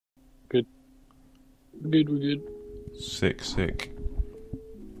We're good. We're good. Sick.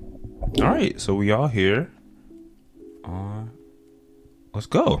 All right, so we all here. Let's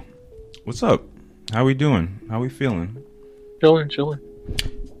go. What's up? How we doing? How we feeling? Chilling.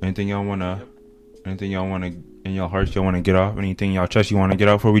 Anything y'all wanna? Anything y'all wanna in your hearts? Y'all wanna get off? Anything y'all chest you wanna get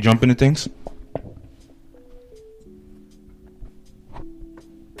out before we jump into things?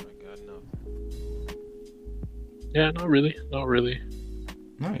 Yeah, not really.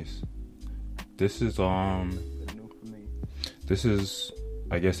 Nice. This is I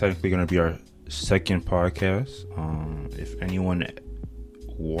guess technically gonna be our second podcast. If anyone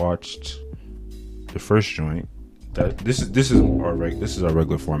watched the first joint, that this is our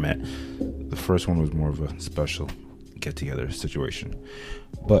regular format. The first one was more of a special get together situation,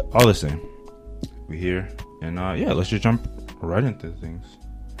 but all the same, we're here and yeah, let's just jump right into things.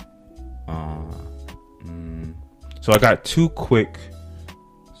 So I got two quick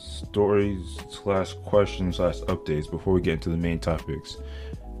stories / questions / updates before we get into the main topics.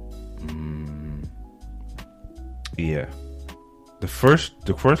 Yeah. The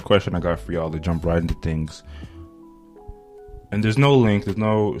first question I got for y'all to jump right into things. And there's no link, there's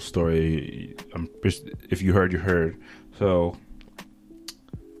no story. If you heard, you heard. So,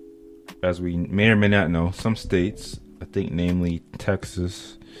 as we may or may not know, some states, I think namely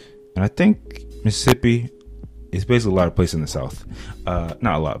Texas, and I think Mississippi, it's basically a lot of places in the South. Not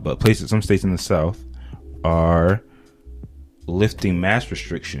a lot, but some states in the South are lifting mask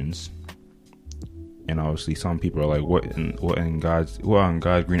restrictions. And obviously, some people are like, "What in God's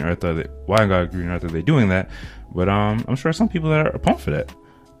green earth are they? Why in God's green earth are they doing that?" But I'm sure some people that are pumped for that.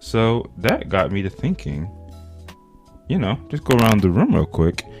 So that got me to thinking. Just go around the room real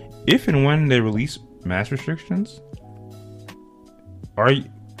quick. If and when they release mask restrictions, are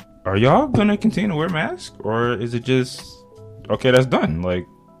y'all gonna continue to wear masks, or is it just okay? That's done. Like,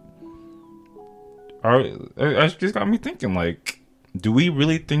 it just got me thinking. Like, do we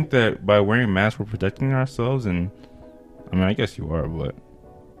really think that by wearing masks we're protecting ourselves? And I mean, I guess you are, but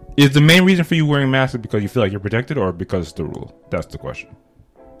is the main reason for you wearing masks because you feel like you're protected, or because it's the rule? That's the question.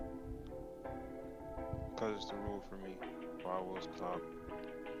 Because it's the rule for me. Or I will stop.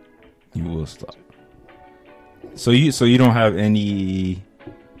 You will stop. So you don't have any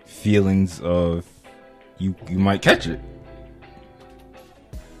feelings of you might catch it.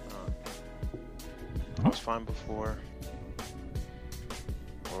 I was fine before,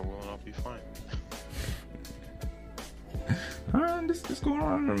 or will not be fine. Alright, this going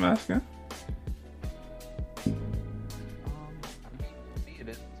on in the mask, huh? It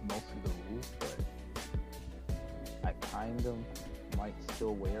is mostly the rules, but I kind of might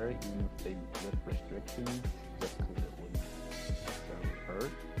still wear it even if they lift restrictions, just because it wouldn't necessarily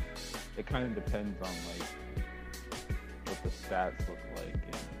hurt. It kind of depends on what the stats look like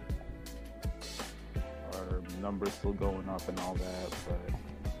and are numbers still going up and all that. But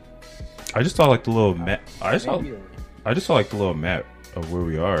I just saw like the little map. I just saw like the little map of where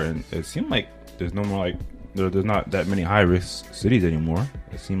we are, and it seemed like there's no more there's not that many high risk cities anymore.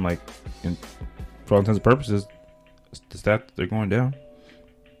 It seemed like, for all intents and purposes, the stats they're going down.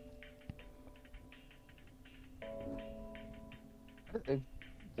 it's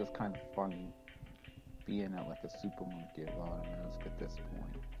just kind of funny being at like a supermarket while I'm risk at this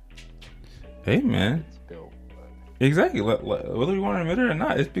point. Hey man, It's built, but exactly. Whether you want to admit it or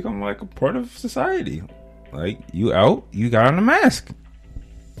not, it's become like a part of society. Like, you out, you got on a mask.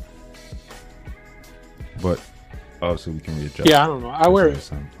 But obviously we can readjust. Yeah, I don't know. I wear at the it.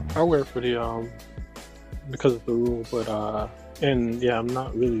 same time. I wear it for the because of the rule, but and yeah, I'm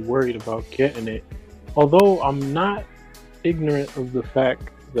not really worried about getting it. Although I'm not ignorant of the fact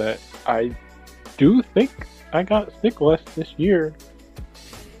that I do think I got sick less this year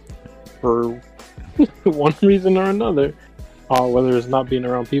for one reason or another. Whether it's not being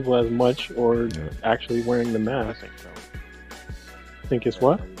around people as much or actually wearing the I mask. think so. I think it's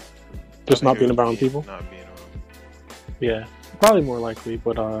what? Just not I think being it was around people? Not being around. Yeah, probably more likely,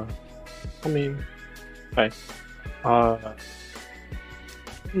 but I mean, hey, no,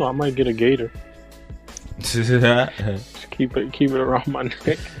 I might get a gator. Just keep it around my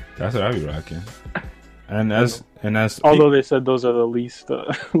neck. That's what I be rocking. And that's Although they said those are the least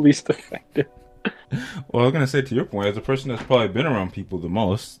effective. well, I was gonna say, to your point, as a person that's probably been around people the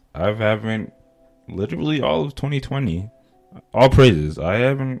most, I haven't literally all of 2020. All praises. I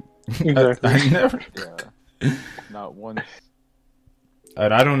haven't. Exactly. I never. yeah, not once.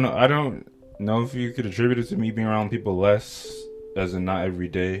 And I don't know. I don't know if you could attribute it to me being around people less, as in not every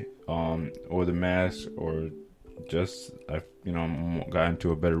day, or the mask, or just I got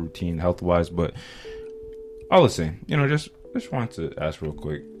into a better routine health wise. But all the same, just wanted to ask real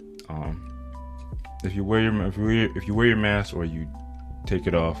quick. if you wear your mask or you take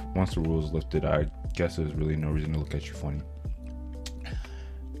it off once the rule is lifted, I guess there's really no reason to look at you funny.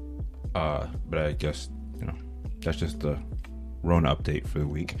 But I guess that's just the Rona update for the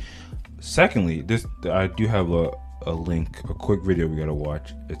week. Secondly, I do have a link, a quick video we gotta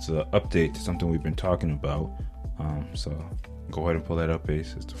watch. It's an update to something we've been talking about. So go ahead and pull that up,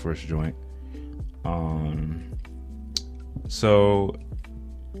 Ace. It's the first joint. So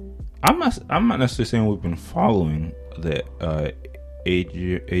I'm not necessarily saying we've been following the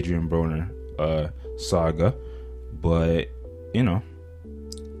Adrian Broner saga, but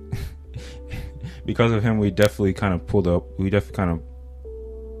because of him, we definitely kind of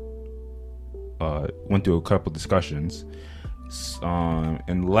went through a couple discussions.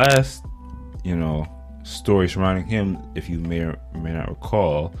 And last, story surrounding him, if you may or may not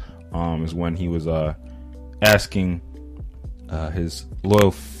recall, is when he was asking his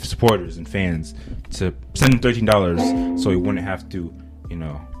loyal supporters and fans to send him $13 so he wouldn't have to,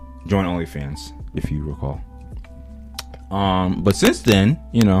 join OnlyFans, if you recall. But since then,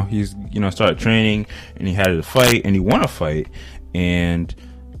 he's started training and he had a fight and he won a fight, and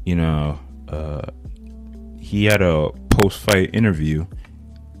he had a post-fight interview,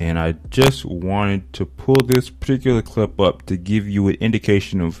 and I just wanted to pull this particular clip up to give you an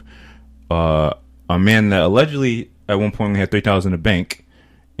indication of a man that allegedly at one point had $3,000 in the bank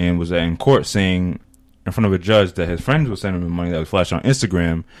and was in court saying in front of a judge that his friends would send him money that was flashed on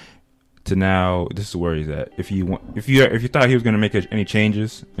Instagram. To now, this is where he's at. If you thought he was going to make any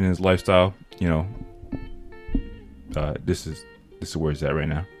changes in his lifestyle, this is where he's at right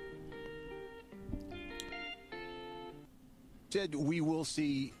now. Said we will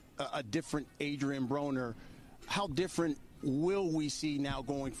see a different Adrian Broner. How different will we see now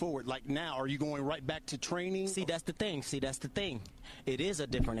going forward? Like now, are you going right back to training? See, that's the thing. It is a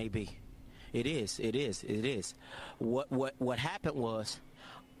different AB. It is. What happened was,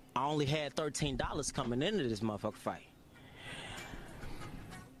 I only had $13 coming into this motherfucker fight.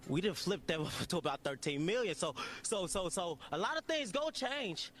 We done flipped that up to about 13 million. So a lot of things go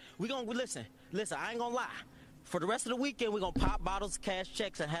change. We gonna listen. I ain't gonna lie. For the rest of the weekend, we're gonna pop bottles, cash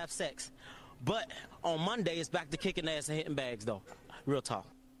checks, and have sex. But on Monday, it's back to kicking ass and hitting bags, though. Real talk.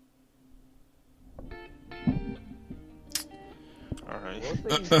 All right.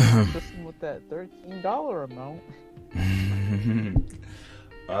 Well, so with that $13 amount.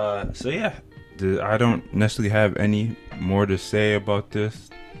 So yeah, I don't necessarily have any more to say about this,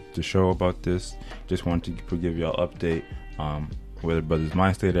 to show about this. Just wanted to give y'all an update where the brother's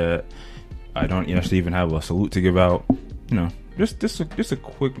mind state at. I don't actually even have a salute to give out. Just a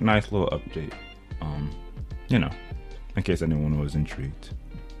quick, nice little update. In case anyone was intrigued.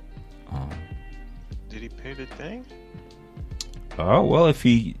 Did he pay the thing? Oh well,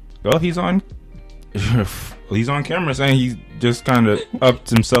 he's on. He's on camera saying he just kind of upped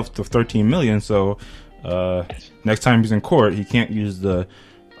himself to 13 million. So next time he's in court, he can't use the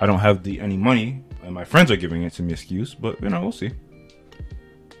 "I don't have any money and my friends are giving it to me" excuse. But we'll see.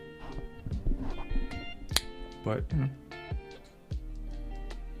 But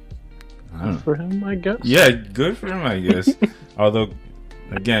good for him, I guess. Yeah, good for him, I guess. Although,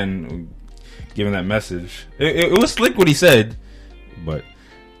 again, given that message, it was slick what he said, but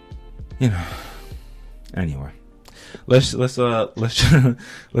anyway, let's jump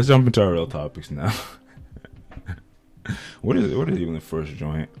into our real topics now. What is even the first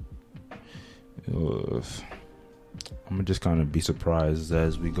joint? I'm gonna just kind of be surprised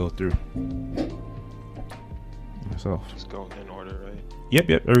as we go through myself. Just go in order, right?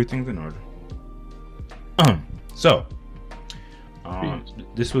 Yep, everything's in order. So,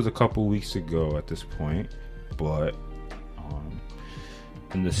 this was a couple weeks ago at this point, but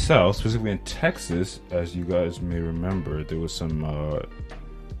in the South, specifically in Texas, as you guys may remember, there was some.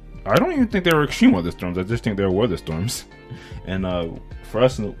 I don't even think they were extreme weather storms. I just think they were weather storms. And for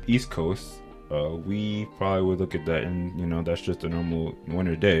us in the East Coast, we probably would look at that and that's just a normal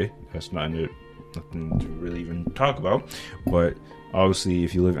winter day. That's nothing to really even talk about. But obviously,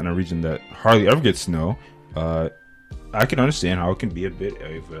 if you live in a region that hardly ever gets snow, I can understand how it can be a bit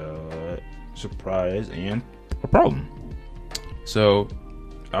of a surprise and a problem. So,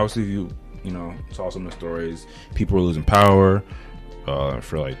 obviously, you saw some of the stories. People were losing power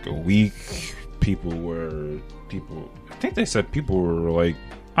for like a week. I think they said people were like,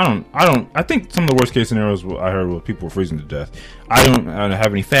 I think some of the worst case scenarios I heard was people were freezing to death. I don't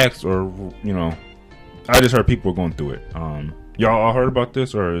have any facts or, I just heard people were going through it. Y'all all heard about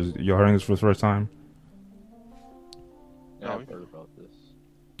this, or is y'all hearing this for the first time? Yeah, I've heard about this.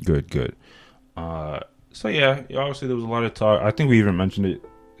 Good. So yeah, obviously there was a lot of talk. I think we even mentioned it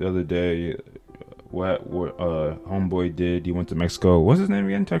the other day what homeboy did. He went to Mexico. What's his name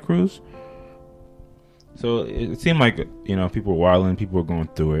again? Ted Cruz. So it seemed like, you know, people were wilding, people were going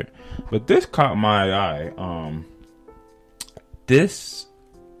through it, but this caught my eye. This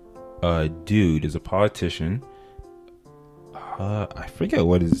dude is a politician. I forget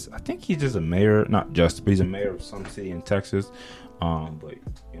what is. I think he's just a mayor, not just, but he's a mayor of some city in Texas. But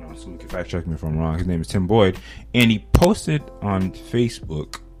you know, someone can fact check me if I'm wrong. His name is Tim Boyd, and he posted on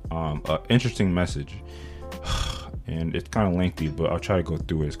Facebook an interesting message, and it's kind of lengthy, but I'll try to go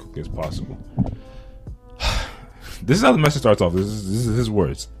through it as quickly as possible. This is how the message starts off. This is his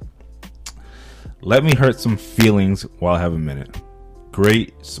words. Let me hurt some feelings while I have a minute.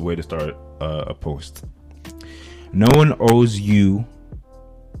 Great way to start a post. No one owes you,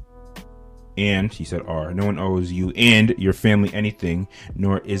 and he said no one owes you and your family anything,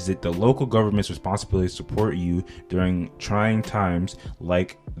 nor is it the local government's responsibility to support you during trying times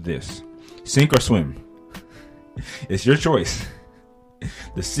like this. Sink or swim. It's your choice.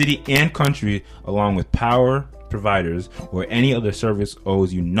 The city and country, along with power providers or any other service,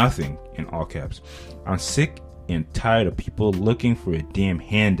 owes you nothing, in all caps. I'm sick and tired of people looking for a damn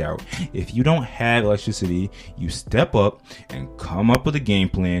handout. If you don't have electricity, you step up and come up with a game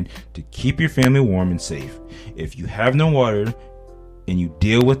plan to keep your family warm and safe. If you have no water and you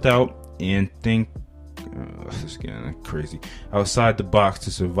deal without and think this is getting crazy outside the box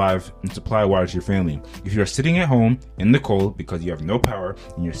to survive and supply water to your family. If you're sitting at home in the cold because you have no power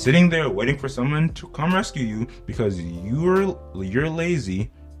and you're sitting there waiting for someone to come rescue you because you're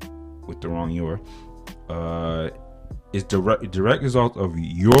lazy, with the wrong is direct result of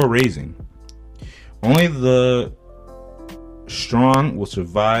your raising. Only the strong will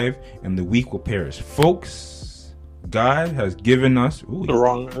survive and the weak will perish. Folks, God has given us the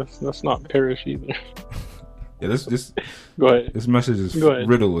wrong. That's not perish either. Yeah, this Go ahead. This message is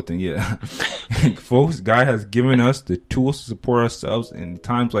riddled with it. Yeah, folks, God has given us the tools to support ourselves in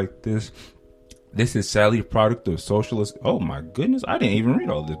times like this. This is sadly a product of socialist. Oh my goodness, I didn't even read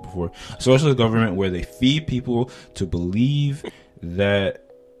all this before. Socialist government where they feed people to believe that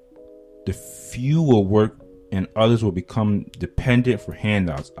the few will work and others will become dependent for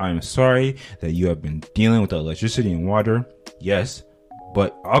handouts. I am sorry that you have been dealing with electricity and water. Yes,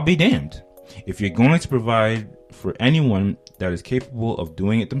 but I'll be damned. If you're going to provide for anyone that is capable of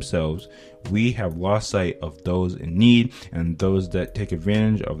doing it themselves, we have lost sight of those in need and those that take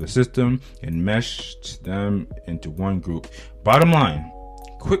advantage of the system and meshed them into one group. Bottom line,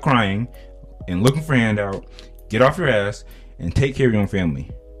 quit crying and looking for a handout, get off your ass, and take care of your own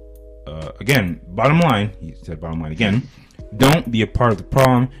family. Again, bottom line, he said bottom line again, don't be a part of the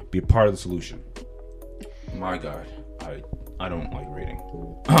problem, be a part of the solution. My God, I don't like reading.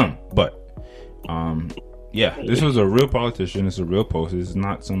 But yeah, this was a real politician. It's a real post. This is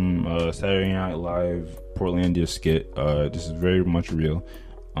not some Saturday Night Live Portlandia skit. This is very much real.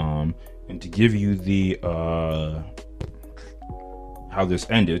 And to give you the how this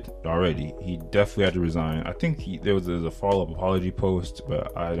ended already, he definitely had to resign. I think there was a follow-up apology post,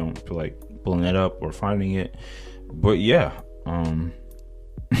 but I don't feel like pulling it up or finding it. But yeah,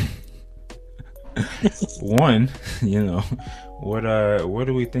 one, you know, what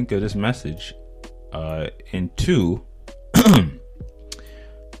do we think of this message? And two,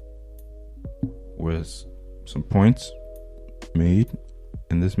 was some points made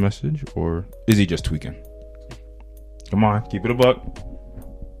in this message, or is he just tweaking? Come on, keep it a buck.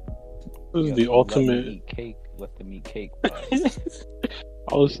 This is the ultimate. Let them eat cake.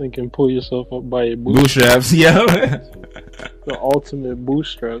 I was thinking, pull yourself up by your bootstraps. Yeah. The ultimate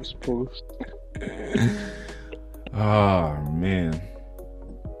bootstraps post. Oh man.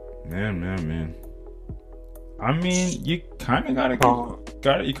 I mean, you kind of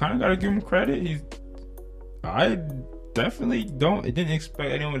gotta give him credit. I definitely didn't expect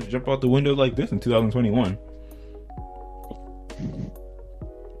anyone to jump out the window like this in 2021.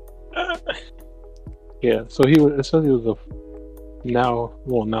 Yeah, so it says he was a now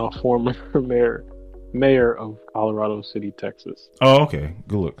former mayor of Colorado City, Texas. Oh, okay.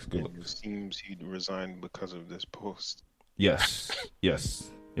 Good looks. It seems he resigned because of this post. Yes.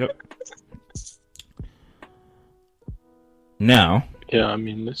 Yep. Now. Yeah, I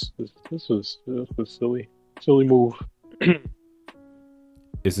mean this was silly move.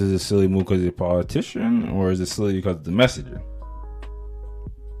 Is this a silly move because he's a politician, or is it silly because of the messenger?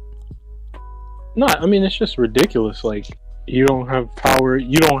 No, I mean it's just ridiculous. Like, you don't have power,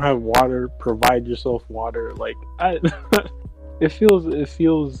 you don't have water, provide yourself water. Like, it just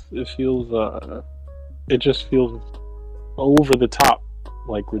feels over the top,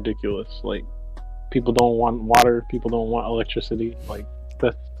 like ridiculous. Like, people don't want water, people don't want electricity. Like,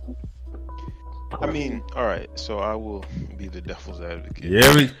 that's, I I mean, all right. So I will be the devil's advocate.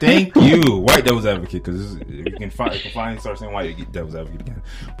 Yeah, thank you, white devil's advocate, because you can finally start saying white devil's advocate again.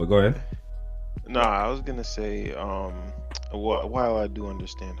 But go ahead. Nah, I was gonna say, while I do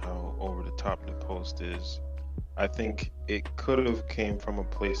understand how over the top the post is, I think it could have came from a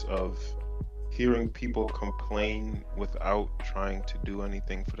place of hearing people complain without trying to do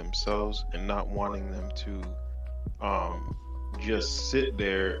anything for themselves and not wanting them to just sit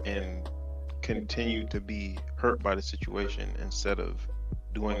there and continue to be hurt by the situation instead of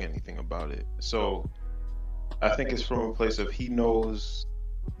doing anything about it. So I think it's from a place of he knows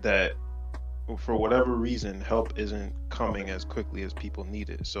that for whatever reason help isn't coming as quickly as people need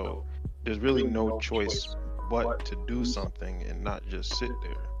it. So there's really no choice but to do something and not just sit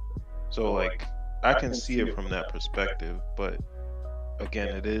there. So like I can see it from that perspective, but again,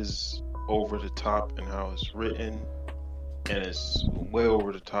 it is over the top in how it's written, and it's way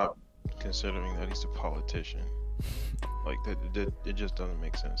over the top considering that he's a politician. Like that it just doesn't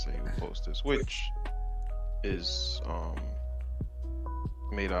make sense that he would post this, which is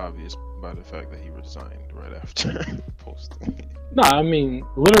made obvious by the fact that he resigned right after posting it. No, I mean,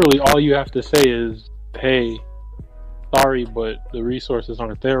 literally all you have to say is, hey, sorry, but the resources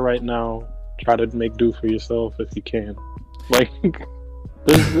aren't there right now. Try to make do for yourself if you can. Like,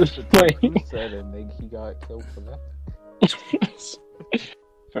 this like... Who said it, and he got killed for that?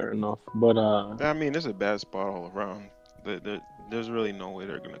 Fair enough. But, I mean, it's a bad spot all around. There's really no way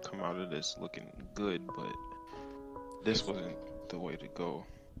they're going to come out of this looking good, but this wasn't the way to go.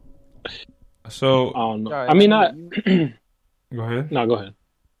 So, I don't know. I mean, go ahead. No, go ahead.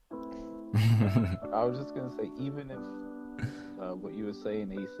 I was just gonna say, even if what you were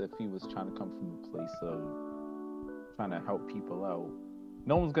saying, Ace, if he was trying to come from a place of trying to help people out,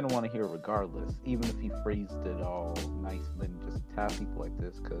 no one's gonna want to hear it regardless, even if he phrased it all nice and then just attack people like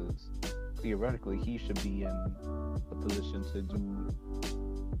this, because theoretically he should be in a position to do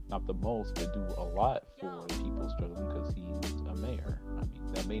not the most, but do a lot for people struggling, because he's a mayor. I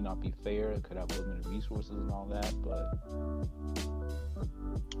mean, that may not be fair. It could have limited resources and all that, but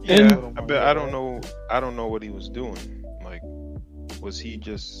yeah, I don't know what he was doing. Like, was he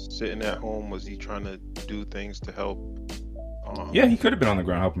just sitting at home? Was he trying to do things to help? Yeah, he could have been on the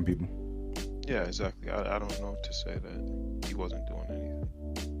ground helping people. Yeah, exactly. I don't know to say that he wasn't doing anything.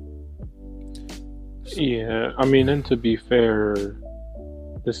 Yeah, I mean, and to be fair,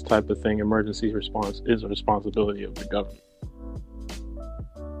 this type of thing, emergency response, is a responsibility of the government.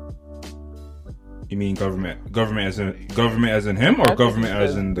 You mean government as in him, or government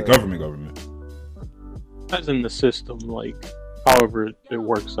as in the government? As in the system, like however it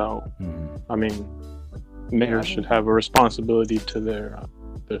works out. Mm-hmm. I mean, mayors should have a responsibility to their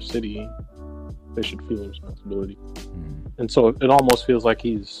city. They should feel a responsibility, and so it almost feels like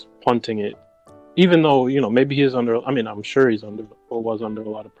he's punting it, even though maybe he is under. I mean, I'm sure he's under or was under a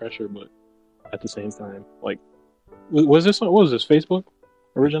lot of pressure, but at the same time, like, what was this Facebook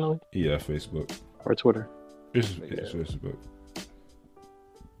originally? Yeah, Facebook. Or Twitter. It's Facebook.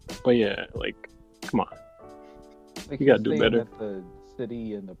 But yeah, like, come on. like you gotta do better. That the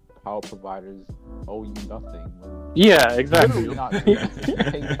city and the power providers owe you nothing. Yeah, exactly. You're not, you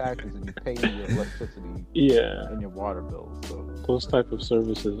pay taxes and you pay your electricity and your water bills. So those type of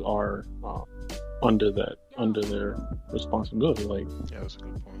services are under their responsibility. Like, yeah, that's a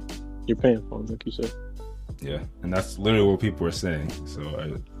good point. You're paying for them, like you said. Yeah, and that's literally what people were saying. So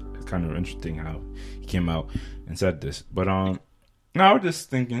it's kind of interesting how he came out and said this. But no, I was just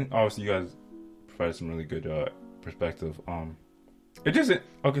thinking. Obviously, you guys provided some really good perspective. It just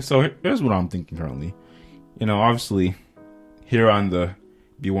okay. So here's what I'm thinking currently. Obviously, here on the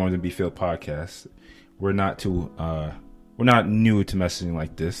Be Warmed and Be Filled podcast, we're not new to messaging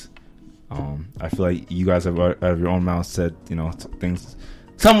like this. I feel like you guys have out of your own mouth said things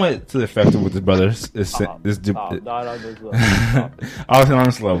somewhat to the effect of what the brothers is not on this level. Obviously on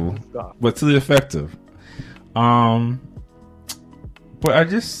this level, but to the effective. But I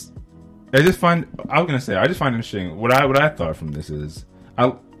just find interesting what I thought from this is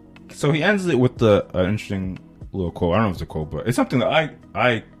so he ends it with the interesting little quote. I don't know if it's a quote, but it's something that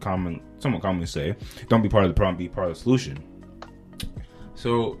I somewhat commonly say: "Don't be part of the problem, be part of the solution."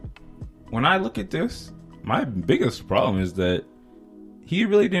 So when I look at this, my biggest problem is that he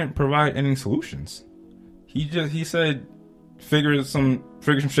really didn't provide any solutions. He said, figure some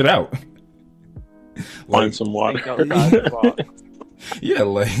shit out. Find some water. Yeah,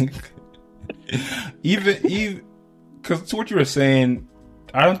 like even because to what you were saying,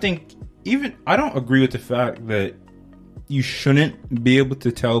 I don't agree with the fact that you shouldn't be able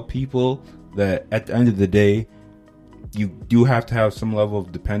to tell people that at the end of the day, you do have to have some level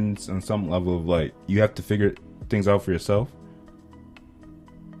of dependence and some level of like you have to figure things out for yourself.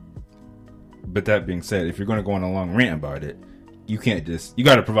 But that being said, if you're going to go on a long rant about it, you can't just, you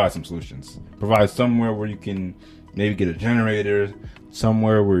got to provide some solutions. Provide somewhere where you can maybe get a generator,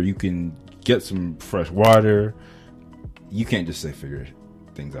 somewhere where you can get some fresh water. You can't just say figure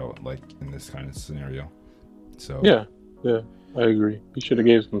things out like in this kind of scenario. So yeah, I agree. You should have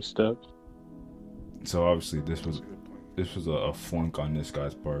gave some steps. So obviously this was a flunk on this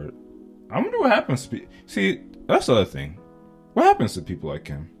guy's part. I wonder what happens to see, that's the other thing. What happens to people like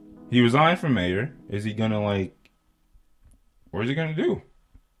him? He resigned from mayor. Is he gonna like? What is he gonna do?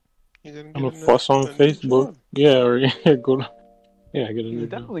 I'm gonna fuss on Facebook. Yeah, or go to, get a new He's job.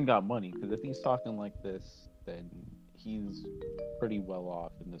 definitely got money, because if he's talking like this, then he's pretty well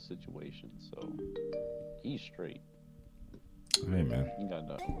off in this situation. So he's straight. Hey man, You got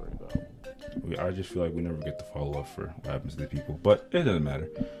nothing to worry about. I just feel like we never get the follow up for what happens to the people, but it doesn't matter.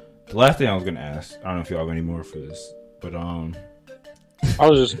 The last thing I was gonna ask, I don't know if y'all have any more for this, but I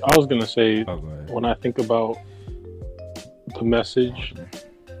was gonna say, oh, go ahead. when I think about the message,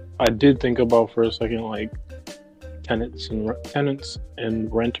 I did think about for a second like tenants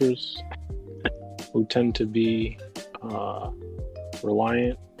and renters who tend to be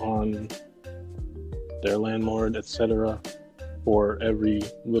reliant on their landlord, etc., for every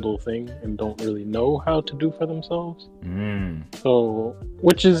little thing and don't really know how to do for themselves. So,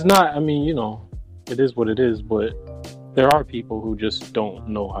 which is not, I mean, you know, it is what it is, but there are people who just don't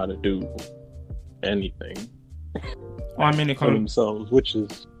know how to do anything Well, I mean, it for comes themselves, which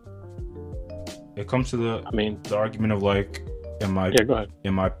is, to the I mean, the argument of like, go ahead.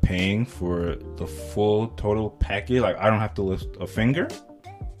 am I paying for the full total package? Like, I don't have to lift a finger.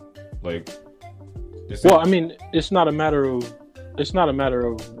 Like, Well, I mean, it's not a matter of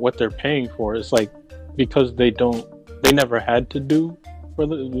what they're paying for. It's like because they never had to do for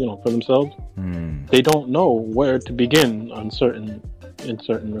themselves. They don't know where to begin in certain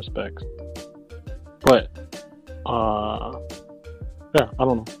respects. But yeah, I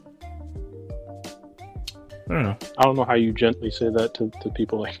don't know. I don't know how you gently say that to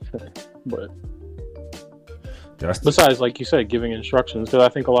people like that. But besides, like you said, giving instructions, because I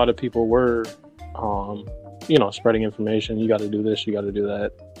think a lot of people were spreading information. You got to do this, you got to do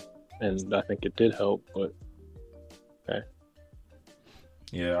that, and I think it did help. But okay.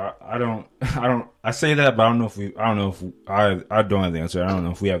 Yeah, I say that, but I don't know if I don't have the answer. I don't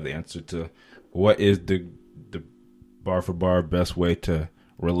know if we have the answer to what is the bar for bar best way to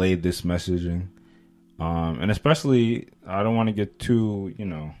relay this messaging. And especially, I don't want to get too,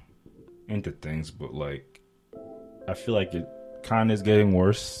 into things, but like, I feel like it kind of is getting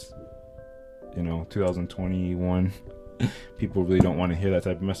worse. 2021, people really don't want to hear that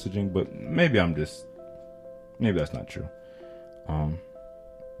type of messaging, but maybe that's not true.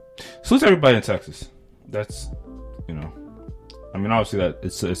 Salute to everybody in Texas. That's, I mean, obviously that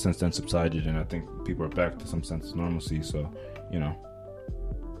it's since then subsided, and I think people are back to some sense of normalcy. So,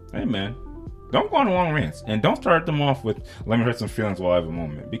 hey man, don't go on long rants, and don't start them off with "let me hurt some feelings while I have a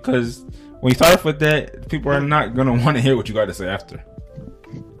moment," because when you start off with that, people are not gonna want to hear what you got to say after.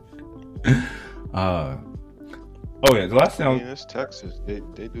 Oh yeah, the last thing. I mean, it's Texas. They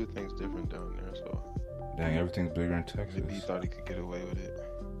do things different down there. So dang, everything's bigger in Texas. maybe he thought he could get away with it.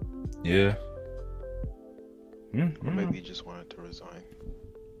 Yeah. Or maybe he just wanted to resign.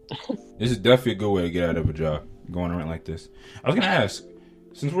 This is definitely a good way to get out of a job, going around like this. I was gonna ask,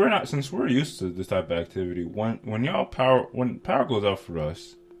 since we're used to this type of activity, when power goes out for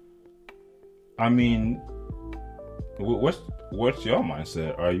us, I mean, what's y'all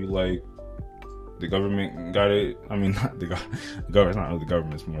mindset? Are you like, the government got it? I mean, not the government, not really the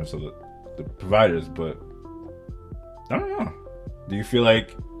government, it's more so the providers, but I don't know. Do you feel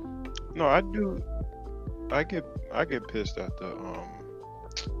like? No, I do. I get pissed at the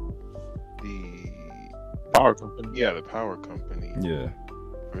power company. Yeah, the power company. Yeah.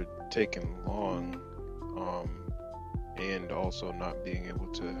 For taking long, and also not being able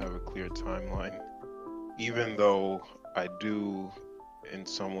to have a clear timeline. Even though I do, in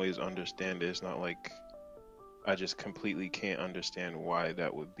some ways, understand it, it's not like I just completely can't understand why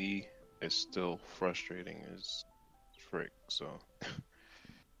that would be. It's still frustrating as frick. So.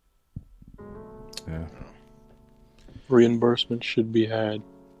 Yeah. Reimbursement should be had.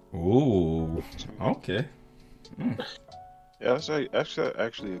 Ooh. Okay. Yeah, that's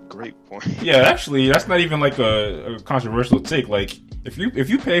actually a great point. Yeah, actually, that's not even like a controversial take. Like, if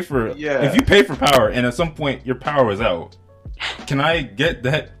you pay for power and at some point your power is out, can I get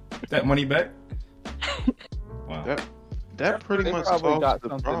that money back? Wow. That pretty much probably solves got the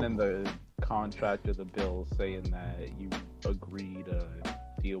something problem. in the contract or the bill saying that you agree to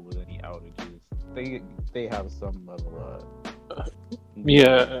deal with any outages. They have some level of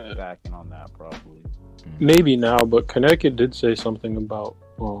backing on that probably. Maybe now, but Connecticut did say something about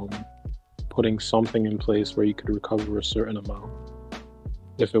putting something in place where you could recover a certain amount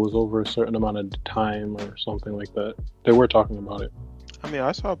if it was over a certain amount of time or something like that. They were talking about it. I mean,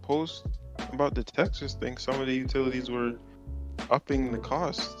 I saw a post about the Texas thing. Some of the utilities were upping the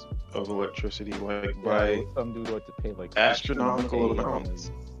cost of electricity, like by some dude had to pay like astronomical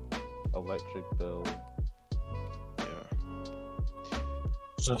amounts. Electric bill. Yeah.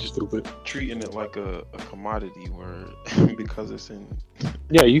 That's stupid. Treating it like a commodity where because it's in.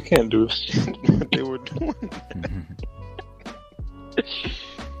 Yeah, you can't do this. What they were doing.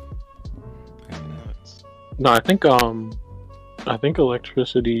 No, I think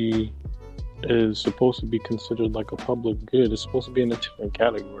electricity is supposed to be considered like a public good. It's supposed to be in a different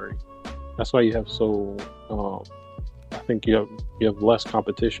category. That's why you have I think you have less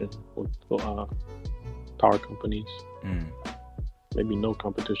competition with power companies. Maybe no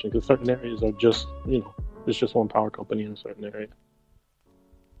competition because certain areas are just it's just one power company in a certain area.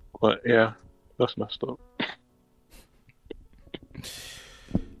 But yeah, that's messed up.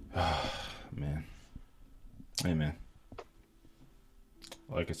 Man. Hey, man.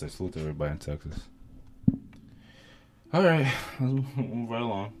 Like I said, salute to everybody in Texas. All right, let's move right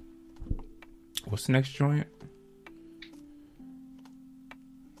along. What's the next joint?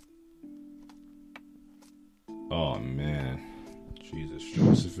 Oh, man. Jesus,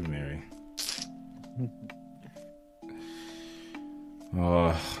 Joseph and Mary.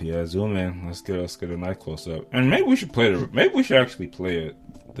 Oh, yeah, zoom in. Let's get a nice close up. And maybe we should actually play it.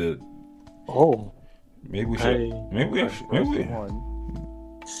 Maybe we should.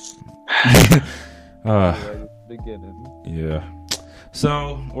 Beginning. Yeah.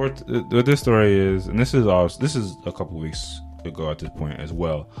 So, what this story is, and this is a couple weeks ago at this point as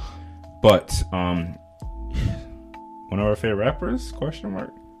well. But one of our favorite rappers? Question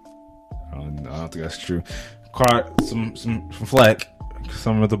mark. I don't think that's true. Caught some flack.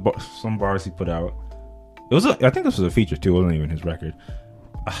 Some bars he put out. I think this was a feature too. It wasn't even his record.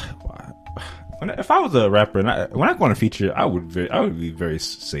 If I was a rapper and when I go on a feature, I would be very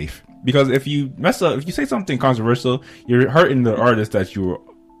safe, because if you mess up, if you say something controversial, you're hurting the artist that you were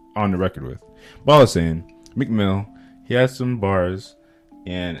on the record with. But I was saying, Meek Mill, he had some bars,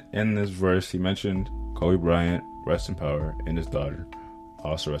 and in this verse he mentioned Kobe Bryant, rest in power, and his daughter,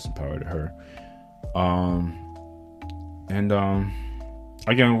 also rest in power to her.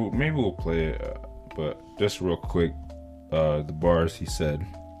 Again, maybe we'll play it, but just real quick, the bars he said.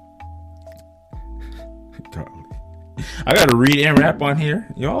 I gotta read and rap on here.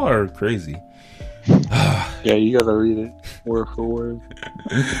 Y'all are crazy. Yeah, you gotta read it word for word.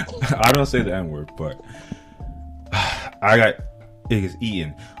 I don't say the N-word, but I got niggas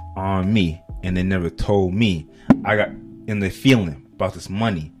eating on me, and they never told me. I got in the feeling about this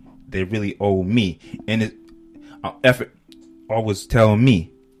money. They really owe me, and it effort always telling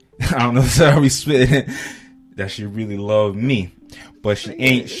me. I don't know how we spit that she really loved me, but she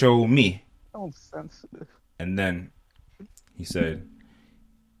ain't showed me. So sensitive. And then he said,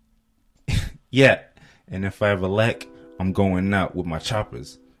 yeah, and if I ever lack, I'm going out with my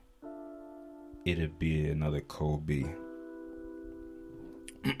choppers. It'd be another Kobe.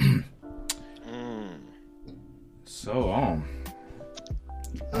 So,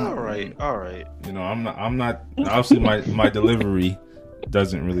 all right. You know, I'm not. Obviously, my delivery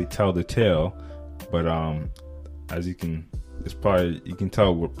doesn't really tell the tale, but as you can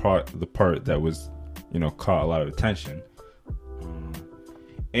tell the part that was, caught a lot of attention.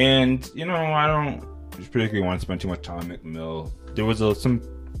 And I don't particularly want to spend too much time on Meek Mill. There was a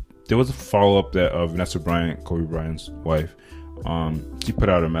follow up that of Vanessa Bryant, Kobe Bryant's wife. She put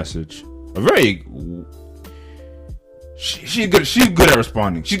out a message. She's good at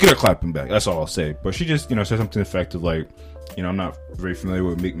responding. She's good at clapping back. That's all I'll say. But she just said something effective like, I'm not very familiar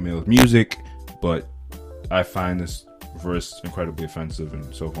with Meek Mill's music, but I find this verse incredibly offensive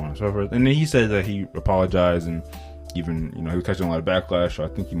and so on and so forth. And then he said that he apologized, and even he was catching a lot of backlash. So I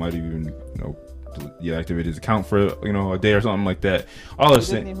think he might have even deactivated his account for a day or something like that. He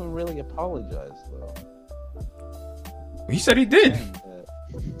didn't even really apologize though. He said he did.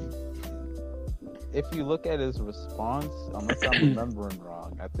 If you look at his response, unless I'm remembering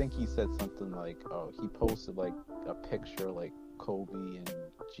wrong, I think he said something like, he posted like a picture like Kobe and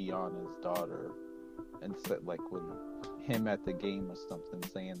Gianna's daughter, and said like with him at the game or something,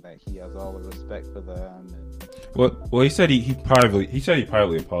 saying that he has all the respect for them. And well, he said he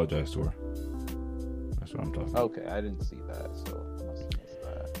privately apologized to her. That's what I'm talking about. Okay, I didn't see that, so I must have missed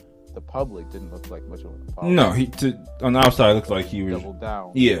that. the public didn't look like much of an apology. No, on the outside, it looked like he was doubled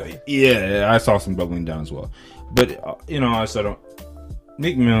down. Yeah, I saw some doubling down as well. But I said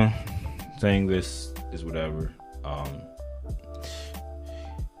Meek Mill saying this is whatever.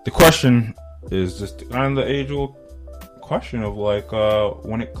 The question is just kind of the age-old question of like,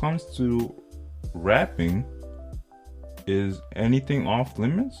 when it comes to rapping, is anything off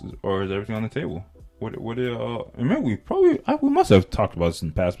limits or is everything on the table? Remember we must have talked about this in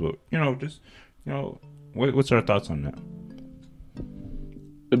the past, but what's our thoughts on that?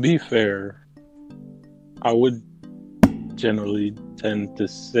 To be fair, I would generally tend to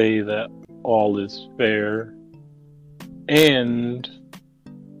say that all is fair, and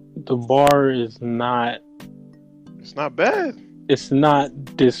the bar is not. It's not bad. It's not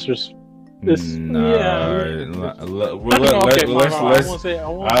disrespectful. Let's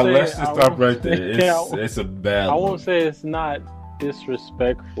just stop right there. It's a bad. I won't say it's not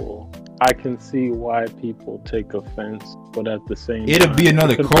disrespectful. I can see why people take offense, but at the same time, it'd be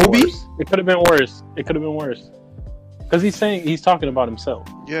another Kobe. It could have been worse. Because he's talking about himself.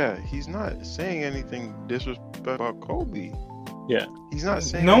 Yeah, he's not saying anything disrespectful about Kobe. Yeah, he's not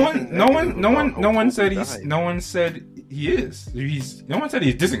saying. No one said he is. No one said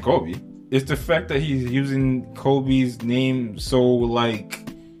he's dissing Kobe. It's the fact that he's using Kobe's name so like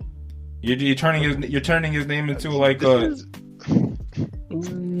you're turning his name into like a.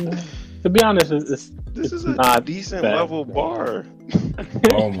 To be honest, this is a decent level bar.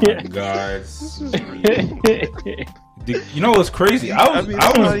 Oh my god! You know what's crazy? I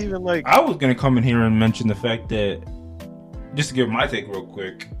was gonna come in here and mention the fact that, just to give my take real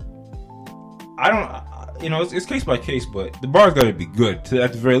quick, I don't, it's case by case, but the bar's got to be good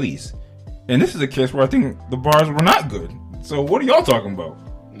at the very least. And this is a case where I think the bars were not good. So what are y'all talking about?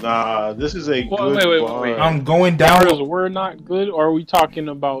 Nah, this is a good bar. Wait. I'm going down. Bars were not good, or are we talking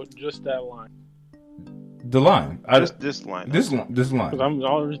about just that line? The line. This line. This line. Because I'm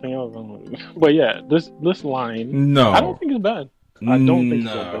everything else. But yeah, this line. No, I don't think it's bad. I don't think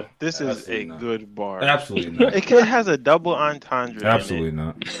so. Bad. This is a good bar. Absolutely not. It has a double entendre. Absolutely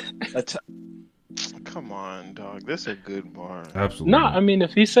not. Come on, dog. This is a good bar. Absolutely. No, I mean,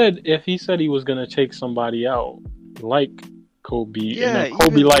 if he said he was gonna take somebody out like Kobe in a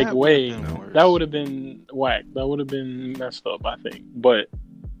Kobe-like way, that would have been whack. That would have been messed up, I think. But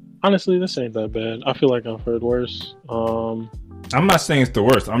honestly, this ain't that bad. I feel like I've heard worse. I'm not saying it's the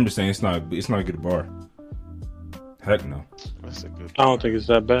worst. I'm just saying it's not a good bar. Heck no. That's a good bar. I don't think it's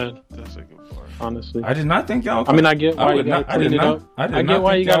that bad. That's a good bar. Honestly, I did not think y'all. I mean, I get why you gotta clean it up. I get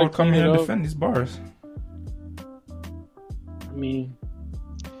why you gotta come here and defend these bars. I mean,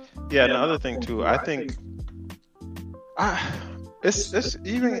 yeah. And the other thing too, I think,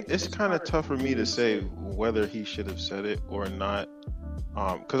 it's kind of tough for me to say whether he should have said it or not.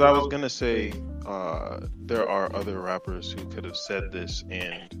 Because I was gonna say there are other rappers who could have said this,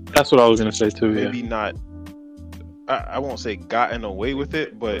 and that's what I was gonna say too. Maybe not. I won't say gotten away with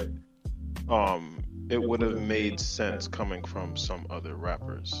it, but it would have made sense coming from some other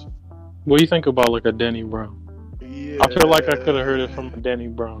rappers. What do you think about like a Danny Brown? Yeah, I feel like I could have heard it from Danny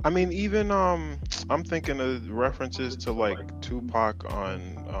Brown. I mean, even I'm thinking of references to like Tupac on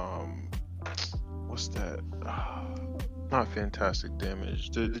what's that? Not Fantastic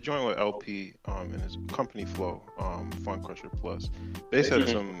Damage. The joint with LP and his company Flow, Fun Crusher Plus. They said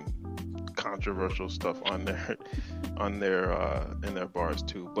some controversial stuff on their in their bars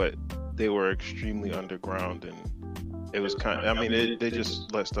too, but they were extremely underground, and it was kind of, I mean, they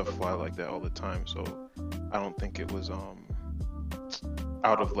just let stuff fly like that all the time, so I don't think it was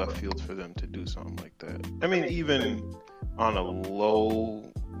out of left field for them to do something like that. I mean, even on a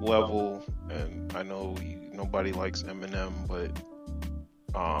low level, and I know nobody likes Eminem, but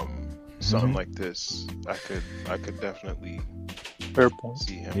something like this, I could definitely fair point.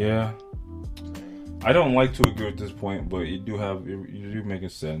 See him. Yeah, I don't like to agree at this point, but you do make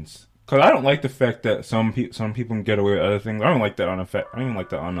sense. Because I don't like the fact that some people can get away with other things. I don't like that on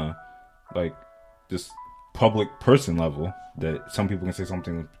a like this public person level, that some people can say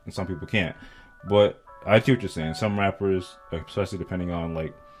something and some people can't. But I see what you're saying. Some rappers, especially depending on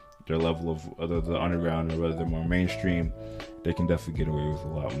like their level of whether they're underground or whether they're more mainstream, they can definitely get away with a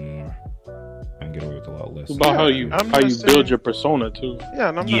lot more and get away with a lot less. It's about how you build your persona too. Yeah,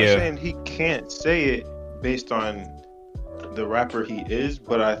 and I'm not saying he can't say it based on the rapper he is,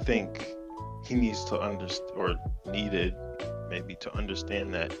 but I think he needs to needed maybe to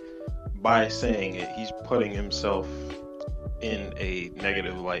understand that by saying it, he's putting himself in a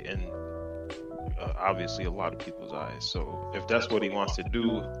negative light in obviously a lot of people's eyes. So if that's what he wants to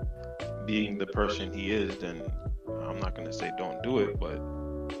do, being the person he is, then I'm not going to say don't do it, but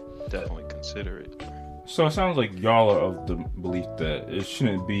definitely consider it. So it sounds like y'all are of the belief that it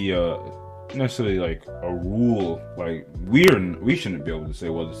shouldn't be necessarily like a rule. Like we shouldn't be able to say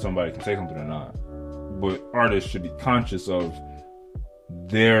whether somebody can say something or not. But artists should be conscious of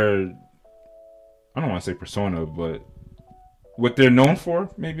their, I don't want to say persona, but what they're known for,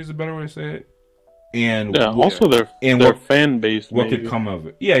 maybe is a better way to say it. And also their fan base. What could come of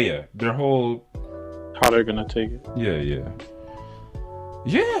it. Yeah. Their whole... How they're going to take it. Yeah,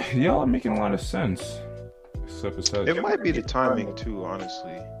 y'all are making a lot of sense. It might be the timing, too,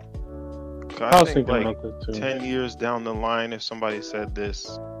 honestly. I was think thinking like about that, too. 10 years down the line, if somebody said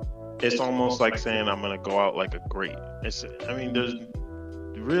this, it's almost like saying I'm going to go out like a great. There's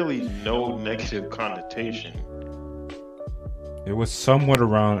really no negative connotation. It was somewhat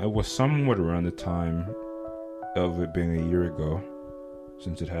around the time of it being a year ago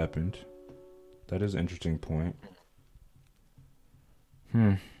since it happened. That is an interesting point.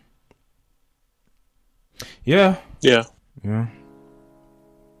 Yeah. Yeah. Yeah,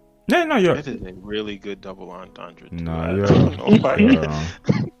 no, you're... It is a really good double entendre. Nah, you're wrong.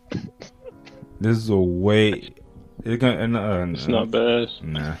 This is a way... It's not bad.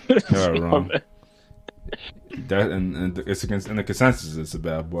 Nah, you're wrong. That and it's against, and the consensus it's a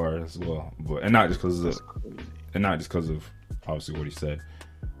bad bar as well, and not just because of obviously what he said.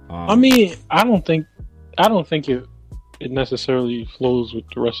 I mean, I don't think it necessarily flows with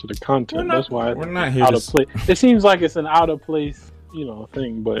the rest of the content. That's why we're not here out of place. It seems like it's an out of place,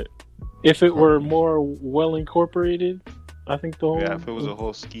 thing. But if it were more well incorporated, I think the whole if it was a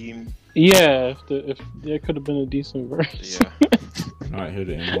whole scheme. Yeah, if there could have been a decent verse. Yeah. We're not here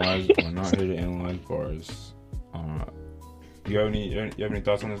to analyze bars. You have any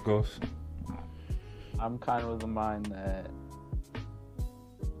thoughts on this, Ghost? I'm kind of of the mind that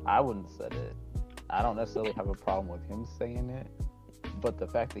I wouldn't have said it. I don't necessarily have a problem with him saying it, but the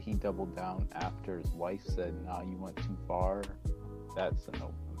fact that he doubled down after his wife said, "Nah, you went too far," that's a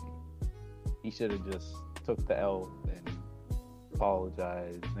no for me. He should have just took the L and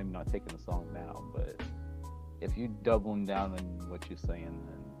apologized. Maybe not taking the song now, but if you doubling down on what you're saying,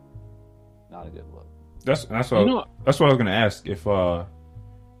 then not a good look. That's what I was gonna ask. If real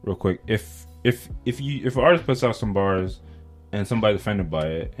quick, if an artist puts out some bars and somebody's offended by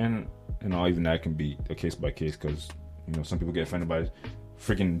it, and even that can be a case by case, because some people get offended by it.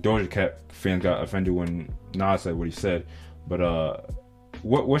 Freaking Doja Cat fans got offended when Nas said what he said, but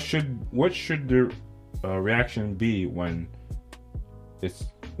what should their reaction be when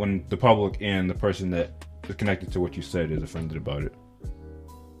the public and the person that is connected to what you said is offended about it?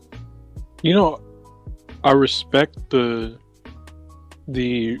 I respect the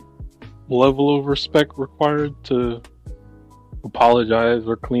level of respect required to apologize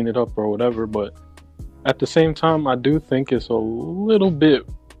or clean it up or whatever, but at the same time, I do think it's a little bit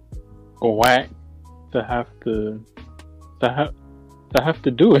whack to have to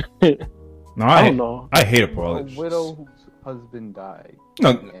do it. No, I don't know. I hate apologies. A widow whose husband died.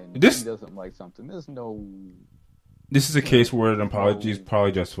 No, and this he doesn't like something. There's no. This is a case where an apology is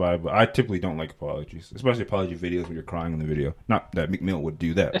probably justified, but I typically don't like apologies, especially apology videos when you're crying in the video. Not that Meek Mill would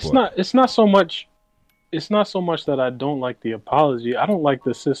do that. It's not so much that I don't like the apology. I don't like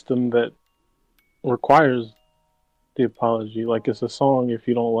the system that requires the apology. Like, it's a song. If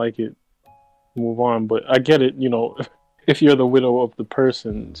you don't like it, move on. But I get it. If you're the widow of the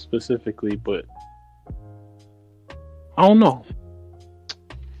person specifically, but I don't know.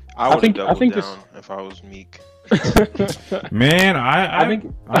 I think down if I was Meek. Man,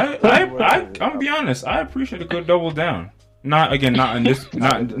 I'm gonna be honest. I appreciate a good double down. Not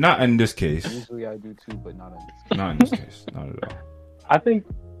in this case. Usually I do too, but not in this case. Not in this case. Not at all. I think,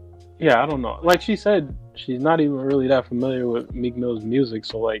 I don't know. Like she said, she's not even really that familiar with Meek Mill's music.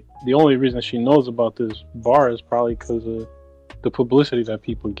 So like, the only reason she knows about this bar is probably because of the publicity that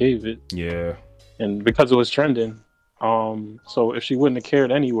people gave it. Yeah. And because it was trending. So if she wouldn't have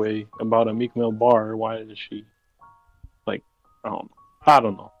cared anyway about a Meek Mill bar, why did she? Like, I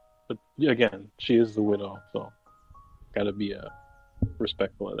don't know. But again, she is the widow, so gotta be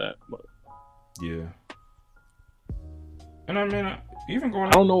respectful of that. But yeah. And I mean, even going.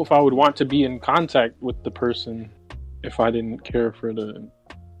 I don't know if I would want to be in contact with the person if I didn't care for the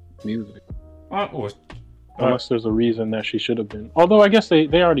music. Unless there's a reason that she should have been. Although I guess they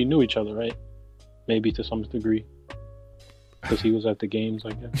already knew each other, right? Maybe to some degree. Because he was at the games,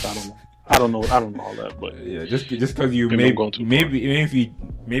 I guess. I don't know all that, but yeah, just because you maybe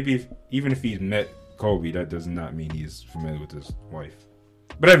even if he's met Kobe, that does not mean he's familiar with his wife.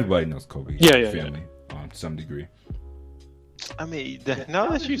 But everybody knows Kobe's family to some degree. I mean, now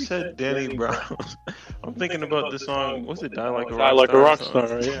that you said Danny Brown, I'm thinking about this song. What's it? Die Like a Rock Die like a Star rock song.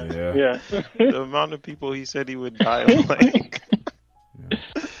 star. Yeah. Yeah. Yeah. The amount of people he said he would die like.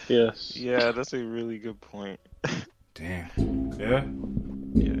 Yes. Yeah, that's a really good point. Damn. Yeah.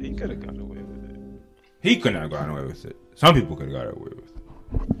 Yeah, he could have gotten away with it. He couldn't have gotten away with it. Some people could have got away with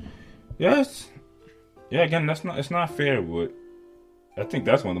it. Yes. Yeah, again, it's not fair, but I think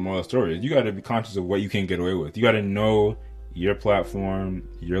that's one of the moral stories. You got to be conscious of what you can get away with. You got to know your platform,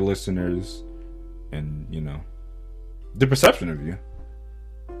 your listeners, and, you know, the perception of you.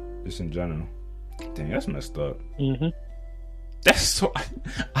 Just in general. Dang, that's messed up. Mm-hmm. That's so...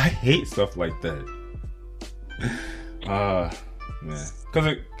 I hate stuff like that. Man.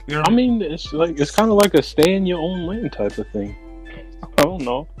 Because I mean, it's kind of like a stay in your own lane type of thing. I don't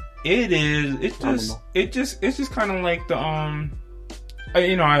know. It is. It's just kind of like the I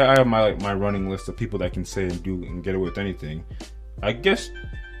have my running list of people that can say and do and get away with anything. I guess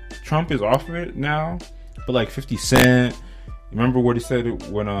Trump is off of it now, but like 50 Cent. Remember what he said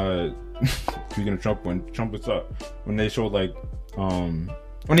when speaking of Trump, when Trump was up, when they showed like when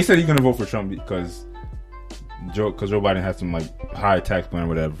he said he's gonna vote for Trump because Joe Biden had some like high tax plan or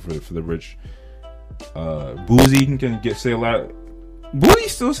whatever for the rich. Boozy can say a lot. Boozy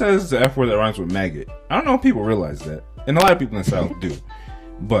still says the F word that rhymes with maggot. I don't know if people realize that, and a lot of people in the South do.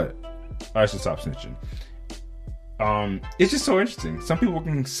 But I should stop snitching. It's just so interesting. Some people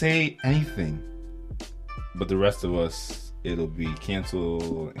can say anything, but the rest of us, it'll be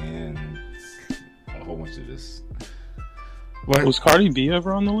canceled and a whole bunch of this. But Was Cardi B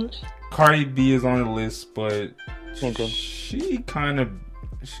ever on the list? Cardi B is on the list, but Okay. she's kind of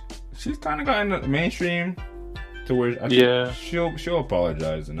gotten the mainstream to where I think Yeah. she'll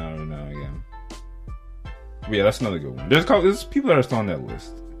apologize now and again. But yeah, that's another good one. There's people that are still on that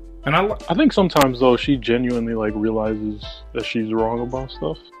list, and I think sometimes though she genuinely like realizes that she's wrong about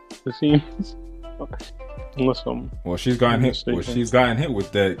stuff. It seems, unless she's gotten hit. mistaken. Well, she's gotten hit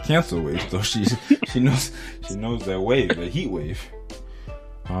with that cancel wave, so she knows that wave, that heat wave.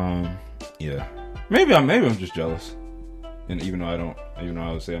 Yeah, maybe I'm just jealous, and even though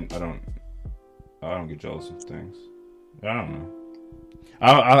I would say I don't get jealous of things. I don't know.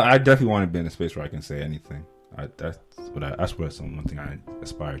 I definitely want to be in a space where I can say anything. That's one thing I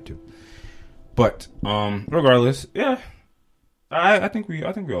aspire to. But regardless, yeah, I think we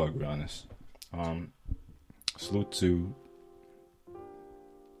all agree on this. Salute to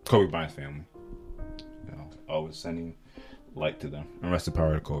Kobe Bryant's family. You know, always sending light to them, and rest in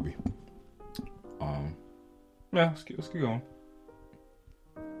power to Kobe. Yeah, let's keep going.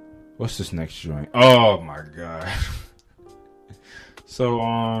 What's this next joint? Oh my god. So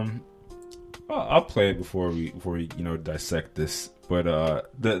I'll play it before we dissect this. But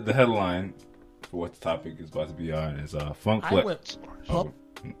the headline for what the topic is about to be on is Funk Flex.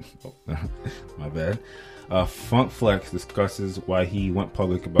 My bad. Funk Flex discusses why he went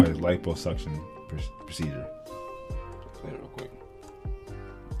public about his liposuction procedure. Play it real quick.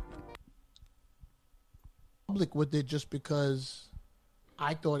 Public with it just because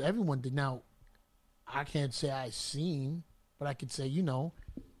I thought everyone did. Now, I can't say I seen, but I could say,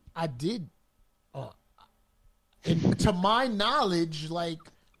 I did. And to my knowledge, like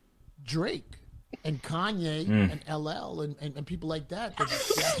Drake and Kanye and LL and people like that.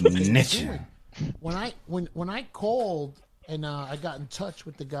 That's what they were doing. When I called and I got in touch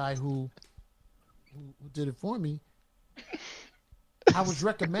with the guy who did it for me, I was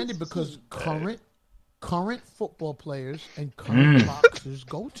recommended because current football players and current boxers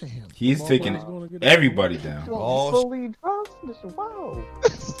go to him. He's taking everybody down. Fully dressed. Wow.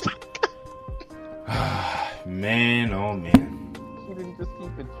 Man, oh man. He didn't just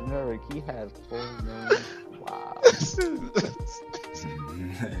keep it generic. He has full name. Wow. This is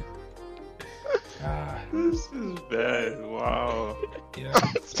bad. Wow.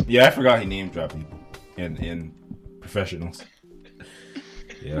 Yeah, I forgot he name dropped people and professionals.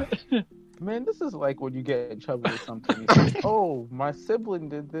 Yeah. Man, this is like when you get in trouble with something. You say, oh, my sibling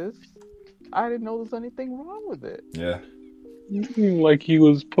did this. I didn't know there's anything wrong with it. Yeah. Like he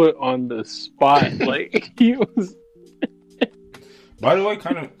was put on the spot. Like he was. By the way,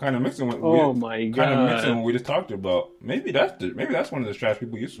 kind of mixing with God! Mixing what we just talked about. Maybe that's one of the strategies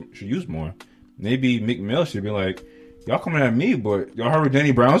people should use more. Maybe Meek Mill should be like, y'all coming at me, but y'all heard what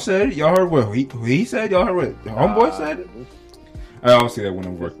Danny Brown said. Y'all heard what he said. Y'all heard what Homeboy said. Obviously that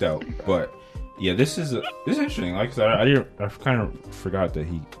wouldn't have worked out, but yeah, this is interesting. Like I said, I kind of forgot that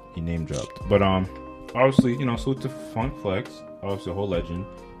he name dropped, but obviously salute to Funk Flex, obviously a whole legend,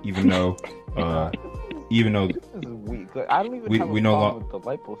 even though this is weak. Like, I don't even have a problem with the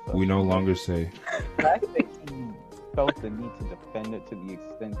liposuction. We no longer say. I think he felt the need to defend it to the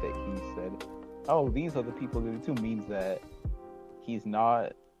extent that he said. oh, these are the people that do too, means that he's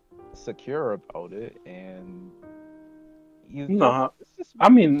not secure about it, and he's No, it's just, I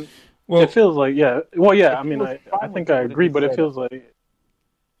mean, Well, it feels like yeah. Well, yeah. I mean, feels I fine think with I what agree, he but it said. feels like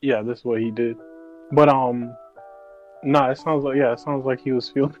yeah, this is what he did. But nah, it sounds like he was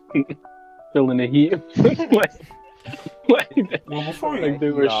feeling the heat, like well, like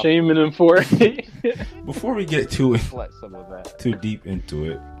they were heat up. shaming him for it. before we get too Let some of that. too deep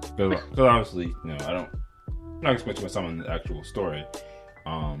into it, because obviously, you know, I'm not expecting some of the actual story.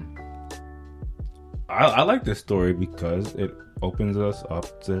 I like this story because it opens us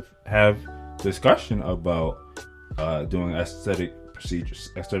up to have discussion about doing aesthetic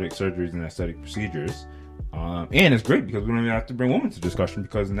surgeries and aesthetic procedures. And it's great because we don't even have to bring women to discussion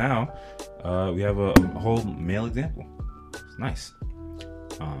because now we have a whole male example. It's nice.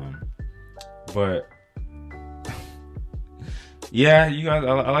 But yeah, you guys,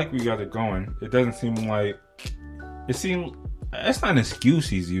 I like where you guys are going. It doesn't seem like it's not an excuse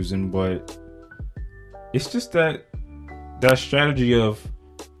he's using, but it's just that strategy of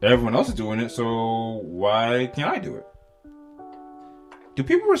everyone else is doing it, so why can't I do it? Do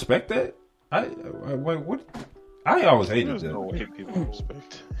people respect that? What? I always hated There's that. no way people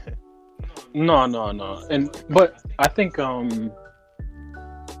respect. No, but I think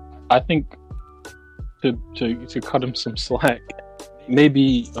to cut him some slack,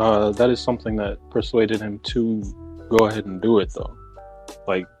 maybe that is something that persuaded him to go ahead and do it though.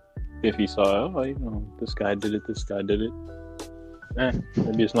 Like if he saw, oh, you know, this guy did it,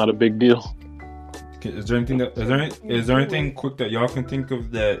 maybe it's not a big deal. Is there anything quick that y'all can think of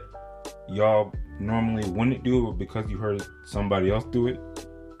that y'all normally wouldn't do, but because you heard somebody else do it,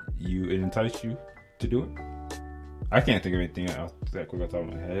 it enticed you to do it? I can't think of anything else that quick off the top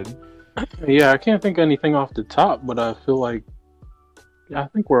of my head. Yeah, I can't think of anything off the top, but I feel like I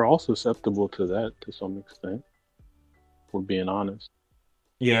think we're all susceptible to that to some extent. If we're being honest.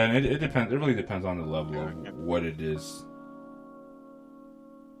 Yeah, and it depends. It really depends on the level of what it is.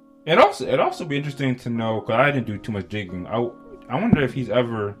 It'd also be interesting to know, because I didn't do too much digging. I wonder if he's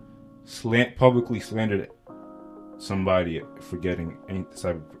ever publicly slandered somebody for getting any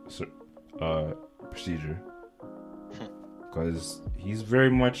type of procedure, because he's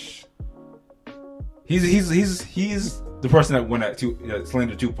very much he's the person that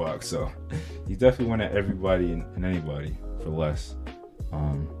slandered Tupac, so he definitely went at everybody and anybody for less.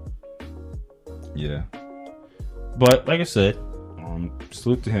 Yeah, but like I said,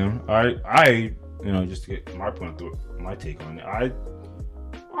 salute to him. I just to get my take on it. I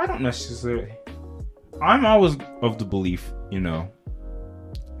don't necessarily. I'm always of the belief,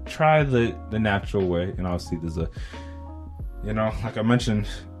 try the natural way, and obviously there's like I mentioned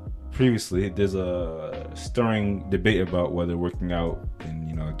previously, there's a stirring debate about whether working out and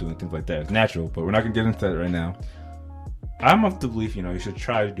doing things like that is natural, but we're not gonna get into that right now. I'm of the belief, you should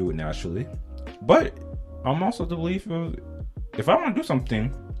try to do it naturally, but I'm also of the belief of if I want to do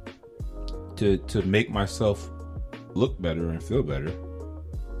something to make myself look better and feel better,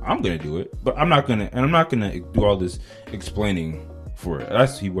 I'm gonna do it. But I'm not gonna do all this explaining for it.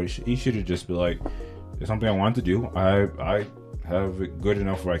 That's he should have just been like, it's something I want to do. I have it good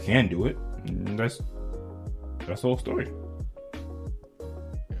enough where I can do it. And that's the whole story.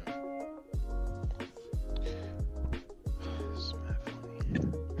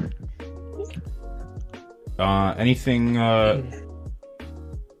 Anything? I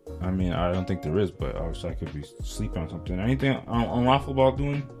mean, I don't think there is, but obviously I could be sleeping on something. Anything unlawful about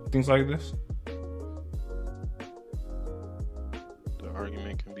doing things like this? The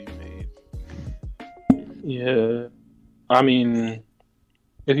argument can be made. Yeah, I mean,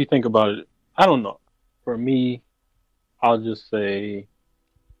 if you think about it, I don't know. For me, I'll just say,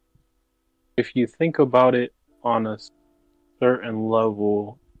 if you think about it on a certain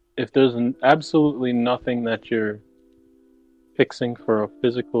level, if there's absolutely nothing that you're fixing for a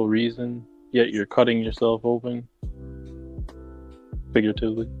physical reason, yet you're cutting yourself open,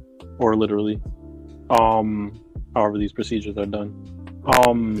 figuratively or literally, however these procedures are done,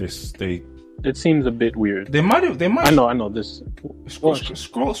 it seems a bit weird. They might. I know this.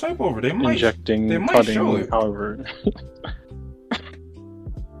 Scroll swipe over. They might injecting, they might cutting, show it. however.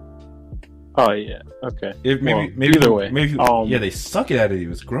 Oh yeah. Okay. Maybe either way. Maybe they suck it out of you.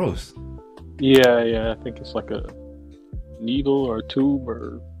 It's gross. Yeah. I think it's like a needle or a tube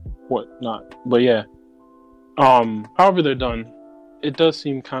or whatnot. But yeah. However they're done, it does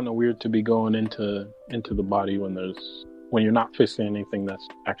seem kind of weird to be going into the body when you're not fixing anything that's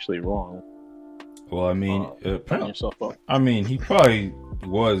actually wrong. Well, I mean, putting yourself up. I mean, he probably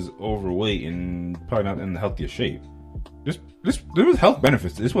was overweight and probably not in the healthiest shape. there was health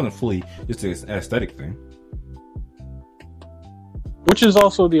benefits. This wasn't fully just an aesthetic thing. Which is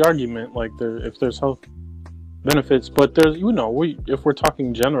also the argument, like if there's health benefits, but there's if we're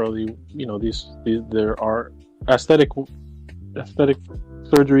talking generally, there are aesthetic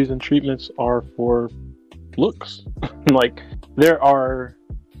surgeries and treatments are for looks. Like there are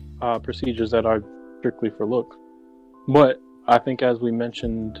procedures that are strictly for looks, but I think as we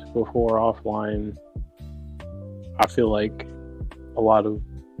mentioned before offline, I feel like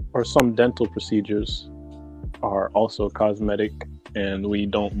some dental procedures are also cosmetic, and we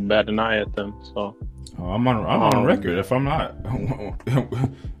don't bat an eye at them. So I'm on record. If I'm not,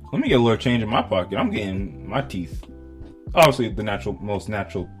 let me get a little change in my pocket. I'm getting my teeth, obviously the most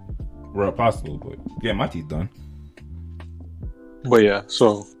natural route possible, but get my teeth done. But yeah,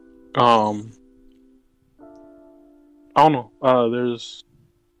 so I don't know. There's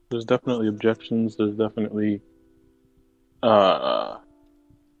definitely objections. There's definitely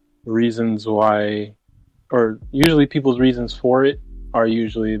reasons why, or usually people's reasons for it are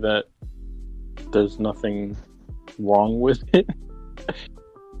usually that there's nothing wrong with it.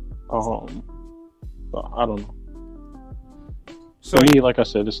 But I don't know. So for me, like I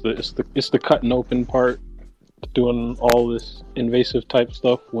said, it's the cutting open part, doing all this invasive type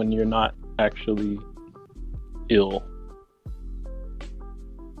stuff when you're not actually ill.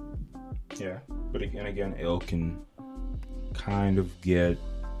 Yeah, but again, ill can kind of get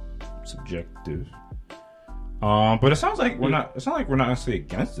subjective. But it sounds like we're not necessarily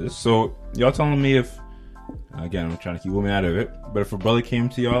against this. So y'all telling me if, again, I'm trying to keep women out of it, but if a brother came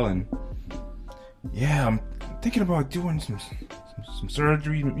to y'all and, yeah, I'm thinking about doing some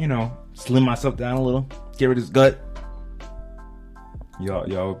surgery, slim myself down a little, get rid of his gut,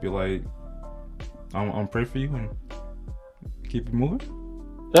 y'all would be like, I'm pray for you and keep it moving.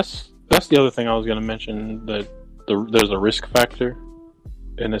 That's the other thing I was gonna mention, that there's a risk factor,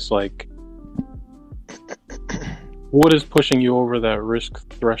 and it's like, what is pushing you over that risk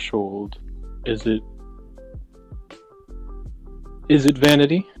threshold? Is it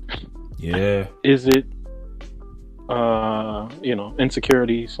vanity? Yeah. Is it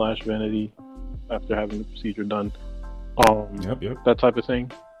insecurity / vanity after having the procedure done? Yep. That type of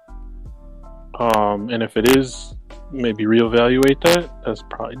thing. And if it is, maybe reevaluate that. That's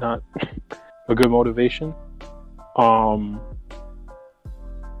probably not a good motivation.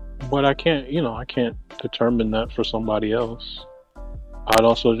 But I can't determine that for somebody else.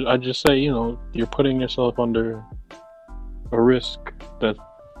 I'd just say, you're putting yourself under a risk that's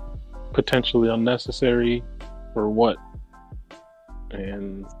potentially unnecessary for what?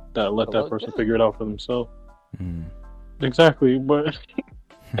 And let that person figure it out for themselves. Exactly, but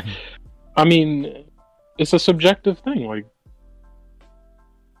I mean, it's a subjective thing. Like,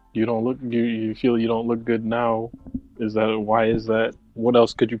 you feel you don't look good now. Why is that? What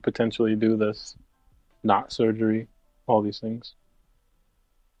else could you potentially do that's not surgery? All these things.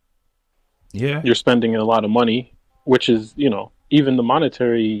 Yeah. You're spending a lot of money, which is, even the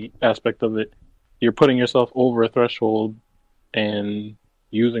monetary aspect of it, you're putting yourself over a threshold and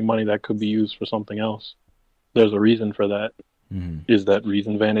using money that could be used for something else. There's a reason for that. Mm-hmm. Is that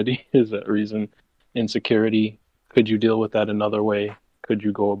reason vanity? Is that reason insecurity? Could you deal with that another way? Could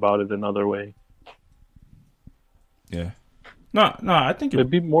you go about it another way? Yeah. No, I think it'd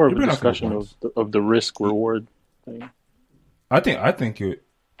be more of a discussion of the risk reward thing. I think you're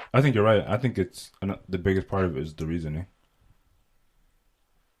right. I think it's the biggest part of it is the reasoning.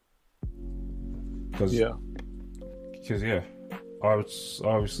 Because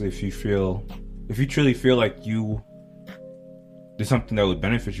obviously, if you truly feel like there's something that would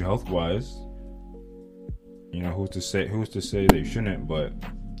benefit you health wise, who's to say that you shouldn't? But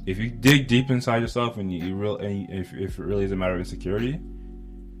if you dig deep inside yourself and if it really is a matter of insecurity,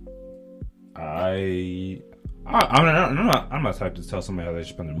 I'm not the type to tell somebody how they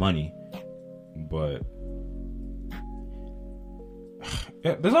should spend their money, but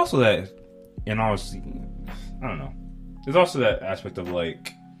there's also that, and honestly, I don't know. There's also that aspect of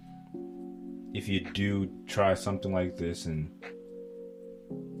like, if you do try something like this, and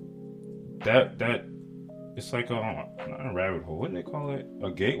that it's like not a rabbit hole. What do they call it? A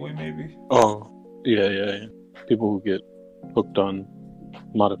gateway, maybe? Oh, yeah. People who get hooked on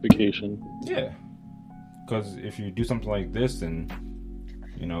modification. Yeah, because if you do something like this, and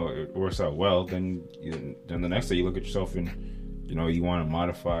it works out well, then the next day you look at yourself and you want to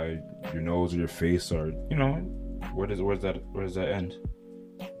modify your nose or your face, or where does that end?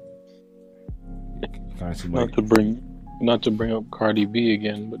 It kind of seems like not to bring up Cardi B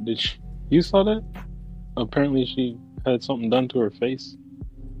again, but you saw that? Apparently she had something done to her face.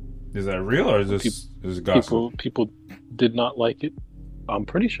 Is that real or is this gossip? People did not like it. I'm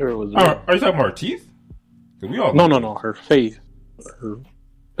pretty sure it was. Are you talking about her teeth? We all no. Her face, her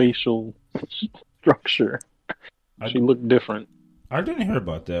facial structure. She looked different. I didn't hear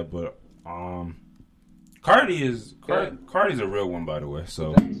about that, but Cardi's a real one, by the way.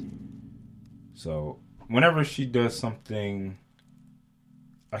 So whenever she does something,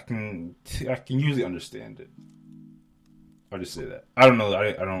 I can usually understand it. I'll just say that. I don't know.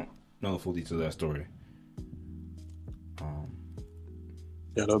 I don't know the full details of that story.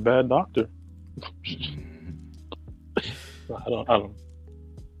 Got a bad doctor. I don't.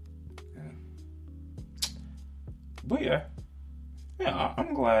 Yeah. But yeah,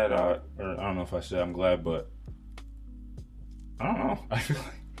 I'm glad. Or I don't know if I said I'm glad, but I don't know.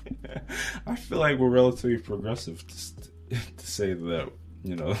 I feel like we're relatively progressive to say that,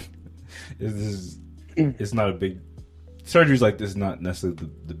 you know, it's not a big surgeries like this. Is not necessarily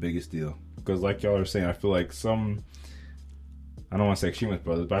the biggest deal, because like y'all are saying, I feel like I don't want to say extremist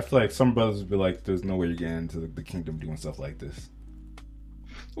brothers, but I feel like some brothers would be like, "There's no way you're getting into the kingdom doing stuff like this,"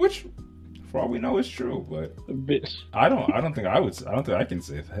 which, for all we know, is true. But a bit. I don't think I can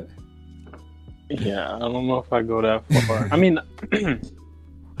say that. Yeah, I don't know if I go that far. I mean,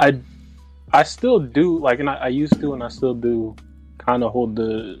 I still do like, and I used to, and I still do, kind of hold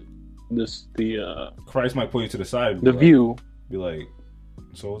the Christ might pull you to the side. The view. Be like,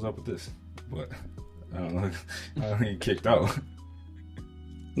 so what's up with this? But I don't know. I don't get kicked out.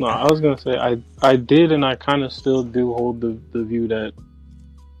 No, I was gonna say I did, and I kind of still do hold the view that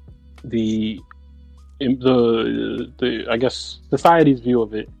the I guess society's view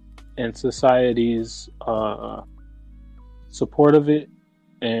of it and society's support of it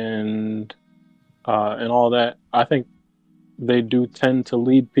and all that, I think they do tend to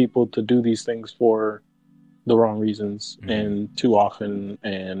lead people to do these things for the wrong reasons, and too often,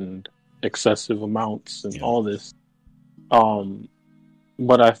 and excessive amounts, and all this.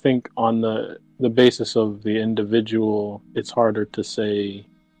 But I think on the basis of the individual, it's harder to say,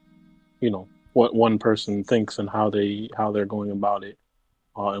 you know, what one person thinks and how they're going about it,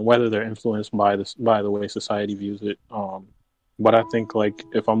 and whether they're influenced by the way society views it. But I think, like,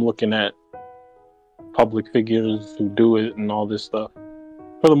 if I'm looking at public figures who do it and all this stuff,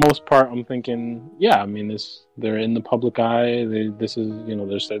 for the most part, I'm thinking, yeah, I mean, they're in the public eye. This is, you know,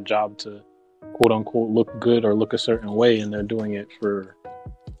 there's their job to quote unquote look good or look a certain way, and they're doing it for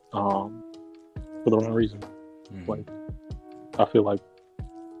the wrong reason. Like, I feel like,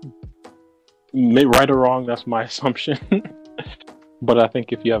 right or wrong, that's my assumption. But I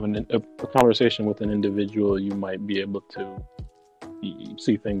think if you have a conversation with an individual, you might be able to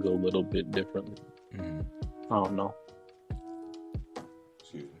see things a little bit differently. I don't know.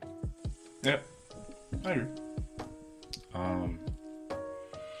 Yeah, I agree. I'm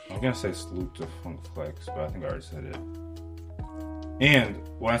gonna say salute to Funk Flex, but I think I already said it. And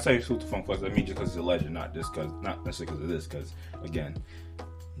when I say salute to Funk Flex, I mean just because he's a legend, not necessarily because of this. Because again,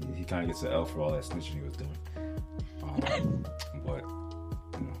 he kind of gets an L for all that snitching he was doing. But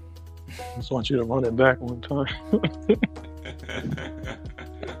you know, I just want you to run it back one time.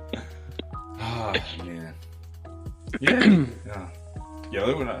 Ah, man. Yeah.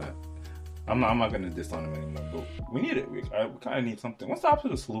 I'm not gonna diss on him anymore. But we need it. I kind of need something. What's the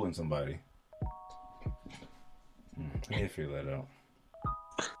opposite of slewing somebody? I need to figure that out.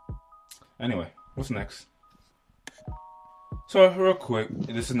 Anyway, what's next? So real quick,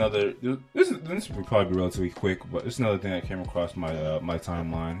 this will probably be relatively quick, but it's another thing that came across my my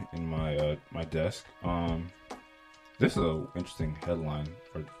timeline in my desk. This is an interesting headline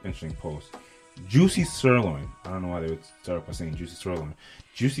or interesting post. Juicy sirloin. I don't know why they would start off by saying juicy sirloin.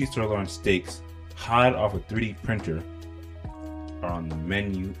 Juicy sirloin steaks, hot off a 3D printer, are on the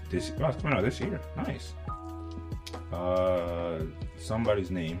menu this. Oh, it's coming out this year. Nice.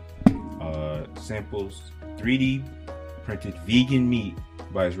 Somebody's name samples 3D printed vegan meat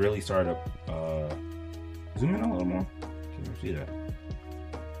by Israeli startup. Zoom in a little more. Can you see that?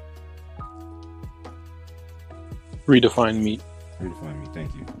 Redefine meat. Redefine meat.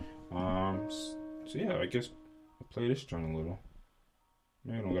 Thank you. So yeah, I guess I'll play this joint a little.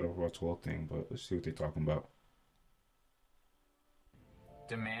 Maybe I don't got a raw 12 thing, but let's see what they're talking about.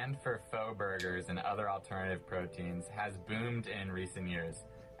 Demand for faux burgers and other alternative proteins has boomed in recent years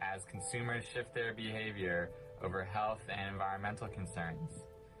as consumers shift their behavior over health and environmental concerns.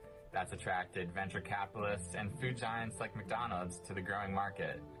 That's attracted venture capitalists and food giants like McDonald's to the growing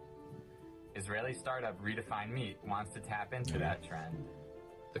market. Israeli startup Redefine Meat wants to tap into that trend.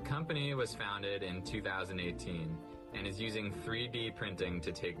 The company was founded in 2018 and is using 3D printing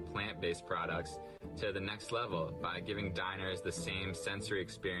to take plant-based products to the next level by giving diners the same sensory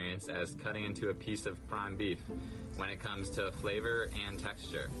experience as cutting into a piece of prime beef when it comes to flavor and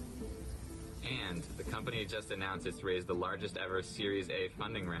texture. And the company just announced it's raised the largest ever Series A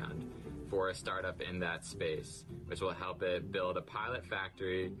funding round for a startup in that space, which will help it build a pilot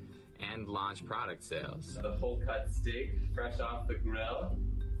factory and launch product sales. The whole cut steak, fresh off the grill,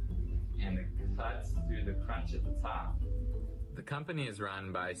 and the cuts through the crunch at the top. The company is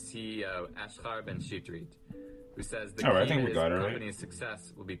run by CEO Eshkar Ben Shitrit, who says the key to his company's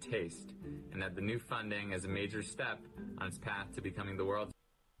success will be taste, and that the new funding is a major step on its path to becoming the world's.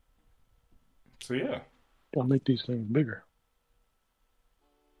 So yeah, I'll make these things bigger.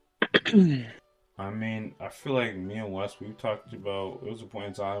 I mean, I feel like me and Wes, we talked about. It was a point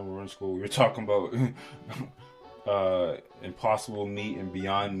in time we were in school. We were talking about Impossible Meat and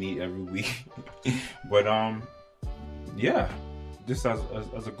Beyond Meat every week. But yeah, just as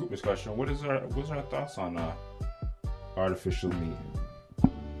a group discussion, what's our thoughts on artificial meat?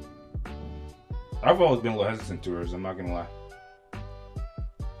 I've always been a little hesitant to it. I'm not gonna lie.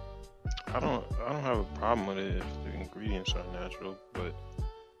 I don't have a problem with it if the ingredients are natural, but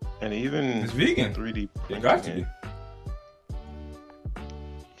and even it's vegan. 3D printing it got to be.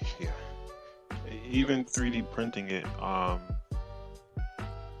 Yeah, even 3D printing it. I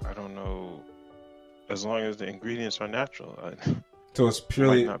don't know. As long as the ingredients are natural, so it's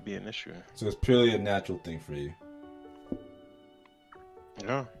purely might not be an issue. So it's purely a natural thing for you.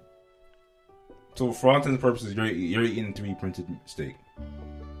 Yeah. So for all intents and purposes, you're eating 3D printed steak.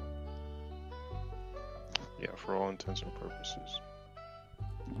 Yeah, for all intents and purposes.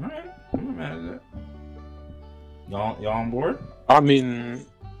 All right, I'm not mad at that. Y'all on board? I mean,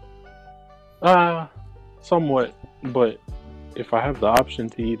 somewhat, but if I have the option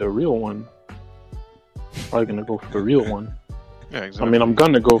to eat a real one, I'm probably gonna go for the real one. Yeah, exactly. I mean, I'm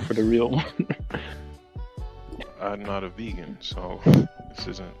gonna go for the real one. I'm not a vegan, so this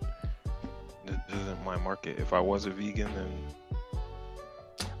isn't my market. If I was a vegan, then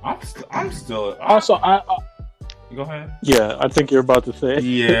I'm still. Also, Go ahead. Yeah, I think you're about to say.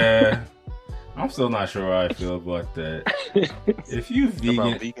 Yeah, I'm still not sure how I feel about that. If you vegan,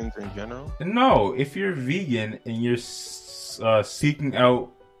 about vegans in general, no. If you're vegan and you're seeking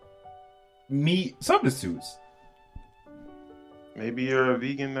out meat substitutes, maybe you're a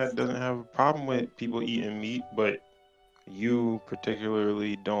vegan that doesn't have a problem with people eating meat, but you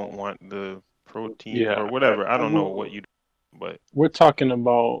particularly don't want the protein or whatever. I don't know what you do, but we're talking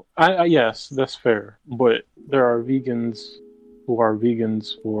about. Yes, that's fair, but there are vegans who are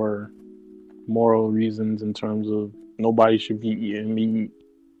vegans for moral reasons in terms of nobody should be eating meat.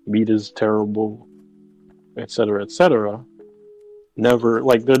 Meat is terrible, etc., etc. Never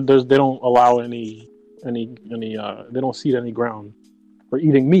like they don't allow any they don't cede any ground for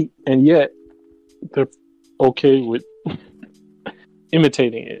eating meat, and yet they're okay with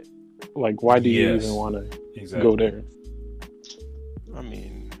imitating it. Like, why do you even want to go there? I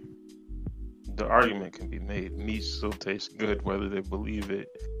mean, the argument can be made. Meat still tastes good, whether they believe it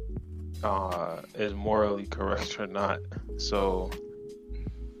is morally correct or not. So,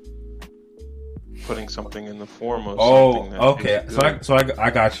 putting something in the form of something that okay. So I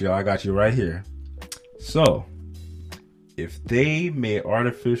got you. I got you right here. So, if they made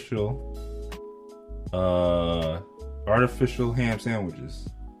artificial ham sandwiches,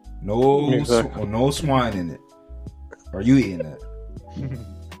 no swine in it, are you eating that?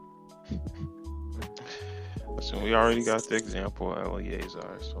 Listen, we already got the example of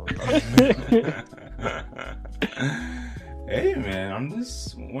Eleazar. So. Hey man, I'm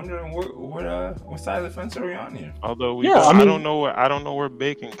just wondering what side of the fence are we on here? Although I don't know where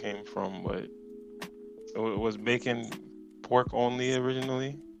bacon came from, but was bacon pork only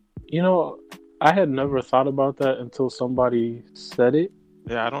originally? You know, I had never thought about that until somebody said it.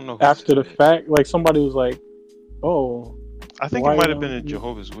 Yeah, I don't know. After the fact, like somebody was like, "Oh." I think it might have been a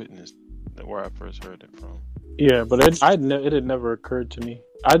Jehovah's Witness where I first heard it from. Yeah, but it had never occurred to me.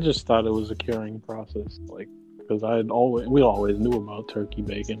 I just thought it was a curing process, like because we always knew about turkey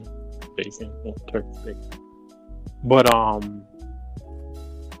bacon, turkey bacon. But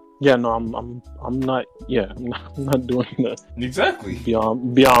yeah, no, I'm not doing the exactly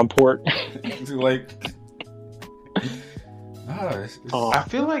beyond pork. Like, I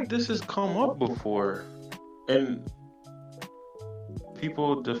feel like this has come up before, and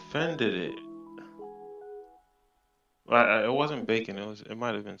people defended it. It wasn't bacon. It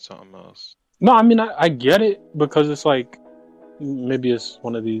might have been something else. No, I mean I get it because it's like maybe it's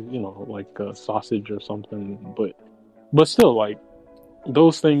one of these, like a sausage or something, but still, like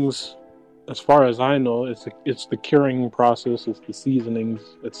those things as far as I know, it's the curing process, it's the seasonings,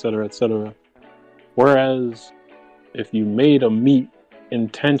 etc., etc. Whereas if you made a meat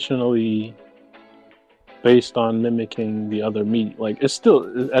intentionally based on mimicking the other meat, like it's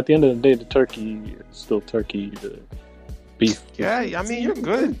still at the end of the day, the turkey is still turkey. The beef. Yeah, I mean you're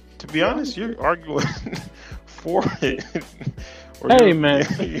good. To be honest, you're arguing for it. Hey, man.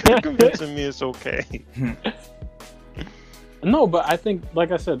 You're convincing me it's okay. No, but I think,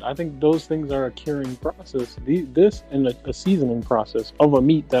 like I said, I think those things are a curing process. This and a seasoning process of a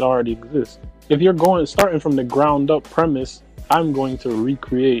meat that already exists. If you're starting from the ground up premise, I'm going to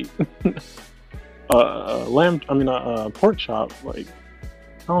recreate a pork chop. Like,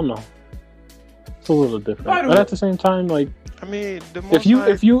 I don't know, it's a little different. But at the same time, like, I mean,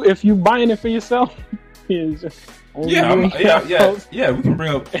 if you buying it for yourself, is yeah, we can bring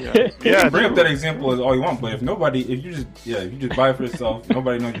up bring up that example as all you want. But if you just buy it for yourself,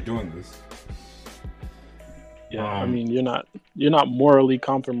 nobody knows you're doing this. Yeah, I mean, you're not morally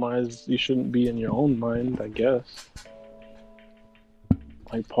compromised. You shouldn't be in your own mind, I guess.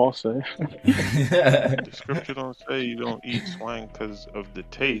 Like Paul said. The scripture don't say you don't eat swine because of the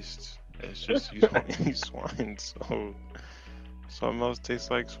taste. It's just you don't eat swine, so something else tastes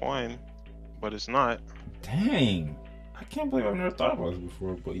like swine, but it's not. Dang, I can't believe I've never thought about this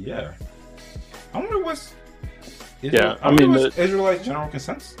before. But yeah, I wonder what's Israelite general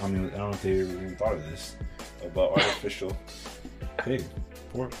consensus. I mean, I don't know if they even thought of this about artificial pig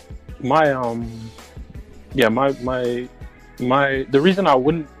pork. The reason I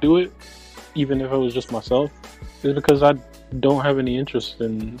wouldn't do it, even if it was just myself, is because I don't have any interest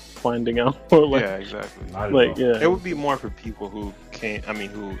in finding out. Yeah, exactly. It would be more for people who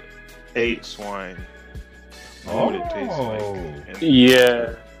who ate swine. What it tastes like.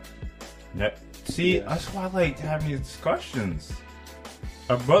 Yeah. See, that's why I like having these discussions.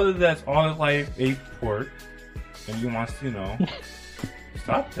 A brother that's all his life ate pork, and he wants to,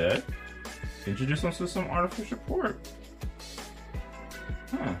 stop that. Introduce him to some artificial pork.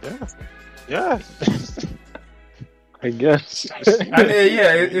 Huh. Yeah. I guess.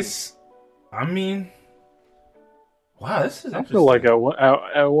 I mean, wow, this is interesting. I feel like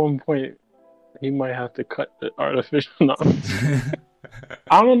at one point he might have to cut the artificial. No.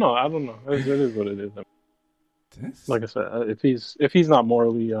 I don't know. It is what it is. Like I said, if he's not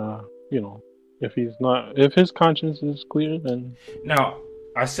morally, if his conscience is clear, then now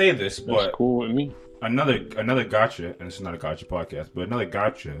I say this, but cool with me. Another gotcha, and this is not a gotcha podcast, but another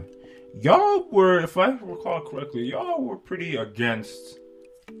gotcha. Y'all were, if I recall correctly, y'all were pretty against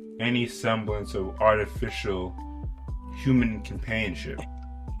any semblance of artificial human companionship.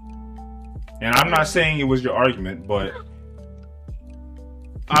 And I'm not saying it was your argument, but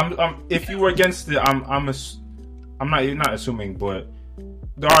if you were against it, I'm not assuming, but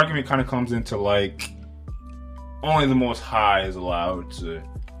the argument kind of comes into like only the Most High is allowed to,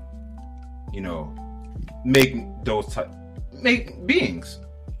 make beings.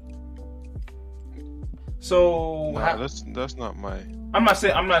 So that's not my. I'm not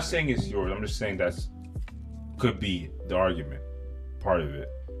saying it's yours. I'm just saying that's could be the argument, part of it.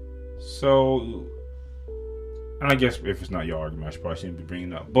 So, and I guess if it's not your argument, I should probably shouldn't be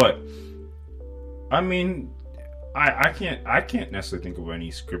bringing it up. But I mean, I can't necessarily think of any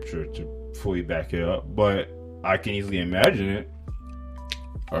scripture to fully back it up, but I can easily imagine it.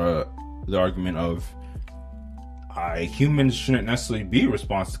 The argument of humans shouldn't necessarily be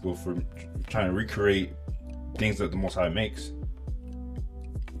responsible for trying to recreate things that the Most High makes.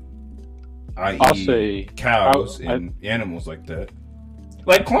 I'll say cows and animals like that,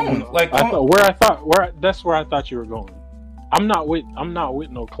 like clones. That's where I thought you were going. I'm not with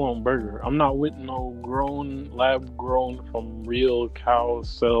no clone burger. I'm not with no lab grown from real cow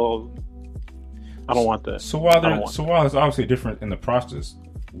cells. I don't want that. So while it's obviously different in the process,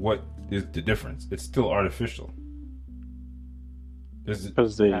 what is the difference? It's still artificial.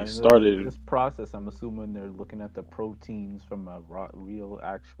 Because they started this process. I'm assuming they're looking at the proteins from a real,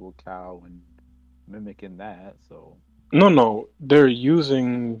 actual cow and mimicking that. So no, they're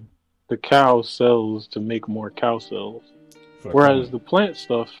using the cow cells to make more cow cells. Whereas the plant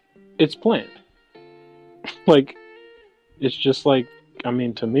stuff, it's plant. Like, it's just like, to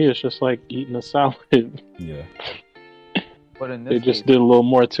me, it's just like eating a salad. Yeah. But in this they just did a little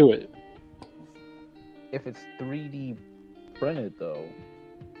more to it. If it's 3D printed, though,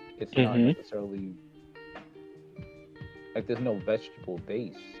 it's not necessarily like there's no vegetable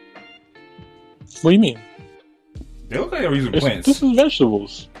base. What do you mean? They look like they're using plants. This is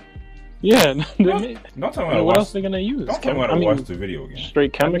vegetables. Yeah. Don't tell me what else are they gonna use? Don't tell me to watch the video again.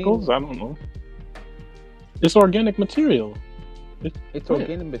 Straight chemicals? I don't know. It's organic material. It's plant.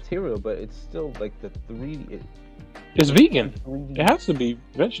 organic material, but it's still like the three. It's vegan. It has to be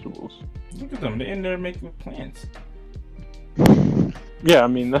vegetables. Look at them. They're in there making plants. Yeah, I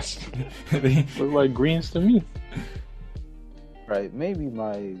mean that's They- look like greens to me. Right. Maybe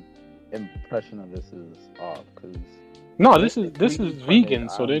my impression of this is off because No, this is vegan,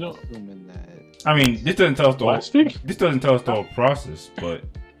 so they don't. Assuming that I mean, this doesn't tell us the whole. Plastic? This doesn't tell us the whole process, but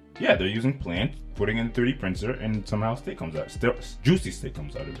yeah, they're using plants, putting in a 3D printer, and somehow steak comes out. Still, juicy steak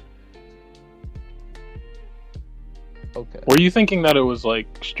comes out of it. okay. Were you thinking that it was like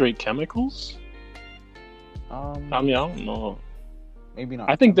straight chemicals? I mean, I don't know. Maybe not.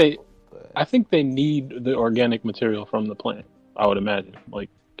 I think they- but I think they need the organic material from the plant. I would imagine, like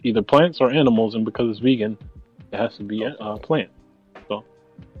either plants or animals, and because it's vegan, it has to be a plant. So,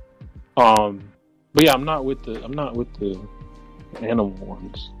 but yeah, I'm not with the animal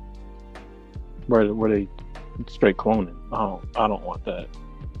ones where they straight cloning. I don't want that.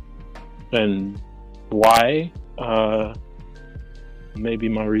 And why? Maybe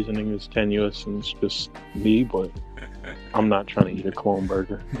my reasoning is tenuous and it's just me, but I'm not trying to eat a clone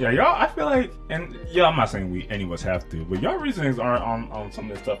burger. Yeah, y'all. I feel like, and yeah, I'm not saying any of us have to, but y'all reasonings aren't on some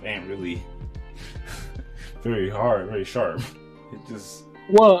of this stuff ain't really very hard, very sharp. It just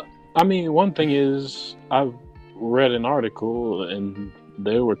Well, I mean, one thing is I've read an article and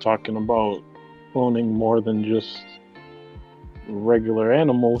they were talking about cloning more than just regular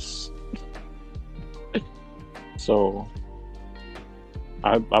animals. So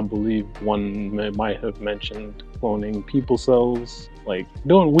I believe one might have mentioned cloning people cells, like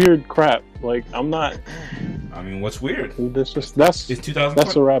doing weird crap. Like I'm not. I mean, what's weird? That's It's 2020.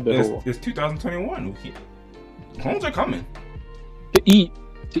 that's a rabbit hole. It's 2021. Clones are coming. To eat.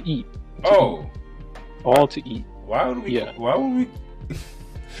 Oh, All to eat. why would we? Yeah. Why would we?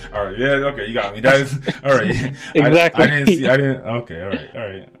 All right. Yeah. Okay. You got me. That is all right. Exactly. I didn't see. I didn't. Okay. All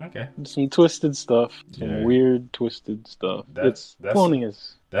right. Okay. Some twisted stuff. Some Yeah. weird twisted stuff. That's Cloning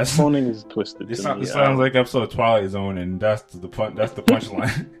is twisted. This to sounds, me. this sounds like episode of Twilight Zone, and that's the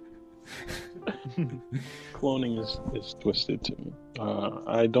punchline. Cloning is twisted to me.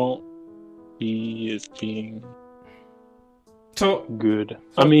 I don't see it being So good.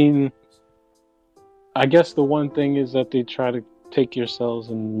 I mean, I guess the one thing is that they try to take your cells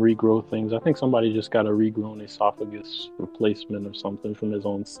and regrow things. I think somebody just got a regrown esophagus replacement or something from his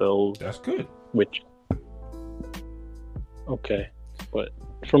own cells, that's good. which okay, but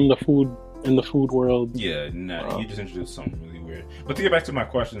from the food world, Yeah, nah, you just introduced something really weird. But to get back to my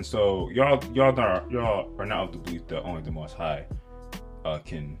question, so y'all are not of the belief that only the Most High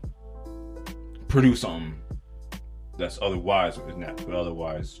can produce something that's otherwise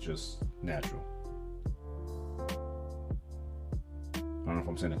just natural. I don't know if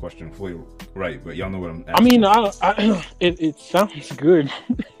I'm saying the question fully right, but y'all know what I'm asking. I mean, it sounds good,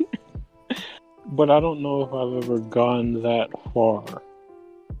 but I don't know if I've ever gone that far.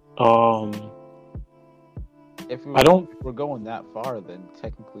 if I don't. we're going that far, then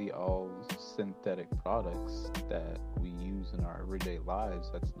technically all synthetic products that we use in our everyday lives,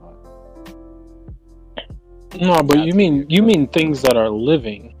 that's not. No, but you mean things that are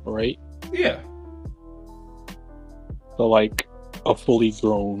living, right? Yeah. So like a fully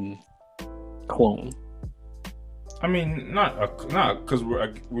grown clone. I mean, not because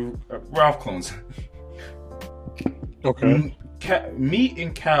we're off clones. Okay. Meat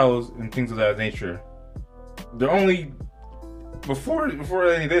and cows and things of that nature. They're only before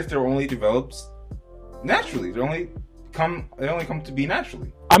any of this. They were only developed naturally. They only come to be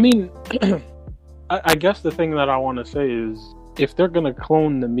naturally. I mean, I guess the thing that I want to say is, if they're gonna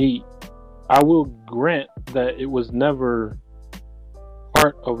clone the meat, I will grant that it was never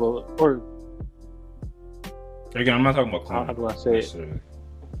part of or Again, I'm not talking about cloning. how do I say it?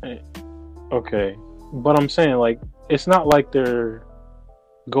 necessarily. Okay, but I'm saying, like, it's not like they're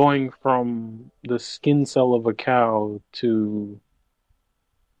going from the skin cell of a cow to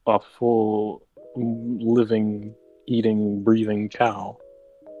a full living, eating, breathing cow.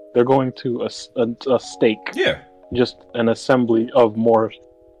 They're going to a steak, Yeah. just an assembly of more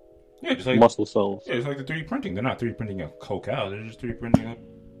Yeah, just like muscle cells. Yeah, it's like the 3D printing. They're not 3D printing a whole cow. They're just 3D printing a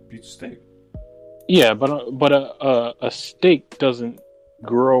piece of steak. Yeah, but a steak doesn't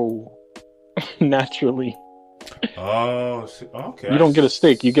grow naturally. Oh, okay. You don't get a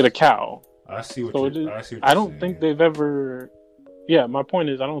steak; you get a cow. I see what So you're. I see what I you're don't saying. think they've ever. Yeah, my point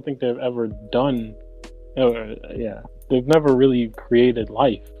is, I don't think they've ever done. Yeah, they've never really created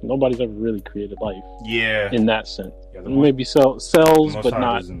life. Nobody's ever really created life Yeah. in that sense. Yeah, the Maybe cells, Most but High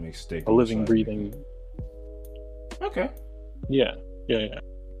not doesn't make steak a living, Most High breathing. Okay. Yeah.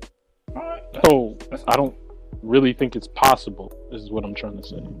 All right. So That's- I don't. really think it's possible. Is what I'm trying to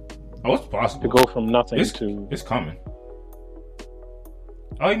say. Oh, it's possible To go from nothing to it's coming.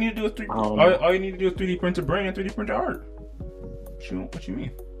 All you need to do is all you need to do is 3D printed brain and 3D printed art. What you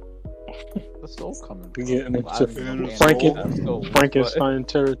mean? The soul coming. We're getting into Frankenstein Frankenstein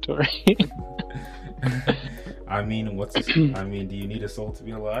territory. I mean, do you need a soul to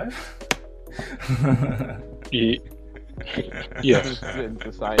be alive? Yeah. Yes. That's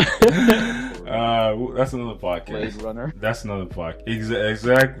another podcast. Blade Runner. That's another podcast.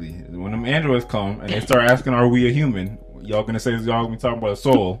 Exactly. When them androids come and they start asking, "Are we a human?" Y'all gonna say y'all gonna be talking about a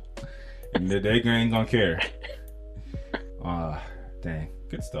soul, and they ain't gonna care. Dang,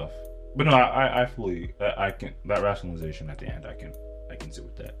 good stuff. But no, I fully I can that rationalization at the end. I can sit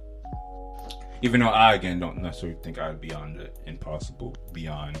with that. Even though I again don't necessarily think I'd beyond the impossible,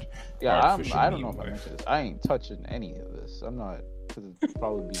 beyond. Yeah, I don't know if I mentioned this. I ain't touching any of this. I'm not, because it'd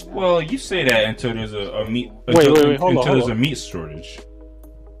probably be. Well, you say that until there's a meat. Wait, hold on. There's a meat shortage.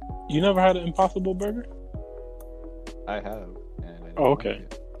 You never had an Impossible Burger? I have. And I okay. like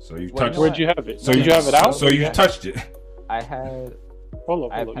it. So you touched. Where'd you have it? So did you have it out? So you touched it. I had.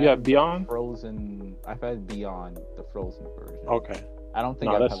 Hold up. You have Beyond? Frozen. I've had Beyond, the frozen version. Okay. I don't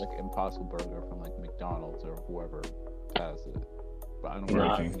think I've had like Impossible Burger from like McDonald's or whoever has it. But I don't really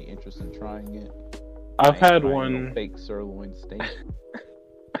have any interest in trying it. I've had one. No fake sirloin steak.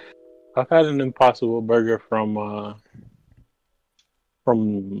 I've had an Impossible Burger from a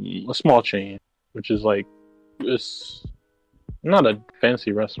small chain, which is like it's not a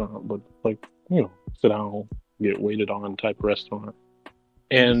fancy restaurant, but like sit down, get waited on type restaurant.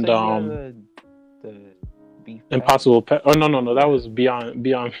 And the beef Impossible Oh no, that was Beyond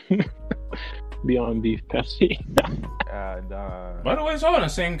Beyond Beef Patty. By the way, it's all in the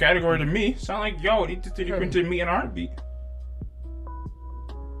same category to me. Sound like y'all eat the 3D printed meat and heartbeat.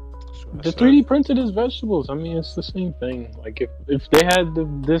 The 3D printed is vegetables. I mean, it's the same thing. Like if they had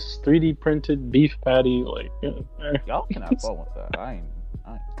this 3D printed beef patty, like y'all can have fun with that. I ain't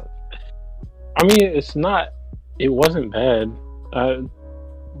touching. I mean, it wasn't bad.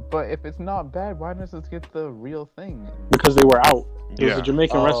 But if it's not bad, why does it get the real thing? Because they were out. It was a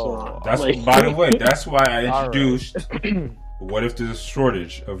Jamaican restaurant. That's like, by the way, that's why I introduced. What if there's a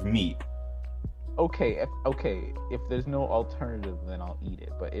shortage of meat? Okay, if there's no alternative, then I'll eat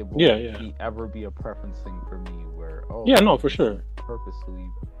it. But it won't ever be a preference thing for me. Where for sure. Purposely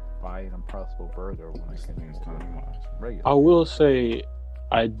buy an Impossible Burger when I can regular. I will say,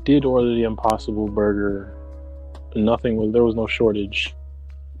 I did order the Impossible Burger. There was no shortage.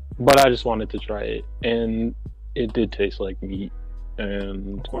 But I just wanted to try it, and it did taste like meat,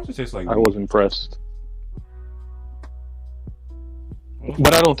 and of course it tastes like I was impressed.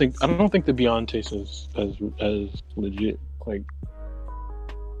 But I don't think the Beyond tastes as legit, like,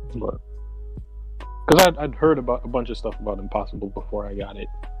 but because I'd heard about a bunch of stuff about Impossible before I got it.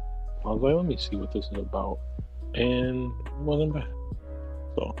 I was like, let me see what this is about, and it wasn't bad,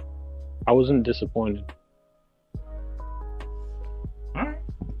 so I wasn't disappointed. All right.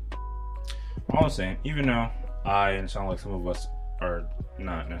 All I'm saying, even though I and sound like some of us are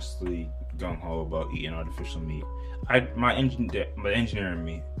not necessarily gung ho about eating artificial meat, my engineer in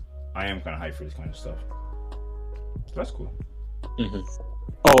me, I am kind of hyped for this kind of stuff. So that's cool. Mm-hmm.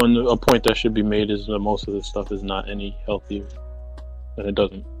 Oh, and a point that should be made is that most of this stuff is not any healthier, and it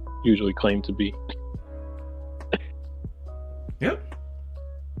doesn't usually claim to be. Yep.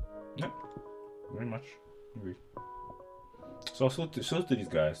 Very much agree. So salute to these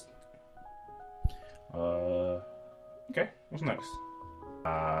guys. Okay, what's next?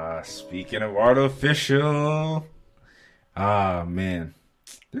 Speaking of artificial, man,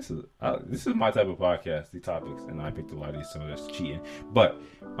 this is my type of podcast. These topics, and I picked a lot of these, so that's cheating. But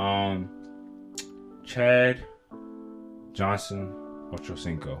Chad Johnson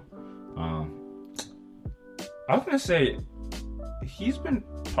Ochocinco, I was gonna say he's been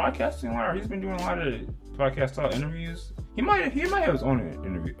podcasting a lot. Or he's been doing a lot of podcast style interviews. He might have his own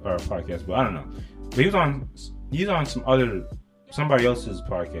interview or podcast, but I don't know. But he's on somebody else's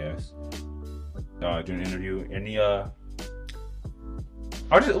podcast doing an interview, and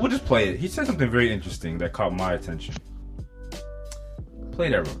we'll just play it. He said something very interesting that caught my attention. Play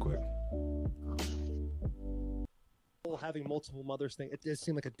that real quick. Having multiple mothers thing, it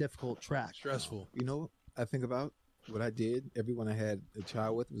seemed like a difficult track. Stressful. You know, I think about what I did. Everyone I had a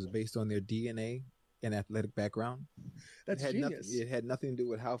child with was based on their DNA and athletic background. That's genius. It had nothing to do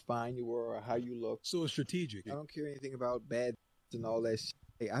with how fine you were or how you looked. So it's strategic. I don't care anything about bad and all that shit.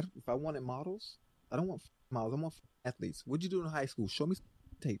 Hey, if I wanted models, I don't want models. I want athletes. What'd you do in high school? Show me some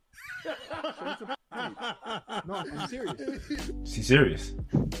tape. Show me some tape. No, I'm serious. She's serious.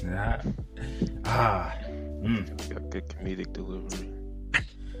 Got good comedic delivery.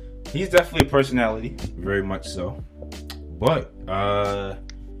 He's definitely a personality, very much so. But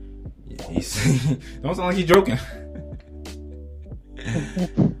he's don't sound like he's joking.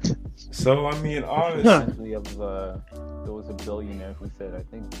 So I mean, honestly, there was a billionaire who said, I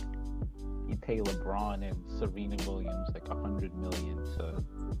think he paid LeBron and Serena Williams like $100 million to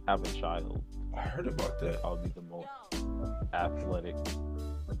have a child. I heard about that. Probably the most athletic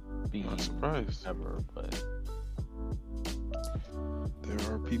being ever, but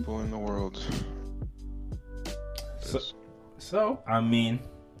there are people in the world. So I mean,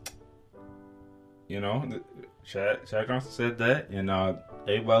 you know, Shaq Johnson said that, and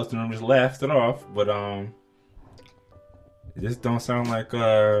everybody else in the room just laughed it off. But it just don't sound like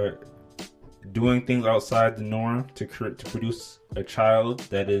doing things outside the norm to produce a child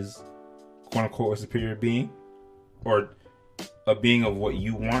that is quote unquote a superior being, or a being of what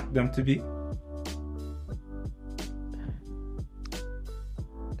you want them to be.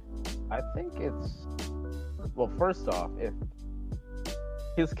 I think it's, well, first off, if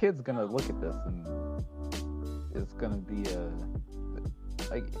his kid's gonna look at this and it's gonna be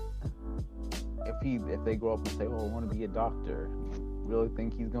if they grow up and say, "Oh, I want to be a doctor," you really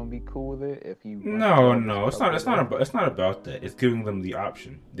think he's gonna be cool with it? If you no, it's not about that. It's giving them the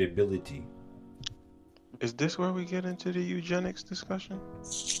option, the ability. Is this where we get into the eugenics discussion?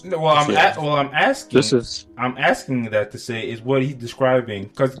 No, I'm asking. I'm asking that to say is what he's describing,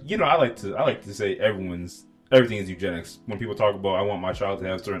 because you know I like to say everything is eugenics. When people talk about I want my child to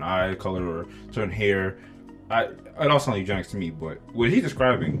have certain eye color or certain hair, it all sounds like eugenics to me. But what he's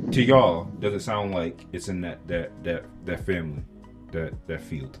describing to y'all doesn't sound like it's in that family, that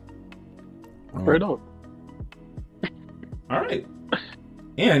field. Right on. All right.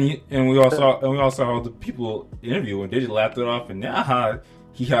 And we all saw how the people interview and they just laughed it off and ha,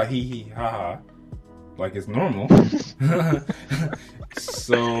 like it's normal.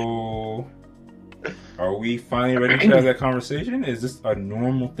 So, are we finally ready to have that conversation? Is this a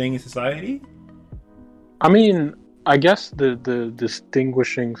normal thing in society? I mean, I guess the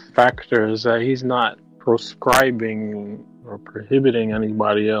distinguishing factor is that he's not proscribing or prohibiting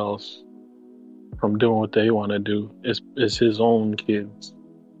anybody else from doing what they want to do. It's his own kids.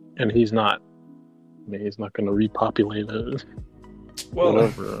 And he's not going to repopulate it. Well,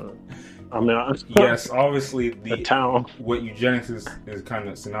 whatever. I mean, yes, obviously the town. What eugenics is kind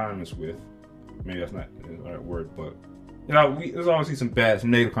of synonymous with. Maybe that's not the right word, but you know, there's obviously some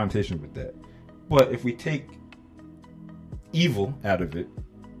negative connotations with that. But if we take evil out of it,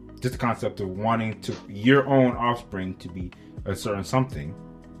 just the concept of wanting your own offspring to be a certain something,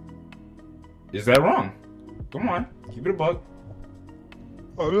 is that wrong? Come on, keep it a buck.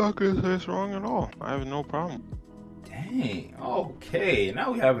 I'm not going to say it's wrong at all. I have no problem. Dang. Okay.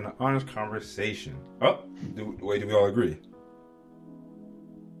 Now we have an honest conversation. Oh, do we all agree?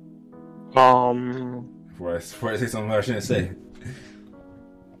 Before I say something I shouldn't say.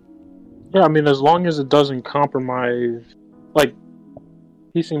 Yeah, I mean, as long as it doesn't compromise, like,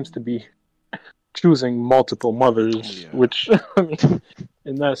 he seems to be choosing multiple mothers, which, I mean,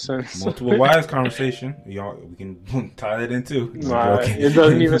 in that sense, multiple wives conversation. We can tie that in too. It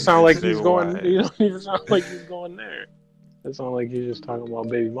doesn't even sound like he's going. It doesn't even sound like he's going there. It sounds like he's just talking about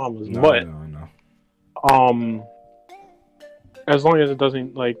baby mamas. No. As long as it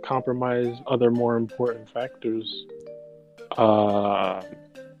doesn't like compromise other more important factors, I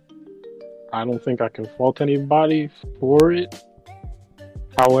don't think I can fault anybody for it.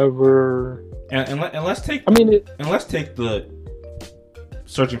 However, and let's take the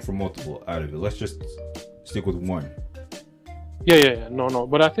searching for multiple out of it. Let's just stick with one. Yeah. No.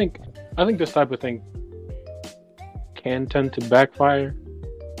 But I think this type of thing can tend to backfire.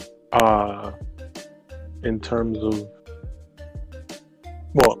 In terms of,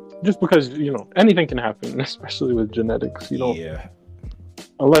 well, just because anything can happen, especially with genetics. Yeah.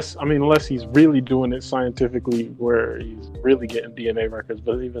 Unless he's really doing it scientifically, where he's really getting DNA records,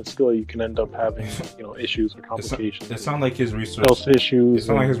 but even still, you can end up having issues or complications. It sounds like his research. Health issues. It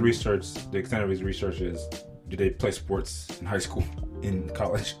sounds like his research. The extent of his research is: do they play sports in high school, in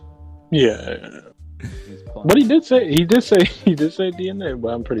college? Yeah. But he did say DNA, but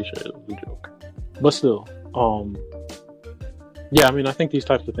I'm pretty sure it was a joke. But still, yeah, I mean, I think these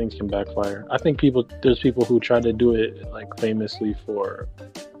types of things can backfire. I think there's people who try to do it like famously for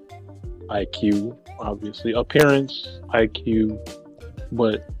IQ, obviously appearance, IQ,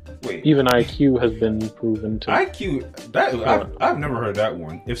 but even IQ has been proven to IQ. I've never heard that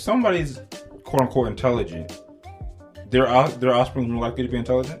one. If somebody's quote unquote intelligent, their offspring is more likely to be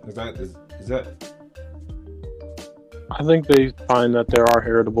intelligent. Is that? I think they find that there are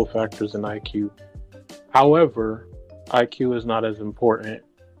heritable factors in IQ. However, IQ is not as important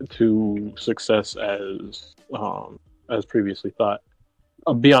to success as previously thought,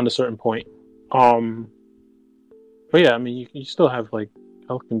 beyond a certain point. But yeah, I mean, you still have like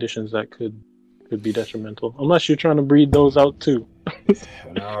health conditions that could be detrimental, unless you're trying to breed those out too.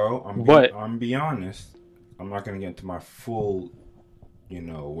 No, I'm be honest. I'm not gonna get into my full,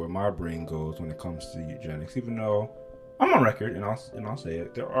 where my brain goes when it comes to eugenics. Even though I'm on record, and I'll say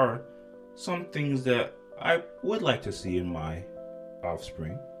it, there are some things that I would like to see in my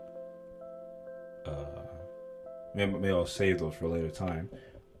offspring. Maybe I'll save those for a later time.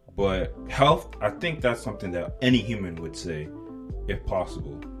 But health, I think that's something that any human would say, if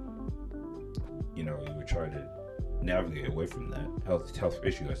possible. You would try to navigate away from that health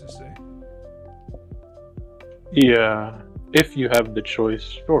issue, I should say. Yeah, if you have the choice,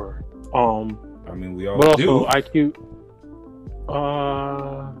 sure. I mean, we all but do. Also, IQ.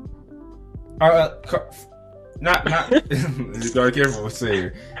 Not. You gotta be careful what you say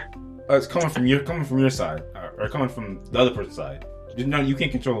here. It's coming from your side, or coming from the other person's side. You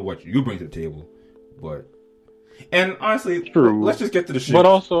can't control what you bring to the table, and honestly, true. Let's just get to the shit. But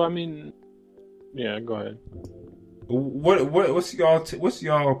also, I mean, yeah, go ahead. What's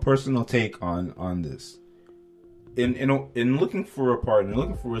y'all personal take on this? In looking for a partner,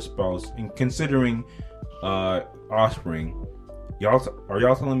 looking for a spouse, and considering offspring, are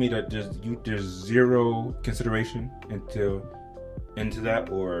y'all telling me that there's zero consideration into that,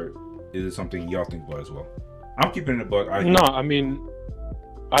 or is it something y'all think about as well? I'm keeping it, but no, I mean,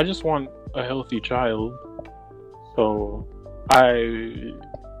 I just want a healthy child, so I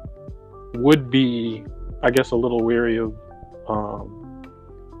would be, I guess, a little weary of,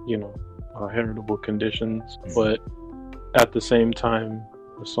 heritable conditions, but at the same time,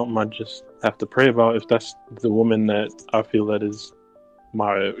 it's something I just have to pray about. If that's the woman that I feel that is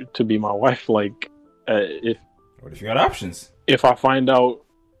to be my wife, like, what if you got options? If I find out,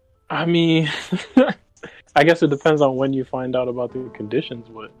 I mean, I guess it depends on when you find out about the conditions,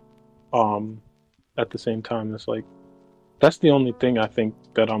 but at the same time, it's like, that's the only thing I think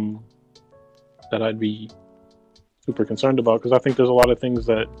that I'd be super concerned about, because I think there's a lot of things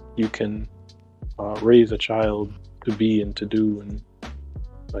that you can raise a child to be and to do, and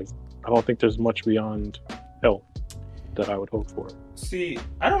like, I don't think there's much beyond health that I would hope for. See,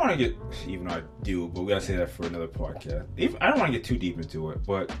 I don't want to get, even though I do, but we gotta say that for another podcast. I don't want to get too deep into it,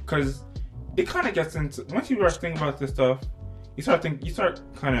 but because it kind of gets into, once you start thinking about this stuff, you start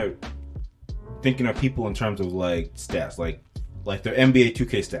kind of thinking of people in terms of like stats, like their NBA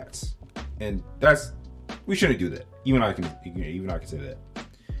 2K stats, and we shouldn't do that. Even I can say that.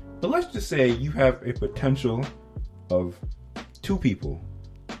 But let's just say you have a potential of 2 people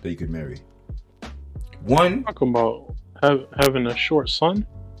that you could marry. One, talk about having a short son.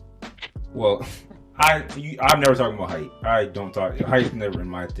 Well, I'm never talking about height. I don't talk. Height's never in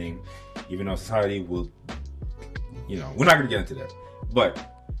my thing, even though society will. We're not gonna get into that. But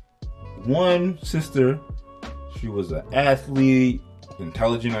one sister, she was an athlete,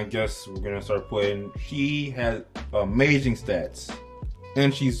 intelligent. I guess we're gonna start putting. She had amazing stats,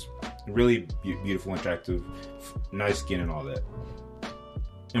 and she's really beautiful, attractive, nice skin, and all that.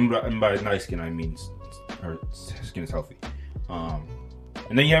 And by nice skin, I mean her skin is healthy. And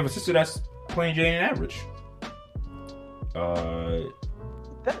then you have a sister that's plain Jane and average.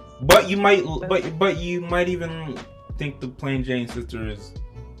 But you might even think the plain Jane sister is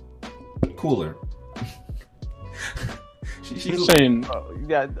cooler. She's saying,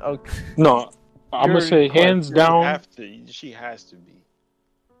 yeah, okay. No, I'm gonna say hands down. She has to be.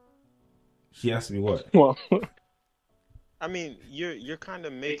 She has to be what? Well, I mean, you're kind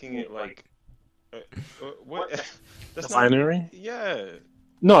of making it like what? That's binary. Not, yeah.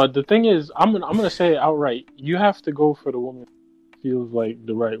 No, the thing is, I'm gonna say it outright. You have to go for the woman who feels like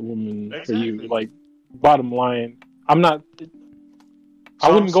the right woman for you. Like, bottom line, I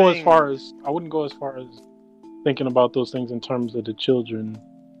wouldn't go as far as thinking about those things in terms of the children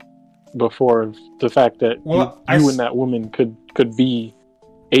before the fact that you and that woman could be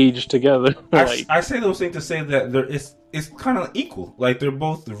aged together. Like, I say those things to say that it's kind of equal. Like, they're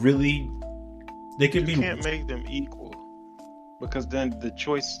both really. They could be. You can't make them equal, because then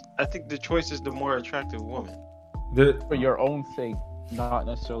I think the choice is the more attractive woman. For your own sake, not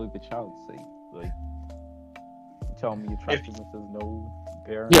necessarily the child's sake. Like, you tell me attractiveness is no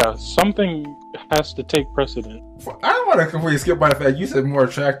bearing. Yeah, something has to take precedent. I don't want to completely skip by the fact you said more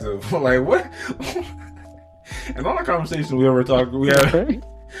attractive. Like, what? In all the conversations we ever talked, in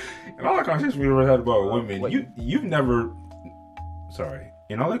all the conversations we ever had about women, you've never. Sorry.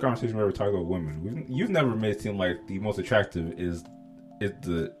 In all the conversations we ever talked about women, you've never made it seem like the most attractive is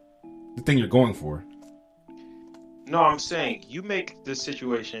the thing you're going for. No, I'm saying you make the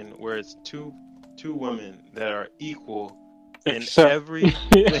situation where it's two women that are equal in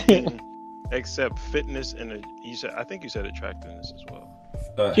everything except fitness and I think you said attractiveness as well.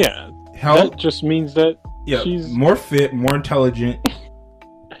 That just means that she's more fit, more intelligent,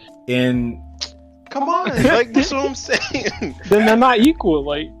 and come on, like that's what I'm saying. Then they're not equal,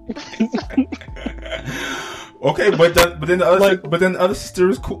 like. Okay, but then the other sister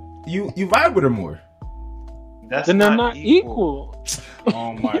is cool. You vibe with her more. Then they're not equal.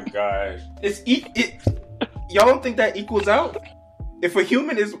 Oh my gosh! Y'all don't think that equals out? If a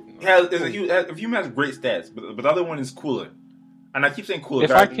human if a human has great stats, but the other one is cooler, and I keep saying cooler.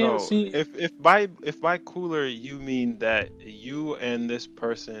 If I can't see, if by cooler you mean that you and this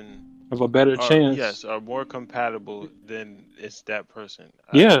person have a better chance, yes, are more compatible, then it's that person.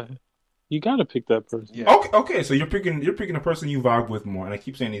 Yeah, you gotta pick that person. Yeah. Okay. So you're picking a person you vibe with more, and I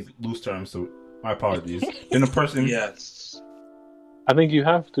keep saying these loose terms, so my apologies. Then a person, yes. I think you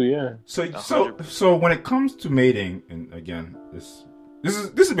have to, yeah. So when it comes to mating, and again, this is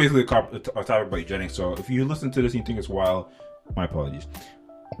basically a topic about eugenics. So if you listen to this and you think it's wild, my apologies.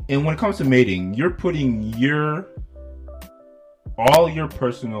 And when it comes to mating, you're putting all your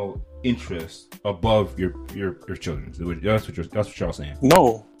personal interests above your children's. That's what y'all saying.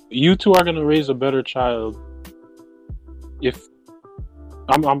 No, you two are gonna raise a better child. If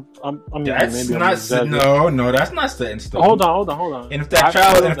I'm that's not that's not set in stone. Hold on. And if that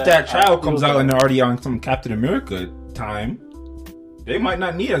child comes out and they're already on some Captain America time, they might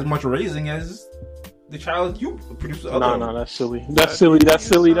not need as much raising as the child you produce. No, that's silly. That's silly.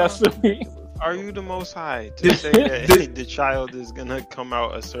 Are you the Most High to say that the child is gonna come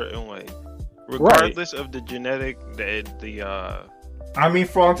out a certain way, regardless of the genetic, I mean,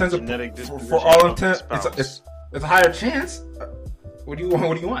 for all intents, for all intents, it's a higher chance. What do you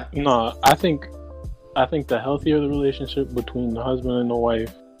want? No, I think the healthier the relationship between the husband and the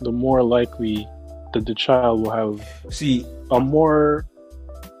wife, the more likely that the child will have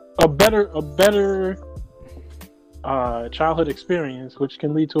a better childhood experience, which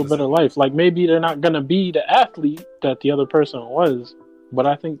can lead to a better life. Like maybe they're not gonna be the athlete that the other person was, but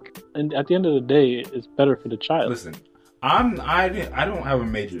I think, and at the end of the day, it's better for the child. Listen, I don't have a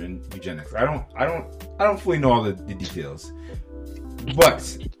major in eugenics. I don't fully know all the details.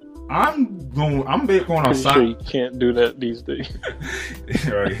 But I'm going off science. Sure you can't do that these days.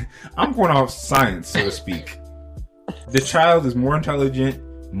 Right. I'm going off science, so to speak. The child is more intelligent,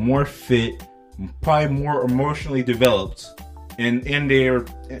 more fit, probably more emotionally developed, and where's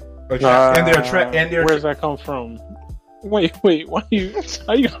that come from? Wait, how you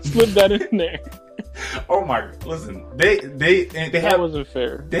gonna slip that in there? Oh my! Listen, that wasn't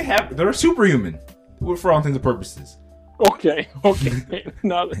fair. They're superhuman for all intents and purposes. Okay.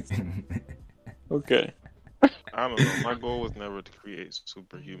 Now okay. I don't know. My goal was never to create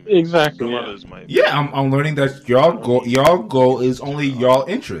superhuman. Exactly. Yeah, I'm learning that y'all goal is only y'all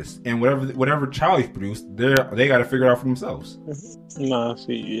interest, and whatever child you produce, they got to figure it out for themselves. Nah,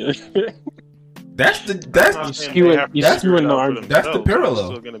 see, that's the parallel. Still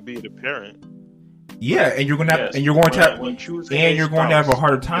going to be the parent. Yeah, and you're going to have a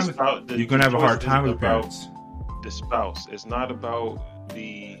harder time. You're going to have a hard time with parents. The spouse. It's not about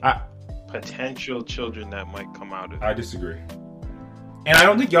the potential children that might come out of it. I disagree, and I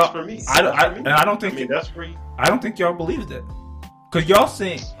don't think y'all. I don't think y'all believe that, because y'all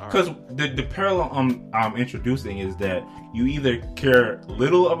saying the parallel I'm introducing is that you either care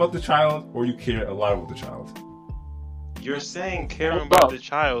little about the child or you care a lot about the child. You're saying caring about the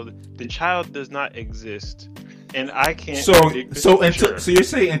child. The child does not exist. And I can't. So you're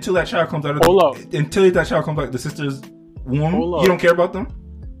saying until that child comes out of the sister's womb, you don't care about them?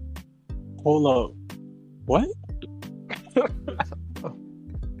 Hold up. What?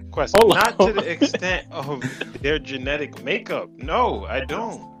 Question. Not to the extent of their genetic makeup. No, I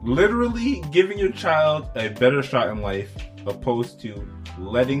don't. Literally giving your child a better shot in life, opposed to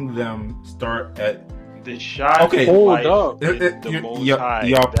letting them start at the shot. Okay, hold up.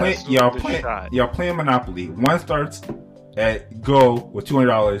 Y'all playing Monopoly. One starts at go with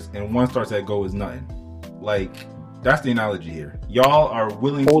 $200, and one starts at go with nothing. Like, that's the analogy here. Y'all are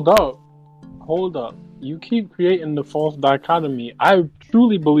willing. Hold up. You keep creating the false dichotomy. I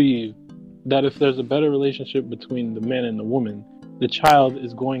truly believe that if there's a better relationship between the man and the woman, the child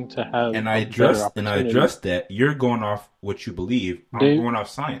is going to have. And I address that. You're going off what you believe. I'm going off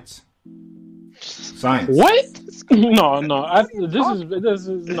science. Science. What? No. This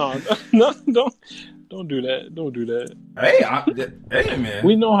is no. Don't do that. Don't do that. Hey, man.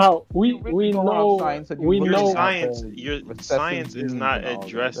 We know how we know science. Your science is not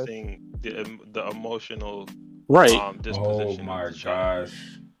addressing the emotional Right. disposition. Oh my of the child.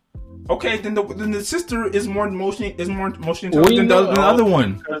 gosh. Okay, then the sister is more emotionally We intelligent than know. the other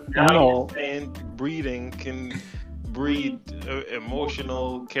one. Because now No. you're saying breeding can breed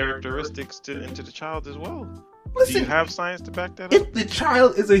emotional characteristics into the child as well. Do Listen, you have science to back that up? if the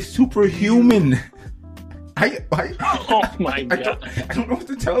child is a superhuman, Oh my god. I don't know what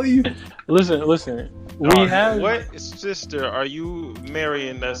to tell you. Listen. We have. What sister are you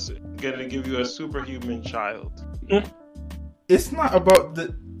marrying that's gonna give you a superhuman child? It's not about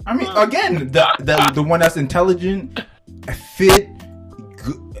the. I mean, again, the one that's intelligent, fit,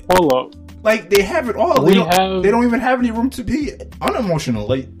 good. Hold up. Like they have it all. We They have- don't even have any room to be unemotional.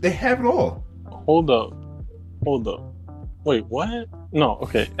 Like they have it all. Hold up. Wait, what? No,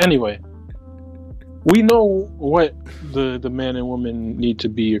 okay. Anyway, we know what the man and woman need to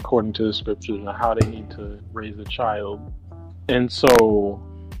be according to the scriptures and how they need to raise a child. And so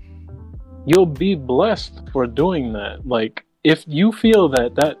you'll be blessed for doing that. Like, if you feel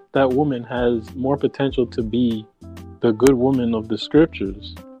that woman has more potential to be the good woman of the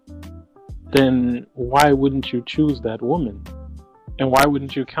scriptures, then why wouldn't you choose that woman? And why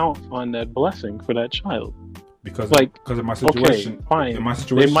wouldn't you count on that blessing for that child? Because of my Okay, situation. fine. In my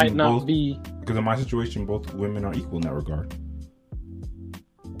situation, They might not be. Because in my situation, both women are equal in that regard.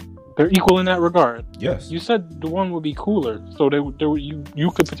 They're equal in that regard. Yes. You said the one would be cooler, so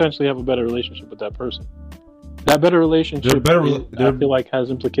you could potentially have a better relationship with that person. That better relationship, I feel like, has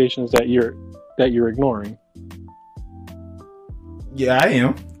implications that you're ignoring. Yeah, I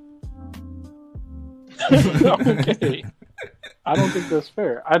am. Okay. I don't think that's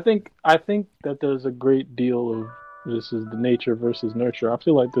fair. I think that there's a great deal of, this is the nature versus nurture. I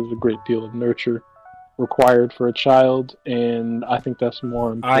feel like there's a great deal of nurture required for a child, and I think that's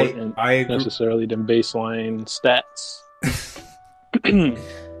more important I agree. necessarily than baseline stats.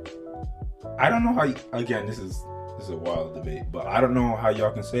 I don't know how. Again, this is a wild debate, but I don't know how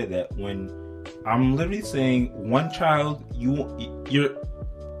y'all can say that when I'm literally saying one child, you're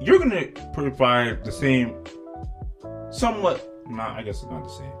gonna provide the same, somewhat. Nah, I guess it's not the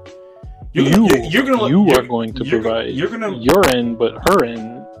same. You are going to provide your end, but her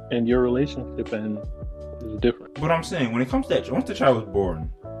end and your relationship end is different. But I'm saying, when it comes to that, once the child is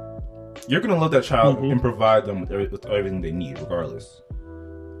born, you're gonna love that child and provide them with everything they need, regardless.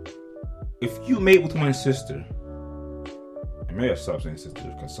 If you mate with my sister, and maybe I stop saying sister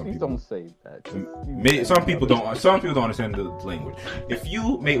because some people don't say that. Some people don't understand the language. If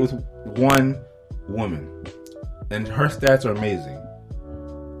you mate with one woman and her stats are amazing,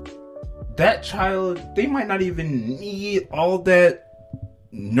 that child, they might not even need all that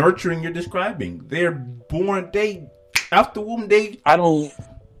nurturing you're describing. They're born, out the womb, I don't.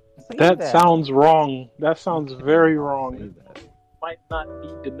 That sounds wrong. That sounds very wrong. Might not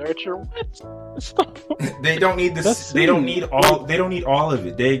need the nurture. What? Stop. They don't need this. They don't need all. They don't need all of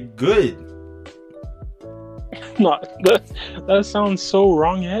it. They're good. No, that sounds so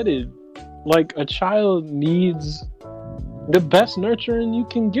wrong-headed. Like, a child needs the best nurturing you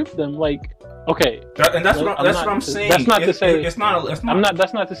can give them. Like, okay, that's what I'm saying. That's not to say it's not.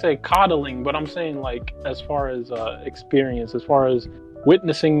 That's not to say coddling, but I'm saying, like, as far as experience, as far as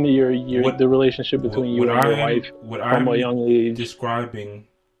witnessing the relationship between you and your wife from a young age. Describing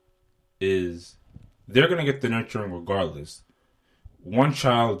is they're gonna get the nurturing regardless. One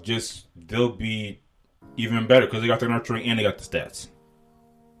child, they'll be even better because they got the nurturing and they got the stats.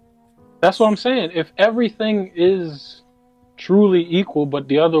 That's what I'm saying. If everything is truly equal, but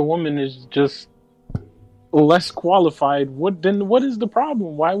the other woman is just less qualified, what is the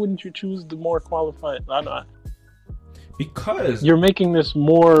problem? Why wouldn't you choose the more qualified? I don't know. Because you're making this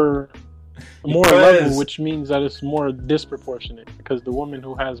more level, which means that it's more disproportionate. Because the woman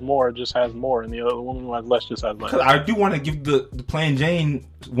who has more just has more, and the other woman who has less just has less. Because I do want to give the plain Jane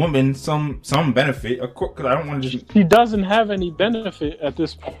woman some benefit, of course. Because I don't want to just. She doesn't have any benefit at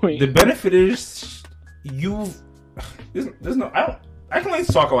this point. The benefit is There's no. I can only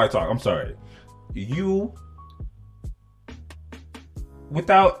talk how I talk. I'm sorry. You,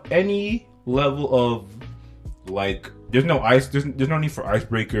 without any level of like. There's no need for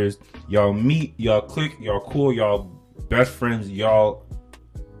icebreakers. Y'all meet, y'all click, y'all cool, y'all best friends, y'all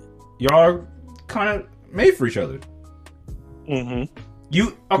kind of made for each other. Mm-hmm.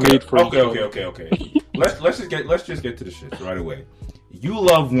 You okay. Let's just get to the shit right away. You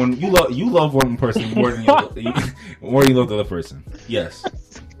love one person more than you love the other person. Yes.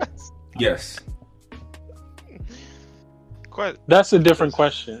 That's a different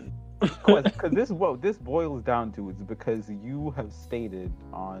question. Because this boils down to is because you have stated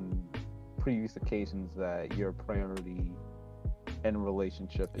on previous occasions that your priority in a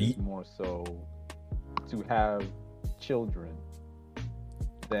relationship is more so to have children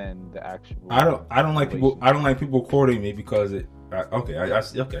than the actual. I don't like people quoting me because it. Okay.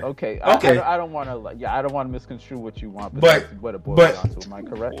 Okay. Okay. I don't want to. Yeah, I don't want to misconstrue what you want. But But- that's what it boils but- down to. Am I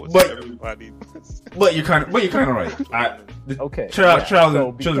correct? But you're kind of right. Okay. Child, So children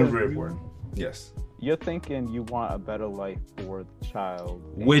are because very you- important. Yes. You're thinking you want a better life for the child,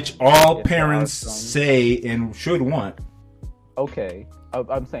 Which and all if there are parents some- say and should want. Okay,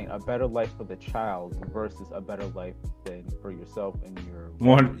 I'm saying a better life for the child versus a better life than for yourself and your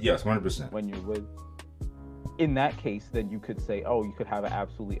 100%. when you're with. In that case, then you could say, oh, you could have an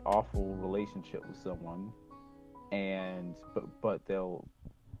absolutely awful relationship with someone, and but they'll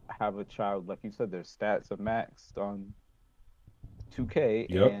have a child, like you said, their stats are maxed on 2K,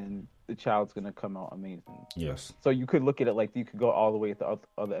 Yep. and the child's gonna come out amazing. Yes. So you could look at it like you could go all the way at the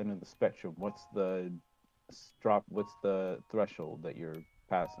other end of the spectrum. What's the threshold that you're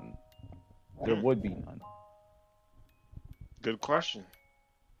passing? There would be none. Good question.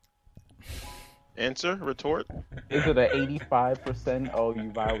 Answer? Retort? Is it a 85%? Oh, you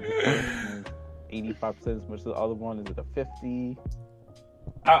vibe with the person. 85% as much as the other one. Is it a 50?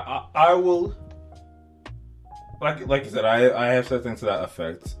 I will. Like you said, I have something to that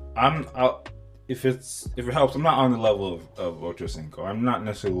effect. If it helps, I'm not on the level of Ochocinco. I'm not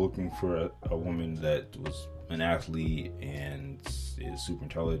necessarily looking for a woman that was an athlete and is super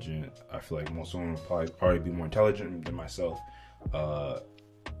intelligent. I feel like most women would probably be more intelligent than myself.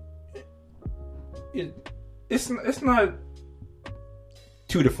 It's not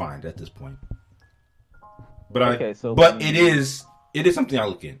too defined at this point. But it is something I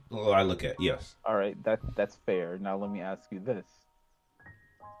look at. Yes. All right, that's fair. Now let me ask you this: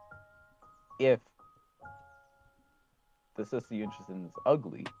 if the sister you're interested in is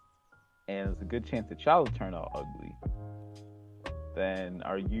ugly, and there's a good chance the child will turn out ugly, then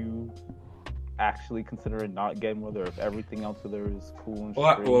are you actually considering not getting with her if everything else with her is cool and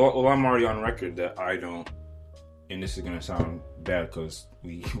straight? Well, I'm already on record that I don't, and this is gonna sound bad because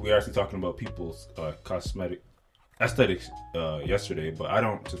we actually talking about people's cosmetic aesthetics yesterday, but I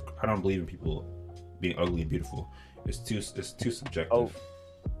don't believe in people being ugly and beautiful. It's too subjective.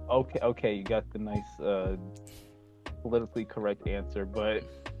 Okay, you got the nice politically correct answer, but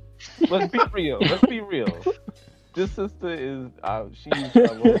let's be real. This sister is she's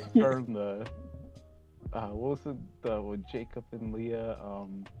what was the term, what was it with Jacob and Leah?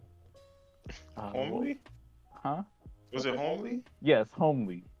 Homely? Huh? Was it homely? Yes,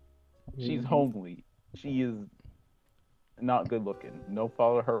 homely. She's homely. She is not good looking. No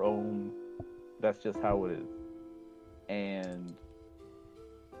fault of her own. That's just how it is. And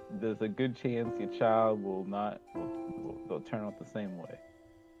there's a good chance your child will turn out the same way.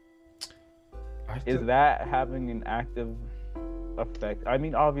 Is that having an active effect? I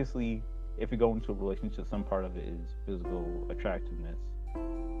mean, obviously, if you go into a relationship, some part of it is physical attractiveness.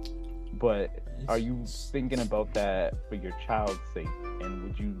 But are you thinking about that for your child's sake? And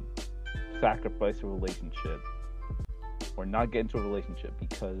would you sacrifice a relationship or not get into a relationship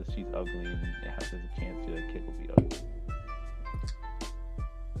because she's ugly and there's a chance your kid will be ugly?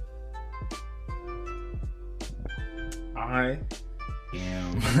 I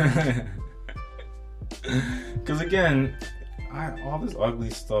am. Because again, all this ugly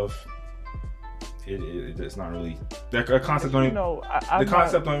stuff, it's not really that concept. Don't even, the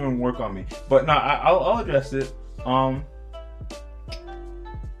concept don't even work on me. But no, I'll address it. I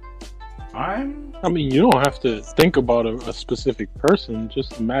mean, you don't have to think about a specific person.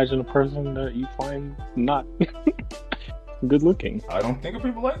 Just imagine a person that you find not good looking. I don't think of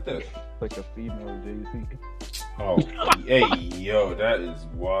people like that. Like a female Jay-Z. Oh, hey, yo, that is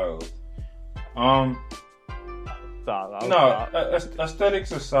wild.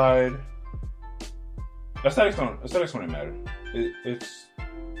 Aesthetics aside, aesthetics don't matter. It's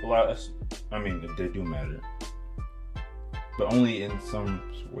a lot. I mean, they do matter, but only in some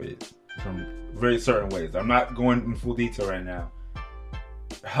ways, some very certain ways. I'm not going in full detail right now.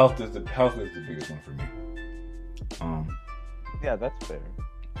 Health is the biggest one for me. Yeah, that's fair.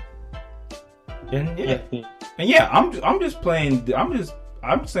 And yeah, I'm just playing.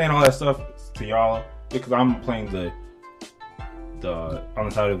 I'm saying all that stuff to y'all because I'm playing the on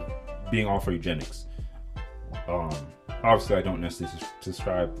the side of being all for eugenics. Obviously, I don't necessarily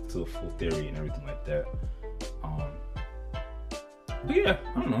subscribe to the full theory and everything like that. But yeah,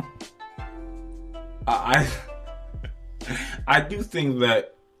 I don't know. I do think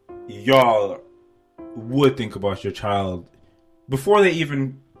that y'all would think about your child before they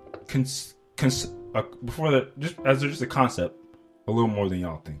even before that, just as just a concept, a little more than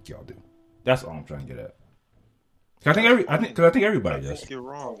y'all think y'all do. That's all I'm trying to get at. I think everybody does. I think you're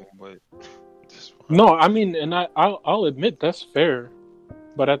wrong, but No, I mean, and I'll admit that's fair,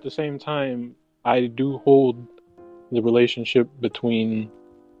 but at the same time, I do hold the relationship between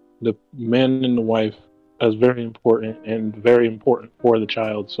the man and the wife as very important and very important for the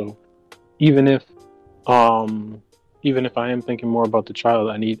child. So even if um even if I am thinking more about the child,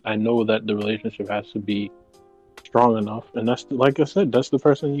 I know that the relationship has to be strong enough, and that's like I said, that's the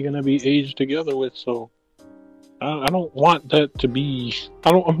person you're gonna be aged together with. So I don't want that to be.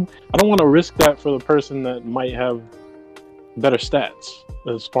 I don't want to risk that for the person that might have better stats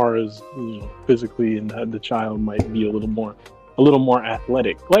as far as physically, and that the child might be a little more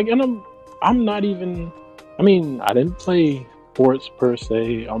athletic. Like, and I'm not even. I mean, I didn't play sports per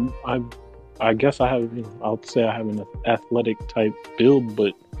se. I guess I have. I'll say I have an athletic type build,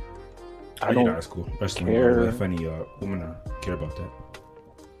 but I don't that's cool. care if any women care about that.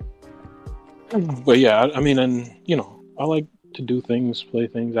 But yeah, I mean, and I like to do things, play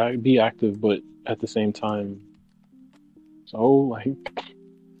things, be active, but at the same time, so like,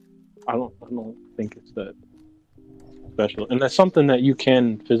 I don't think it's that special, and that's something that you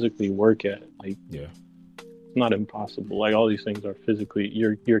can physically work at. Like, yeah, it's not impossible. Like, all these things are physically,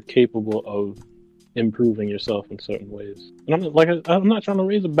 you're capable of improving yourself in certain ways. And I'm not trying to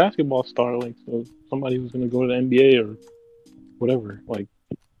raise a basketball star, like, so somebody who's going to go to the NBA or whatever. Like,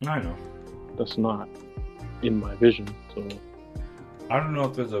 I know. That's not in my vision. So I don't know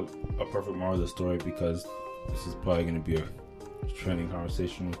if there's a perfect moral of the story, because this is probably going to be a trending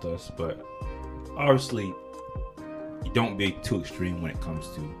conversation with us. But obviously, you don't be too extreme when it comes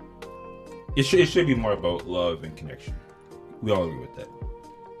to it. Should be more about love and connection. We all agree with that.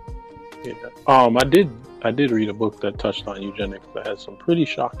 Yeah. I did read a book that touched on eugenics that had some pretty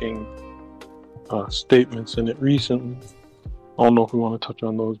shocking statements in it recently. I don't know if we want to touch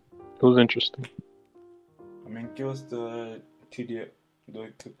on those. It was interesting. I mean, give us the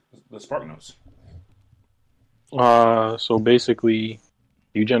spark notes. So basically,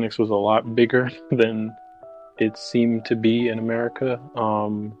 eugenics was a lot bigger than it seemed to be in America.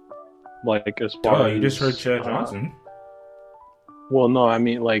 Like, as far as you just heard Chad Johnson. Well, no, I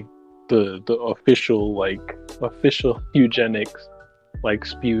mean, like, the official eugenics, like,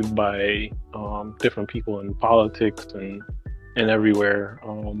 spewed by different people in politics and everywhere.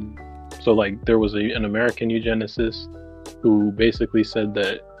 So, like, there was an American eugenicist who basically said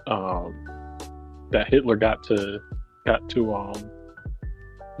that that Hitler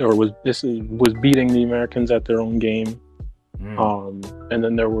was beating the Americans at their own game. And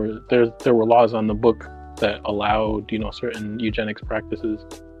then there were laws on the book that allowed certain eugenics practices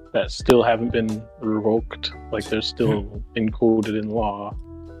that still haven't been revoked. Like, they're still encoded in law.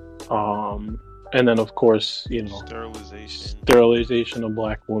 And then, of course, sterilization of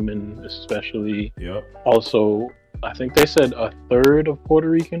black women, especially. Yep. Also, I think they said a third of Puerto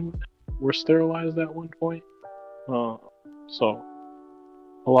Rican were sterilized at one point. So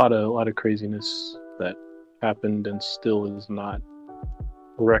a lot of craziness that happened and still is not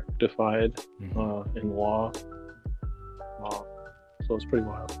rectified in law. So it's pretty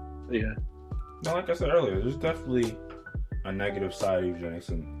wild. But yeah. No, like I said earlier, there's definitely a negative side of eugenics,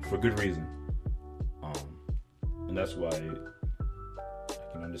 and for good reason. And that's why I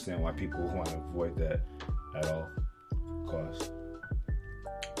can understand why people want to avoid that at all costs.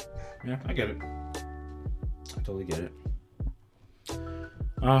 Yeah, I get it. I totally get it.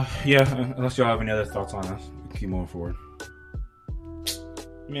 Yeah, unless y'all have any other thoughts on us, we keep moving forward.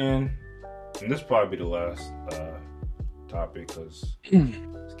 Man, and this will probably be the last topic, because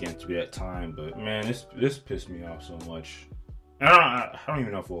it's getting to be that time. But man, this pissed me off so much. And I don't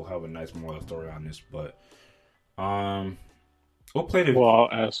even know if we'll have a nice moral story on this, but we'll play the. Well, I'll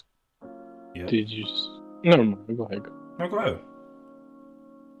ask. Yep. Did you? No, go ahead. No, go ahead.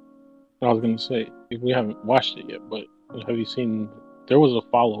 I was gonna say, we haven't watched it yet, but have you seen? There was a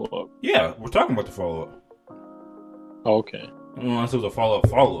follow-up. Yeah, we're talking about the follow-up. Oh, okay. Unless it was a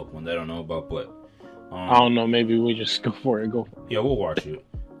follow-up one that I don't know about, but I don't know. Maybe we just go for it. Yeah, we'll watch it.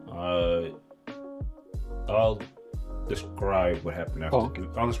 I'll describe what happened after. Oh, okay.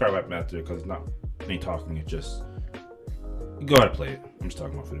 I'll describe what happened after, because it's not me talking. It's just go ahead and play it. I'm just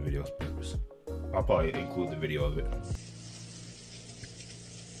talking about for the video's purpose. I'll probably include the video of it.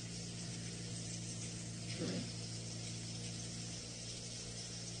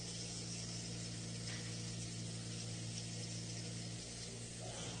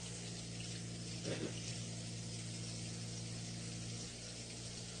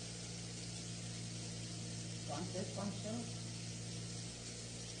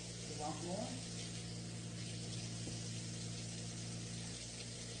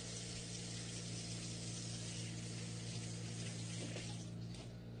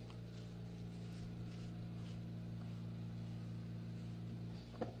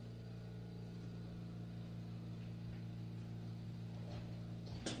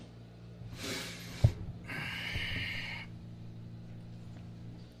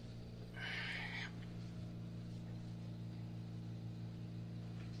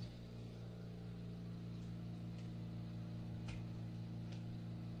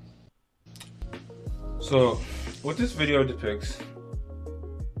 So, what this video depicts,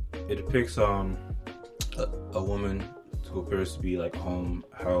 it depicts a woman who appears to be like a home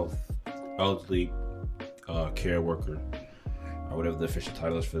health elderly care worker, or whatever the official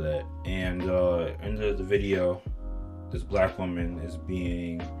title is for that. And in the video, this black woman is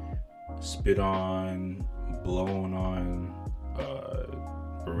being spit on, blown on,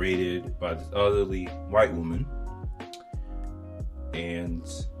 berated by this elderly white woman. And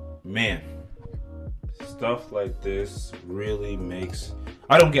man, stuff like this really makes...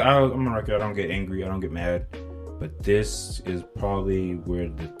 I'm on record, I don't get angry, I don't get mad, but this is probably where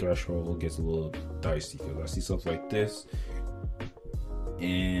the threshold gets a little dicey, because I see stuff like this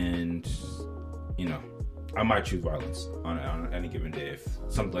and, you know, I might choose violence on any given day if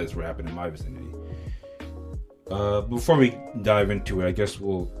something like this were happening in my vicinity. Before we dive into it, I guess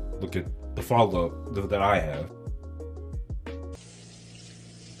we'll look at the follow-up that I have.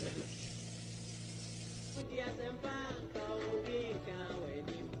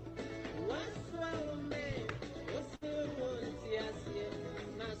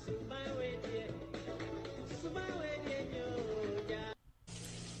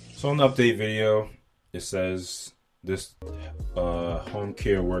 So in the update video, it says this home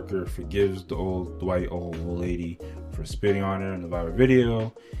care worker forgives the old lady for spitting on her in the viral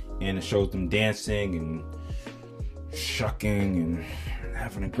video, and it shows them dancing and shucking and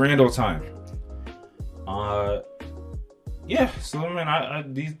having a grand old time. Yeah. So I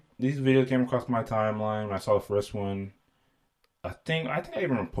mean, these videos came across my timeline when I saw the first one. I think I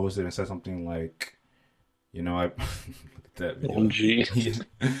even posted and said something like, you know, I. That video. OMG.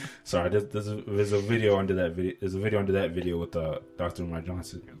 Sorry, there's a video under that video. There's a video under that video with Dr. Umar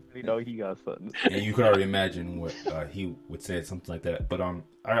Johnson. You know he got something. And you could already imagine what he would say, something like that. But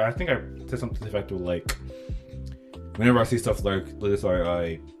I think I said something to the effect of like, whenever I see stuff like this,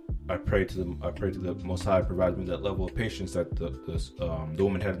 I pray to the Most High provides me that level of patience that the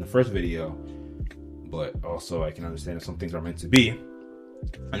woman had in the first video. But also I can understand that some things are meant to be.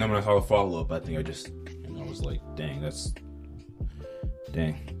 And then when I saw the follow up, I think I was like, dang.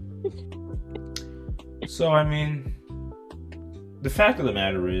 So I mean, the fact of the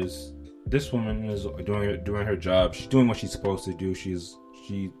matter is, this woman is doing her job. She's doing what she's supposed to do. She's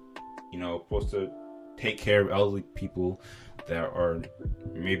supposed to take care of elderly people that are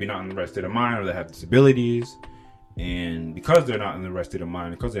maybe not in the right state of mind or that have disabilities. And because they're not in the right state of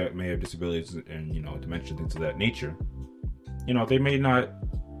mind, because they may have disabilities and dementia, things of that nature, they may not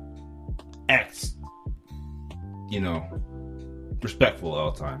act respectful at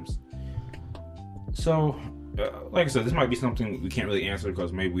all times. So, like I said, this might be something we can't really answer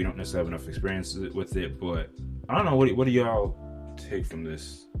because maybe we don't necessarily have enough experience with it. But I don't know. What do y'all take from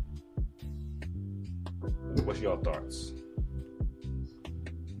this? What's y'all thoughts?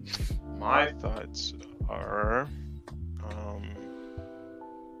 My thoughts are,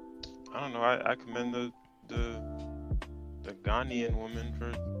 I don't know. I commend the Ghanaian woman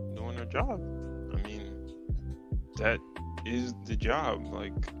for doing her job. I mean, that is the job,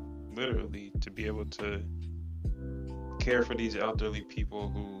 like literally, to be able to care for these elderly people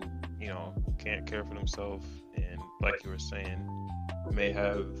who can't care for themselves, and like you were saying, may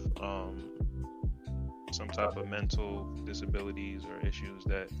have some type of mental disabilities or issues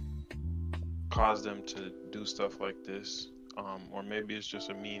that cause them to do stuff like this, or maybe it's just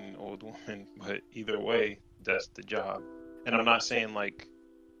a mean old woman, but either way, that's the job. And I'm not saying like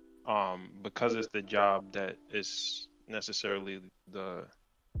because it's the job that is necessarily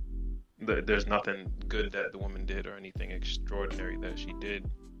there's nothing good that the woman did or anything extraordinary that she did.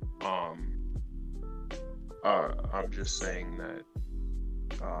 I'm just saying that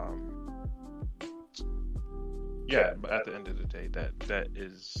but at the end of the day, that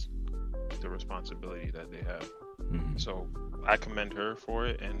is the responsibility that they have. Mm-hmm. So I commend her for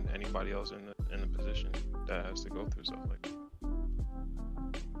it, and anybody else in the position that has to go through stuff like that.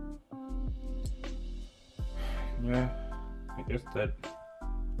 Yeah, I guess that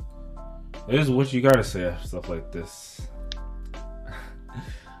is what you gotta say after stuff like this.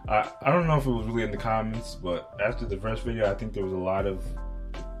 I don't know if it was really in the comments, but after the first video, I think there was a lot of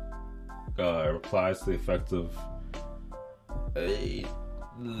replies to the effect of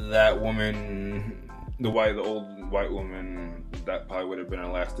that woman, the old white woman, that probably would have been her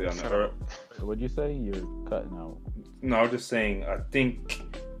last day on the earth. What'd you say? You're cutting out. No, I was just saying, I think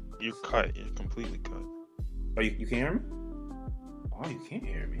you're completely cut. Oh, you can't hear me? Oh, you can't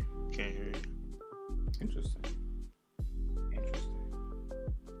hear me. Can't hear you. Interesting.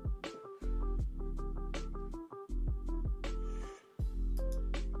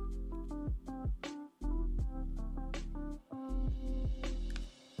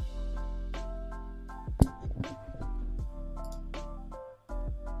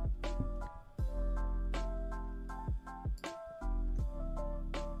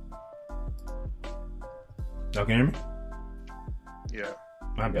 Y'all can hear me? Yeah.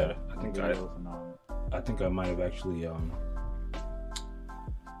 My bad. Videos and, I think I might have actually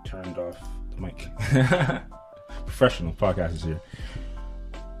turned off the mic. Professional podcasters here.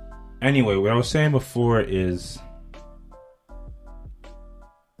 Anyway, what I was saying before is,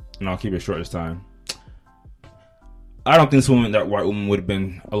 and I'll keep it short this time. I don't think that white woman would have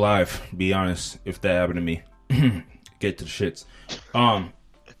been alive, to be honest, if that happened to me. Get to the shits.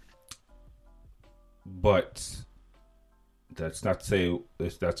 But that's not to say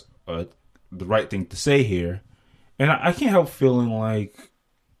that's the right thing to say here. And I can't help feeling like,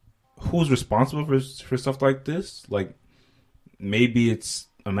 who's responsible for stuff like this? Like, maybe it's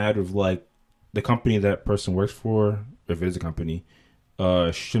a matter of like the company that person works for, if it is a company,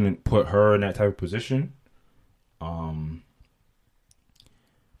 shouldn't put her in that type of position. I'm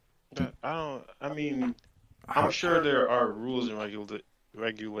sure there are rules and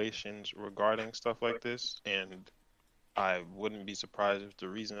regulations regarding stuff like this, and I wouldn't be surprised if the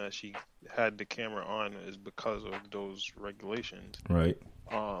reason that she had the camera on is because of those regulations. Right.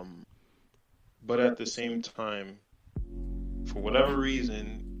 But at the same time, for whatever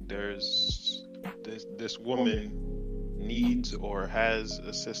reason, there's this woman needs or has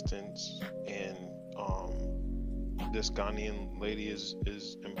assistance, and this Ghanaian lady is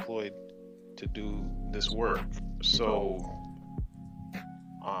employed to do this work. So,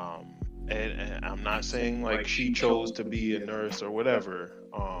 and I'm not saying like she chose to be a nurse or whatever.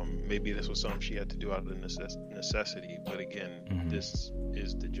 Maybe this was something she had to do out of necessity. But again, this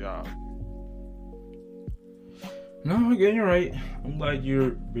is the job. No, again, you're right. I'm glad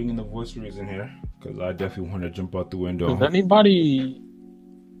you're bringing the voice reason here, because I definitely want to jump out the window. Does anybody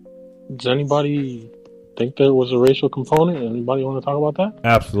think there was a racial component? Anybody want to talk about that?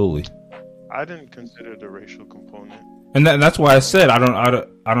 Absolutely. I didn't consider the racial component, and that's why I said I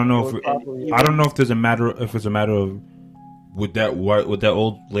don't know if it's a matter of would that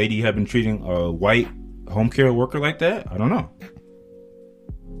old lady have been treating a white home care worker like that? I don't know.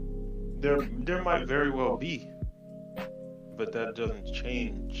 There might very well be, but that doesn't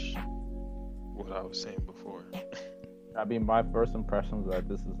change what I was saying before. I mean, my first impression was that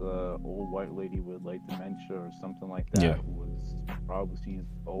this is a old white lady with like dementia or something like that. Yeah. Who was she's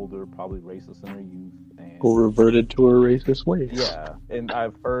older, probably racist in her youth, and Who reverted to her racist ways. Yeah, and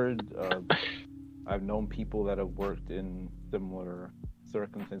I've heard, I've known people that have worked in similar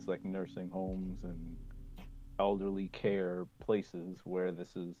circumstances, like nursing homes and elderly care places, where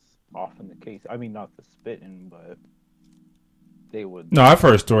this is often the case. I mean, not the spitting, but they would. No, I've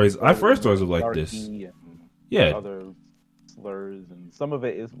heard stories. I've heard stories of like this. Yeah. Other slurs, and some of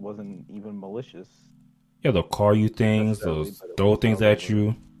it wasn't even malicious. Yeah, they'll call you things, they'll throw things at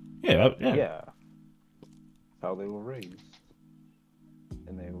you. Yeah. That's how they were raised,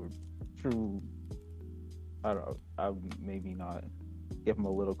 and they were true. I don't know. I would maybe not give them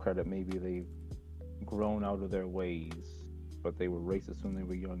a little credit. Maybe they've grown out of their ways, but they were racist when they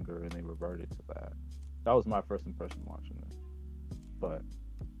were younger, and they reverted to that. That was my first impression watching this, but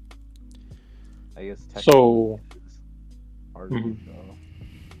I guess so. Hard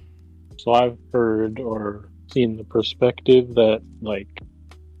So I've heard or seen the perspective that, like,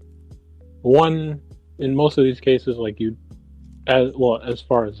 one, in most of these cases, like, as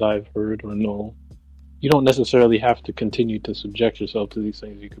far as I've heard or know, you don't necessarily have to continue to subject yourself to these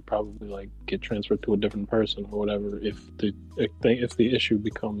things. You could probably, like, get transferred to a different person or whatever if the issue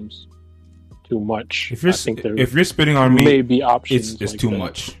becomes too much. If you're spitting on me, may be options. It's like too that.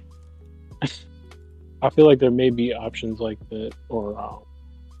 much. I feel like there may be options like that, or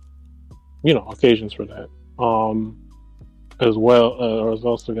occasions for that. As well, I was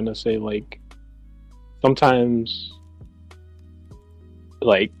also gonna say, like, sometimes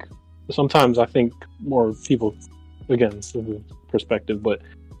I think more people, again, this is a perspective, but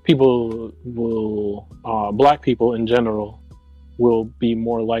people will, black people in general, will be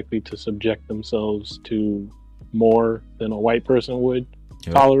more likely to subject themselves to more than a white person would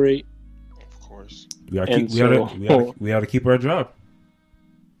tolerate. Of course. We gotta keep our job.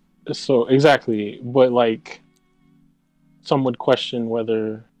 So exactly, but like, some would question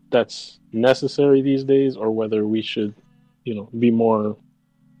whether that's necessary these days, or whether we should, be more,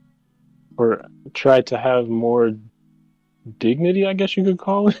 or try to have more dignity, I guess you could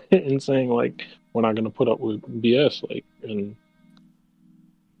call it, in saying, like, we're not going to put up with BS, like, and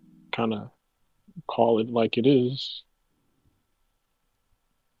kind of call it like it is.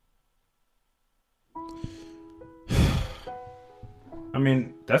 I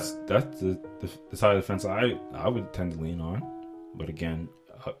mean, that's the side of the fence I would tend to lean on, but again,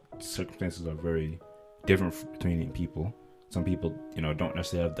 circumstances are very different between people. some people, don't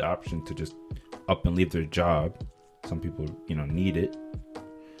necessarily have the option to just up and leave their job. Some people, need it.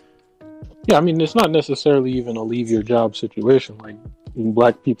 Yeah, I mean, it's not necessarily even a leave your job situation. Like,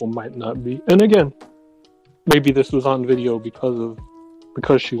 black people might not be. And again, maybe this was on video because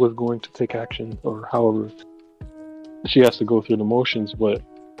she was going to take action, or however she has to go through the motions. But,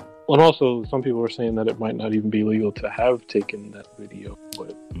 and also some people are saying that it might not even be legal to have taken that video.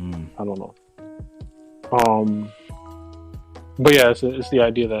 But I don't know. But yeah, it's the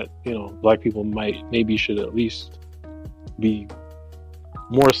idea that, black people maybe should at least be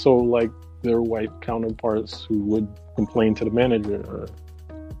more so like their white counterparts who would complain to the manager or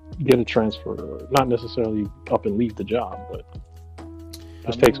get a transfer, or not necessarily up and leave the job, but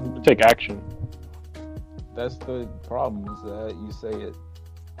just take action. That's the problem, is that you say it.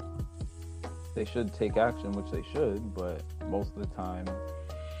 They should take action, which they should, but most of the time,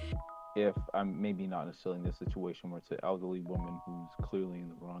 if I'm maybe not necessarily in a situation where it's an elderly woman who's clearly in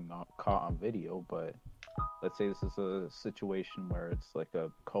the wrong, not caught on video, but let's say this is a situation where it's like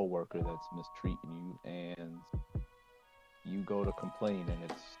a coworker that's mistreating you and you go to complain and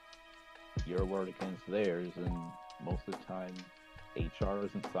it's your word against theirs, and most of the time HR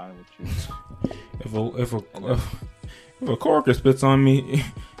isn't fine with you. If a coworker spits on me,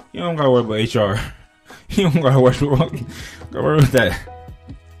 you don't gotta worry about HR. You don't gotta worry with that.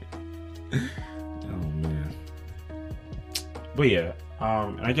 Oh man. But yeah,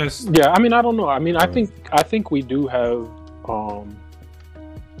 I guess. Yeah, I mean, I don't know. I mean, I think we do have.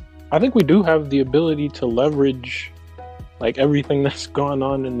 I think we do have the ability to leverage, like, everything that's going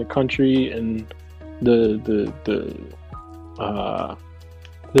on in the country and the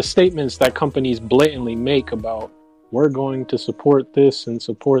statements that companies blatantly make about, we're going to support this and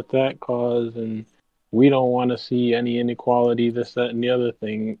support that cause, and we don't want to see any inequality, this, that, and the other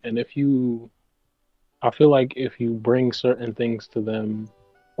thing. And I feel like if you bring certain things to them,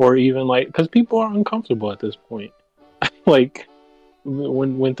 or even like, because people are uncomfortable at this point. Like,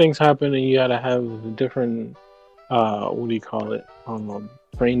 when things happen and you gotta have different, what do you call it,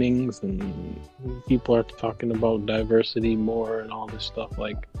 trainings, and people are talking about diversity more and all this stuff.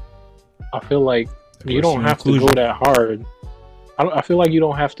 Like, I feel like you don't have to go that hard. I feel like you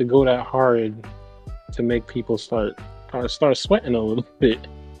don't have to go that hard to make people start sweating a little bit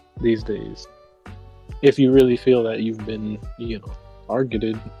these days. If you really feel that you've been,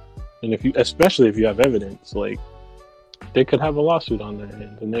 targeted, and especially if you have evidence, like, they could have a lawsuit on their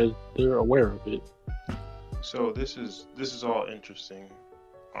hands, and they're aware of it. So this is all interesting,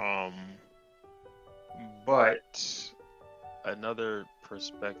 but another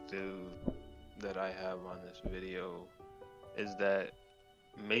perspective that I have on this video is that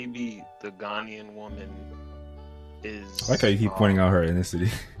maybe the Ghanaian woman is. I like how you keep pointing out her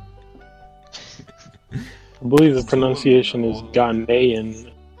ethnicity. I believe the pronunciation is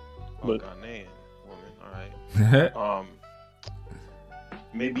Ghanaian. But Ghanaian woman, all right.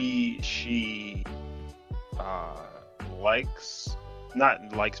 Maybe she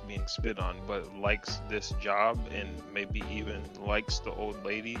not likes being spit on, but likes this job, and maybe even likes the old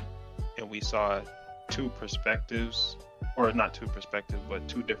lady. And we saw two perspectives, or not two perspectives, but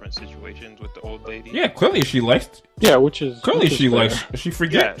two different situations with the old lady. Yeah, clearly she likes. Yeah, she likes. She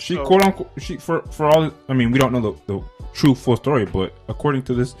forget. Yeah, she quote unquote. She for all. I mean, we don't know the true full story, but according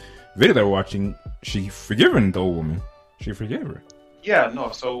to this video that we're watching, she forgiven the old woman. She forgave her. Yeah,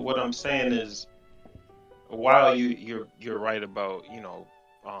 no. So what I'm saying is, while you're right about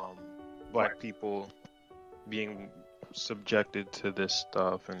black people being subjected to this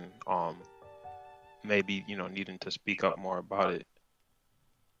stuff, and maybe needing to speak up more about it,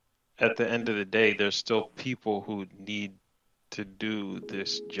 at the end of the day, there's still people who need to do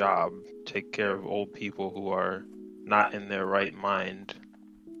this job, take care of old people who are not in their right mind,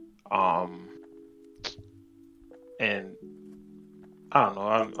 and I don't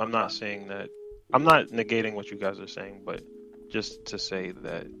know. I'm not saying that. I'm not negating what you guys are saying, but just to say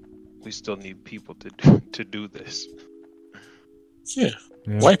that we still need people to do this. Yeah.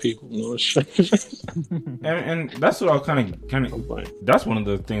 White people. and that's what I'll kind of. That's one of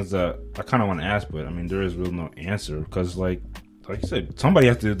the things that I kind of want to ask, but I mean, there is really no answer, because, like you said, somebody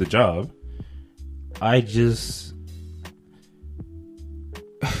has to do the job.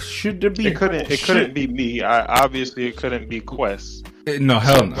 Should there be? It couldn't be me. Obviously, it couldn't be Quest. No,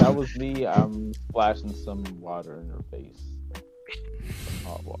 hell no. If that was me, I'm splashing some water in her face. Some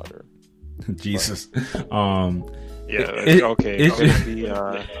hot water. Jesus. Okay.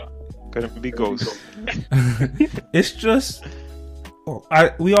 Couldn't be Ghost. It's just.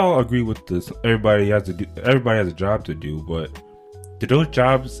 We all agree with this. Everybody has a job to do, but do those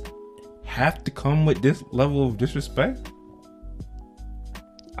jobs have to come with this level of disrespect?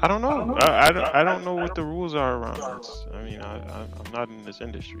 I don't know. I don't know what the rules are around this. I mean, I'm not in this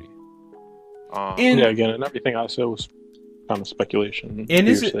industry. Yeah, again, and everything I said was kind of speculation, And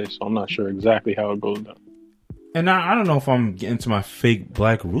is hearsay, so I'm not sure exactly how it goes down. And I don't know if I'm getting to my fake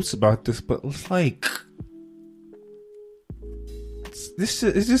black roots about this, but it's like this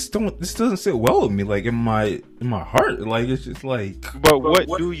doesn't sit well with me. Like in my heart, like it's just like. But what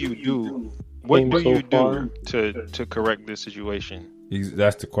do you do? What do you far? do to correct this situation?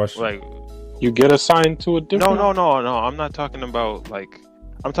 That's the question. Like, you get assigned to a different. No. I'm not talking about like.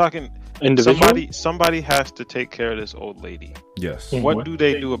 I'm talking. Individual? Somebody has to take care of this old lady. Yes. What do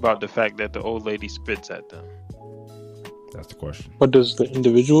they do about the fact that the old lady spits at them? That's the question. What does the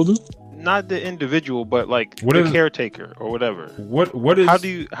individual do? Not the individual, but like What the is- caretaker or whatever. What is?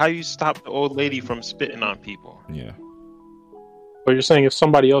 How you stop the old lady from spitting on people? Yeah. But you're saying if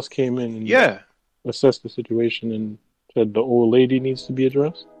somebody else came in and Yeah. assessed the situation and said the old lady needs to be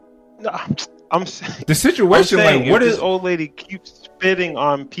addressed? No, I'm saying The situation, I'm saying like, what if is? this old lady keeps spitting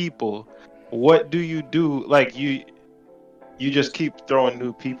on people? What do you do? Like you just keep throwing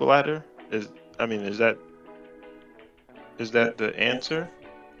new people at her? Is that the answer?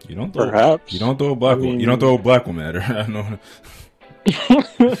 You don't throw. Perhaps. You don't throw a black. I mean- You don't throw a black woman at her. I know.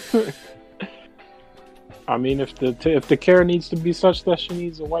 I mean, if the care needs to be such that she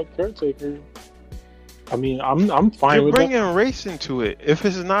needs a white caretaker, I mean, I'm fine You're with bringing that. race into it. If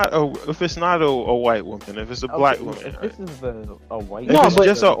it's not a white woman, if it's a black woman, If this is a white. if it's but-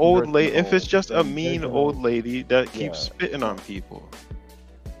 just an old There's lady, no- if it's just a there's mean no- old lady that keeps Yeah. spitting on people.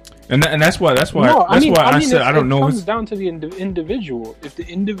 And that's why. That's why. No, that's why I said it's- I don't know. It comes What's, down to the individual. If the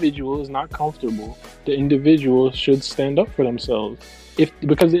individual is not comfortable, the individual should stand up for themselves.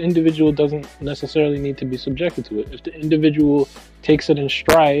 Because the individual doesn't necessarily need to be subjected to it. If the individual takes it in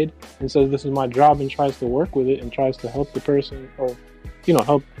stride and says this is my job and tries to work with it and tries to help the person or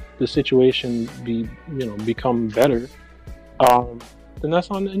help the situation become better, then that's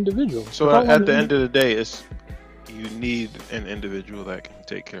on the individual. So It's not on at the end of the day, you need an individual that can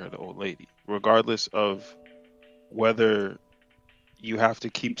take care of the old lady, regardless of whether you have to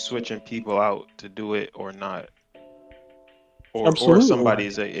keep switching people out to do it or not, or Absolutely. somebody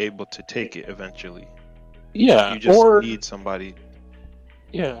is able to take it eventually. Yeah, You just or need somebody.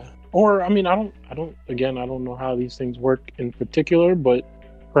 yeah, or I mean, I don't know how these things work in particular, but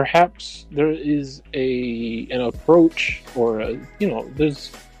perhaps there is an approach or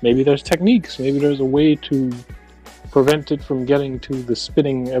there's techniques, maybe there's a way to prevent it from getting to the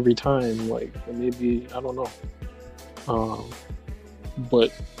spitting every time, like maybe I don't know.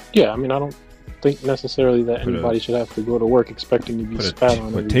 But yeah, I mean, I don't think necessarily that Put a- anybody should have to go to work expecting to be spat on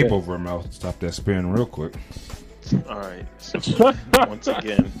every put tape day. over her mouth. Stop that spitting real quick. All right. So once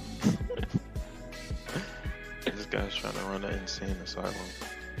again, this guy's trying to run an insane asylum.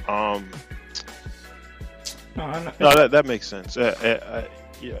 No, that makes sense.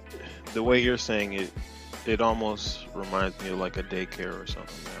 Yeah, the way you're saying it, it almost reminds me of like a daycare or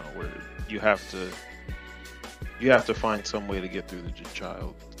something now, where you have to find some way to get through the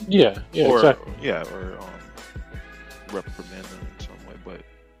child. Yeah, or, exactly. Yeah, or reprimand them in some way, but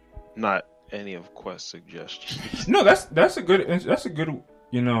not any of Quest's suggestions. No, that's a good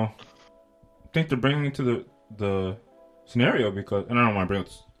thing to bring into the scenario, because, and I don't want to bring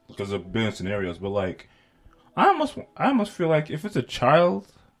it because of billion scenarios, but like I almost feel like if it's a child,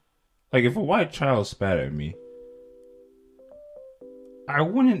 like if a white child spat at me, I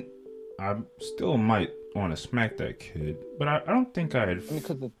still might want to smack that kid, but I don't think I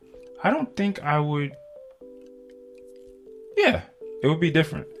don't think I would. Yeah, it would be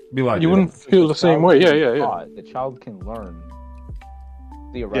different. Be like You wouldn't feel the same way. Yeah. The child can learn.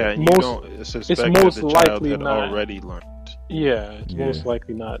 Yeah, and you Most- don't suspect it's that most the child likely had not. already learned. Yeah, it's Yeah. most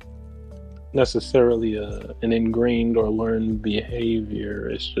likely not necessarily an ingrained or learned behavior.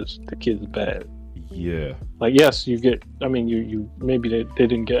 It's just the kid's bad. Yeah. Like, yes, you maybe they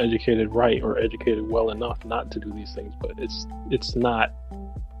didn't get educated right or educated well enough not to do these things, but it's not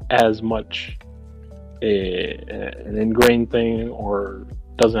as much an ingrained thing, or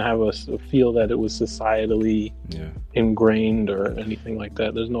doesn't have a feel that it was societally ingrained or anything like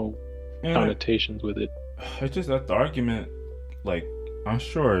that. There's no connotations with it. It's just that the argument, like, I'm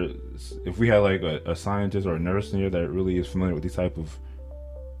sure if we had like a scientist or a nurse in here that really is familiar with these type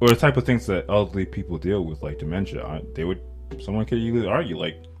of things that elderly people deal with, like dementia, someone could easily argue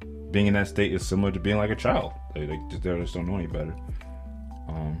like being in that state is similar to being like a child. They just don't know any better.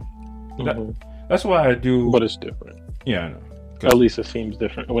 That's why I do. But it's different. Yeah, I know. At least it seems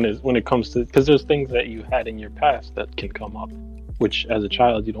different when it comes to, because there's things that you had in your past that can come up, which as a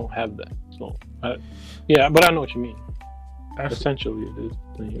child you don't have that. So yeah, but I know what you mean. Essentially, it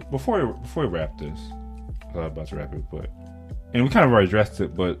is. Before we wrap this, I was about to wrap it, and we kind of already addressed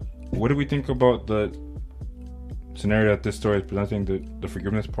it. But what do we think about the scenario that this story is presenting? The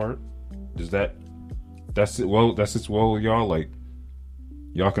forgiveness part. That's it. Well, that's it. Well, y'all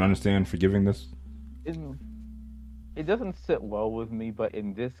y'all can understand forgiving this. It doesn't sit well with me, but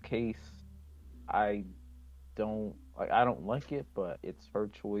in this case, I don't like it. But it's her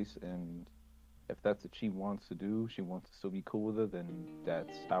choice, and if that's what she wants to do, she wants to still be cool with it, then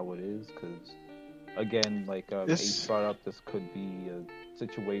that's how it is. Because, again, like Ace brought up, this could be a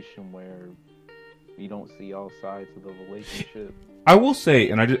situation where you don't see all sides of the relationship. I will say,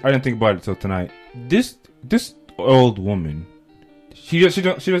 and I didn't think about it until tonight. This old woman, she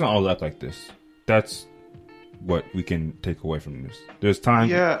doesn't always act like this. That's what we can take away from this. There's time.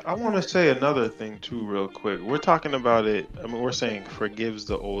 Yeah, I want to say another thing too, real quick. We're talking about it. I mean, we're saying forgives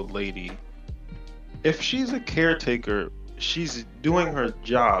the old lady. If she's a caretaker, she's doing her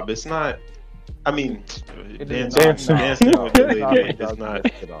job. It's not. I mean, dancing with the lady is not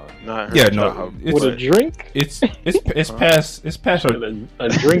her job. With a drink? It's past a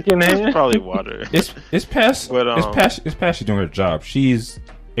drink in hand. It's probably water. It's past. But, it's past she doing her job. She's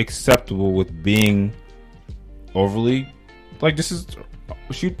acceptable with being overly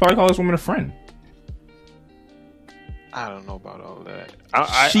she'd probably call this woman a friend. I don't know about all that.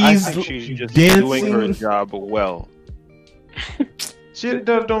 I think she's just doing her job well. She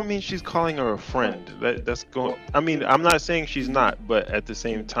don't mean she's calling her a friend. That's going. I mean, I'm not saying she's not, but at the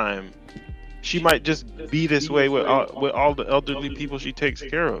same time, she might just be this way with all the elderly people she takes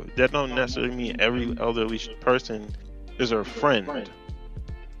care of. That don't necessarily mean every elderly person is her friend.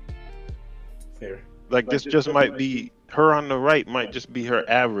 Fair. Like this just might be her on the right might just be her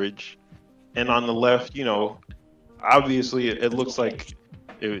average, and on the left, obviously it looks like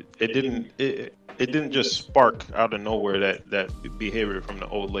it didn't just spark out of nowhere that behavior from the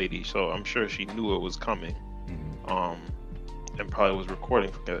old lady. So I'm sure she knew it was coming, and probably was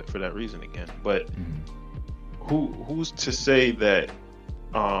recording for that reason again. But who's to say that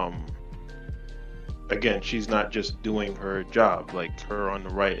again she's not just doing her job? Like her on the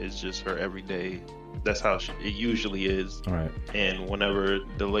right is just her everyday. That's how it usually is. All right. And whenever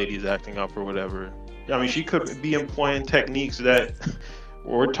the lady's acting up or whatever, I mean, she could be employing techniques that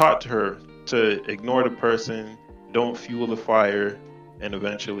were taught to her to ignore the person, don't fuel the fire, and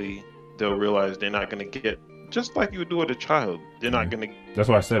eventually they'll realize they're not going to get, just like you would do with a child. They're not going to. That's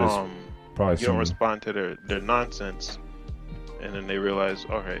why I said it's probably you don't respond to their nonsense, and then they realize,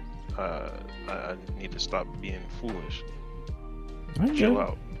 all right, I need to stop being foolish. Chill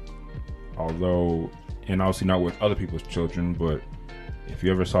out. Although, and obviously not with other people's children, but if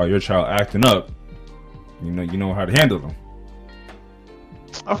you ever saw your child acting up, you know how to handle them.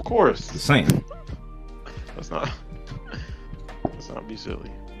 Of course. The same. Let's not be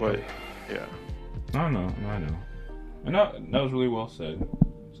silly. But yeah. I know. And that was really well said.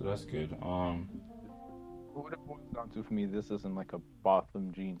 So that's good. What it boils down to for me, this isn't like a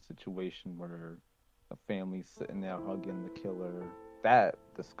Botham Jean situation where a family's sitting there hugging the killer. That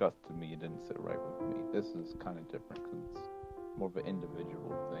disgusted me. It didn't sit right with me. This is kind of different because it's more of an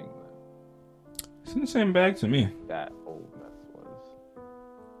individual thing. It's in the same bag to me. That old mess was.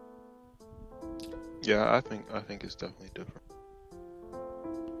 Yeah, I think it's definitely different.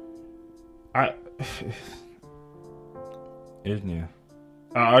 I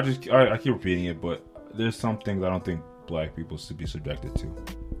keep repeating it, but there's some things I don't think black people should be subjected to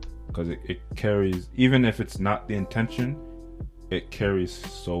because it carries, even if it's not the intention, it carries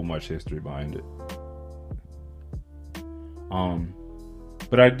so much history behind it.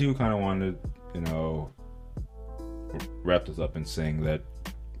 But I do kind of want to, wrap this up in saying that,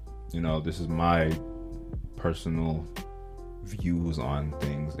 this is my personal views on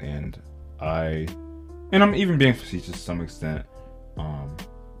things, and I'm even being facetious to some extent.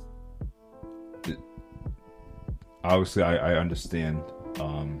 Obviously, I understand.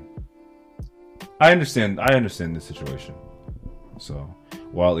 I understand the situation. So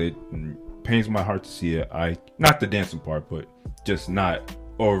while it pains my heart to see it, not the dancing part, but just not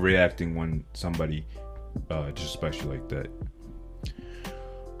overreacting when somebody disrespects you like that.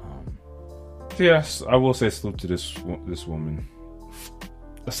 So yes, I will say salute to this woman.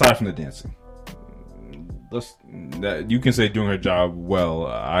 Aside from the dancing, you can say doing her job well.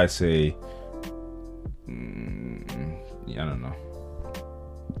 I say, I don't know.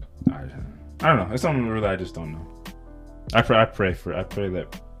 I don't know. It's something really I just don't know. I pray that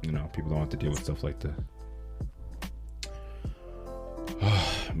people don't have to deal with stuff like that.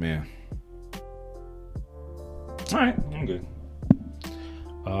 Oh, man. All right, I'm good.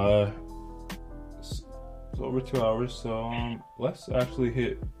 So over 2 hours, so let's actually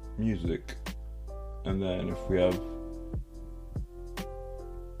hit music, and then if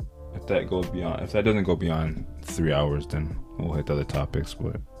that goes beyond, if that doesn't go beyond 3 hours, then we'll hit the other topics.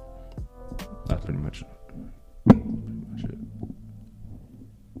 But that's pretty much it.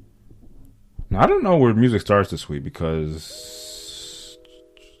 Now I don't know where music starts this week because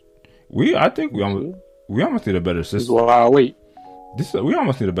I think we almost need a better system. Wow, wait. We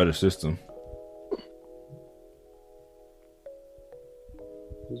almost need a better system.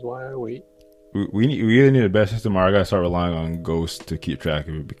 This is why I wait. We either need a better system, or I gotta start relying on Ghost to keep track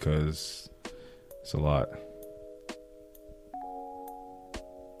of it because it's a lot.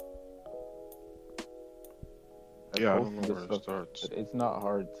 Yeah, I don't know where it starts. It's not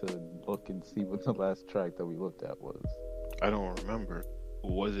hard to look and see what the last track that we looked at was. I don't remember.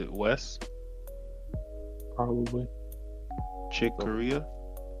 Was it Wes? Probably. Chick Corea?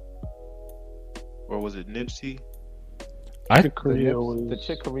 Or was it Nipsey? Chick Corea was the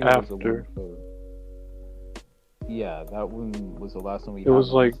Chick Corea after. was the one for. Yeah, that one was the last one we. It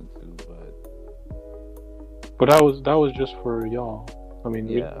was like. listened to, but that was just for y'all. I mean,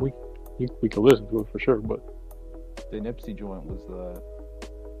 Yeah. we could listen to it for sure, but the Nipsey joint was the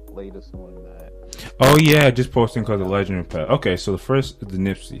latest one that. Oh yeah, just posting because of Legend of Pat. Okay, so the first is the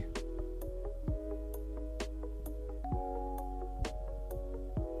Nipsey.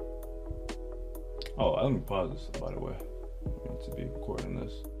 Oh, let me pause this, by the way. I need to be recording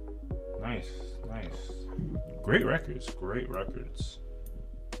this. Nice. Great records.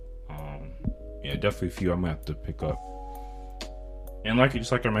 Yeah, definitely a few I'm gonna have to pick up. And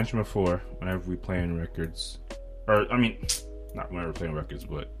just like I mentioned before, whenever we playing records, or I mean, not whenever we're playing records,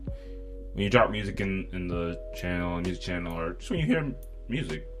 but when you drop music in the music channel, or just when you hear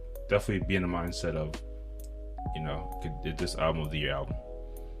music, definitely be in the mindset of, did this album of the year album.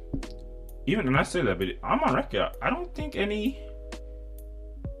 Even, and I say that, but I'm on record. I don't think any.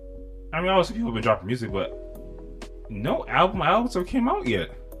 I mean, obviously people have been dropping music, but no albums have came out yet.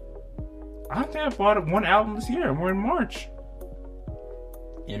 I don't think I bought one album this year, and we're in March.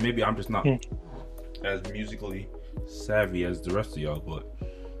 And maybe I'm just not as musically savvy as the rest of y'all, but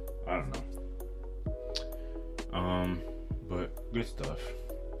I don't know. But good stuff.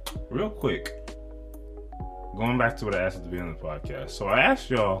 Real quick, going back to what I asked at the beginning of the podcast. So I asked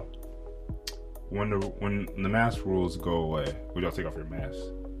y'all, when the mask rules go away, would y'all take off your mask?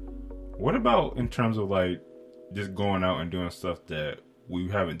 What about in terms of just going out and doing stuff that we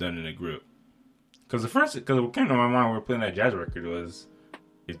haven't done in a group? Because what came to my mind when we were playing that jazz record was,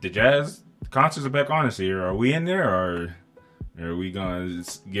 if the jazz concerts are back on this year, are we in there, or are we gonna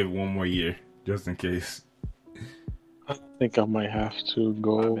just give it one more year just in case? I think I might have to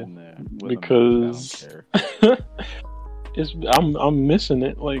go I'm in there because I'm missing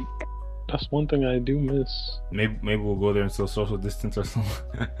it. That's one thing I do miss. Maybe we'll go there and still social distance or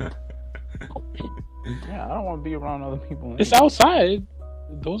something. Yeah, I don't want to be around other people. Anyway. It's outside.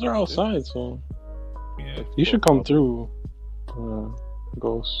 Those are outside, so yeah. You should come through,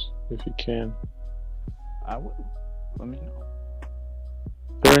 Ghost, if you can. I will. Let me know.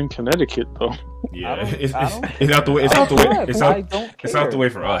 They're in Connecticut, though. Yeah, it's out the way. It's out the way. It's out the way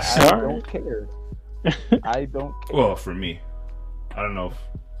for us. I don't care. I don't care. Well, for me, I don't know if.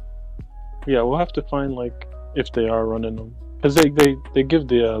 Yeah, we'll have to find if they are running them, because they give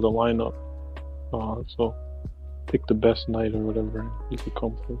the lineup, so pick the best night or whatever, and you could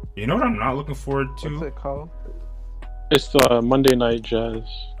come through. You know what I'm not looking forward to? What's it called? It's the Monday Night Jazz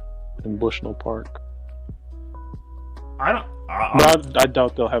in Bushnell Park. I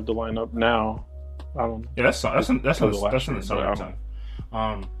doubt they'll have the lineup now. I don't know. Yeah, that's in the summertime.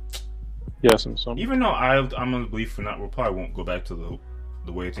 Yes, in summer. Even though I'm on the belief for we probably won't go back to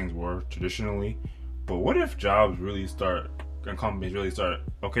the way things were traditionally. But what if jobs really start and companies really start?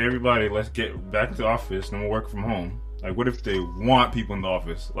 Okay, everybody, let's get back to the office and we'll work from home. What if they want people in the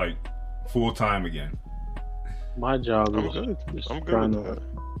office full time again? My job is just trying to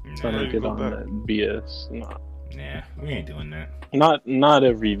get on that BS. Nah, we ain't doing that. Not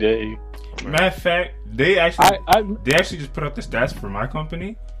every day. Matter of fact, they actually just put up the stats for my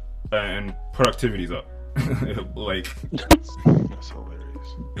company, and productivity's up. That's hilarious.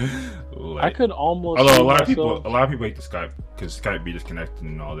 I could almost. Although a lot of people hate the Skype because Skype be disconnected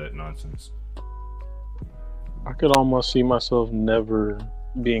and all that nonsense. I could almost see myself never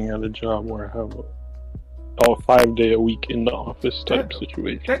being at a job where I have a 5 day a week in the office type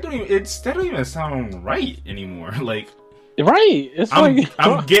situation. That don't even sound right anymore. Right? It's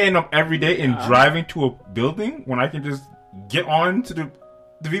I'm getting up every day and driving to a building when I can just get on to the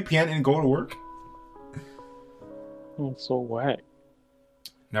VPN and go to work. It's so whack.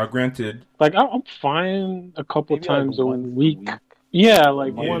 Now, granted, Like I'm fine a couple Maybe, like, times a once a week. week. Yeah,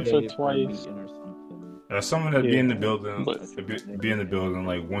 like Yeah. once or Monday for a twice. meeting or something. as someone that be in the Yeah, building, but- be in the building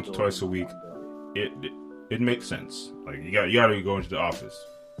like once or twice a week, it makes sense. Like you got to go into the office,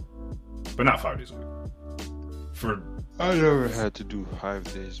 but not 5 days a week. I never had to do 5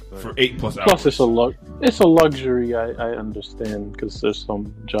 days, but For 8+ hours. Plus, it's a luxury. I understand because there's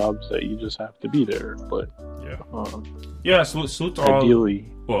some jobs that you just have to be there. But yeah, yeah. Salute to all. ideally,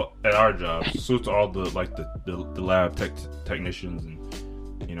 Well, at our job, salute to all the lab technicians and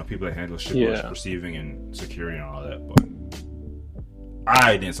people that handle shipment receiving and security and all that. But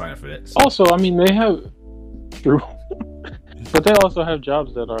I didn't sign up for that. So. also, I mean, they have true, but they also have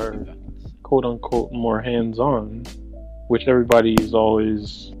jobs that are quote unquote more hands on, which everybody is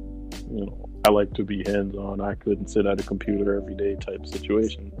always, I like to be hands on. I couldn't sit at a computer every day type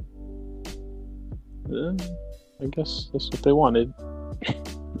situation. I guess that's what they wanted.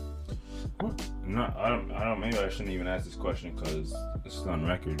 No, I don't. Maybe I shouldn't even ask this question because this is on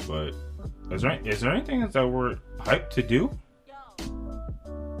record. But is there anything that we're hyped to do?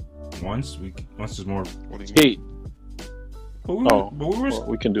 Once there's more. what do you mean? Skate. But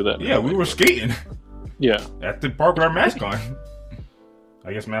We can do that. Yeah, we were skating Yeah, at the park with our mask on.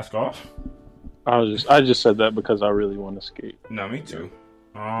 I guess mask off. I just said that because I really want to skate. No, me too.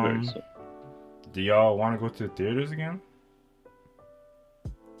 Very soon. Do y'all want to go to the theaters again?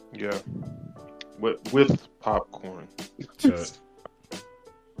 Yeah, with popcorn.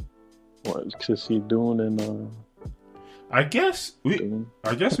 What to see Dune and I guess we Dune?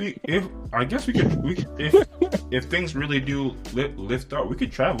 if things really do lift up, we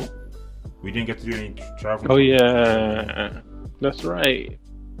could travel. We didn't get to do any travel. Oh yeah, that's right.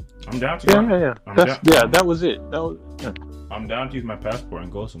 I'm down to Yeah. That was it. I'm down to use my passport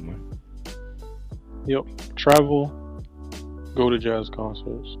and go somewhere. Yep. Travel, go to jazz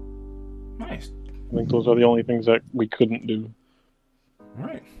concerts. Nice. I think those are the only things that we couldn't do. All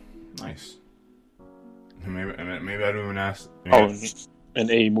right. Nice. Maybe I don't even ask. Oh,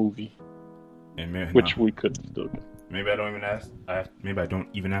 an A movie, And maybe, which we could still do. maybe I don't even ask. Maybe I don't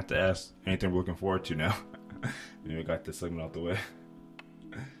even have to ask anything we're looking forward to now. Maybe we got this segment out the way.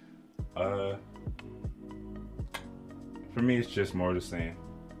 For me, it's just more the same.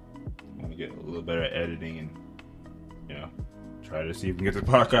 I want to get a little better at editing and, try to see if we can get the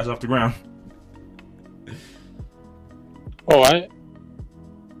podcast off the ground.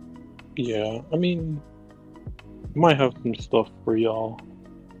 I mean, might have some stuff for y'all.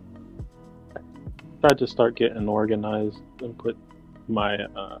 Tried to start getting organized and put my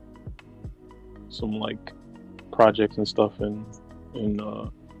some like projects and stuff in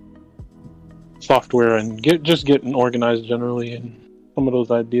software and getting organized generally, and some of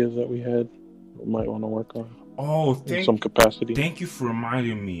those ideas that we had we might want to work on. Oh, in some capacity. Thank you for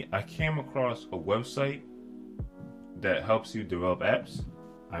reminding me. I came across a website that helps you develop apps.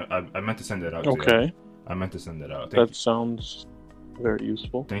 I meant to send that out. Okay. I meant to send that out. That sounds very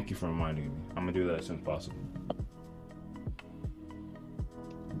useful. Thank you for reminding me. I'm gonna do that as soon as possible.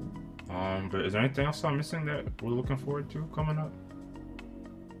 But is there anything else I'm missing that we're looking forward to coming up?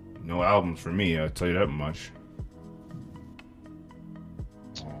 No albums for me, I'll tell you that much.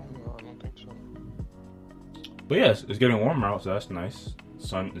 No, I don't think so. But yes, it's getting warmer out, so that's nice.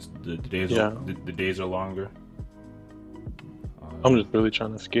 The days are longer. I'm just really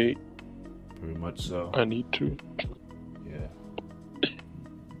trying to skate. Very much so. I need to. Yeah.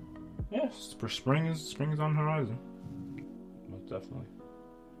 Yeah, spring is on the horizon. Most definitely.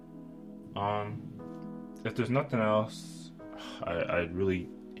 If there's nothing else, I really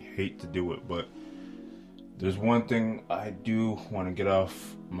hate to do it, but there's one thing I do want to get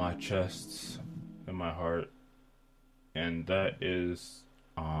off my chest and my heart, and that is,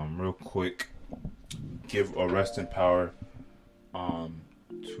 real quick, give a rest in power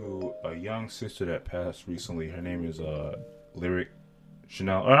to a young sister that passed recently. Her name is Lyric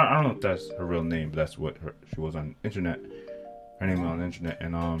Chanel. I don't know if that's her real name, but that's what she was on the internet. Her name on the internet,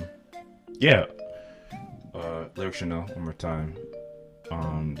 and Lyric Chanel, one more time.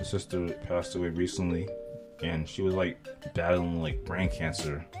 The sister passed away recently, and she was like battling like brain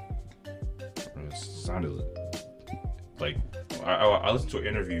cancer. It sounded like I listened to an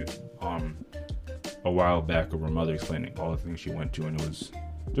interview a while back of her mother explaining all the things she went to, and it was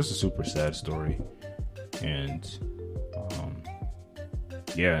just a super sad story. And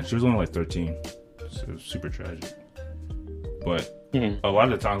she was only like 13, so it was super tragic. But a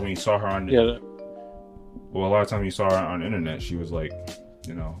lot of the times when you saw her on a lot of times you saw her on the internet, she was like,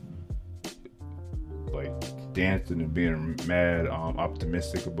 like dancing and being mad,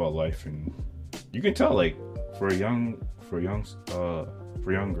 optimistic about life, and you can tell like for a young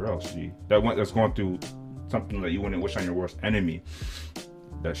for a young girl. That's going through something that you wouldn't wish on your worst enemy.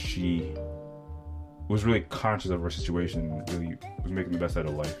 That she was really conscious of her situation, and really was making the best out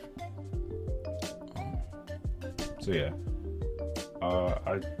of life. So yeah,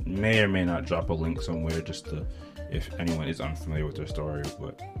 I may or may not drop a link somewhere just to, if anyone is unfamiliar with her story,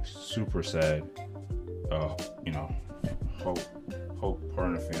 but super sad. You know, hope her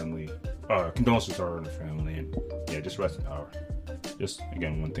and her family, condolences to her and her family, and yeah, just rest in power. Just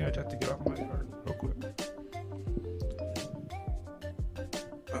again, one thing I just have to get off my heart real quick.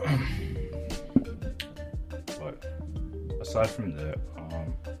 But aside from that,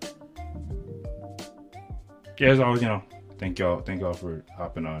 yeah, as always, you know, thank y'all for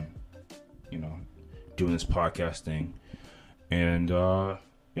hopping on, you know, doing this podcast thing, and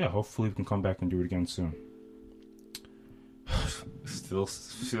yeah, hopefully we can come back and do it again soon. Still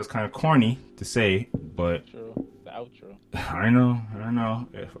feels kind of corny to say, but Outro. The outro. I know.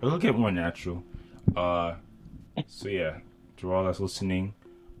 It'll get more natural. So yeah, to all that's listening,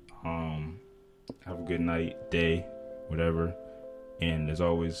 have a good night, day, whatever, and as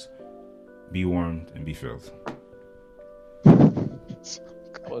always, be warmed and be filled.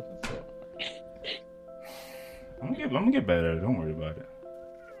 Wasn't so. I'm gonna get better at it. Don't worry about it.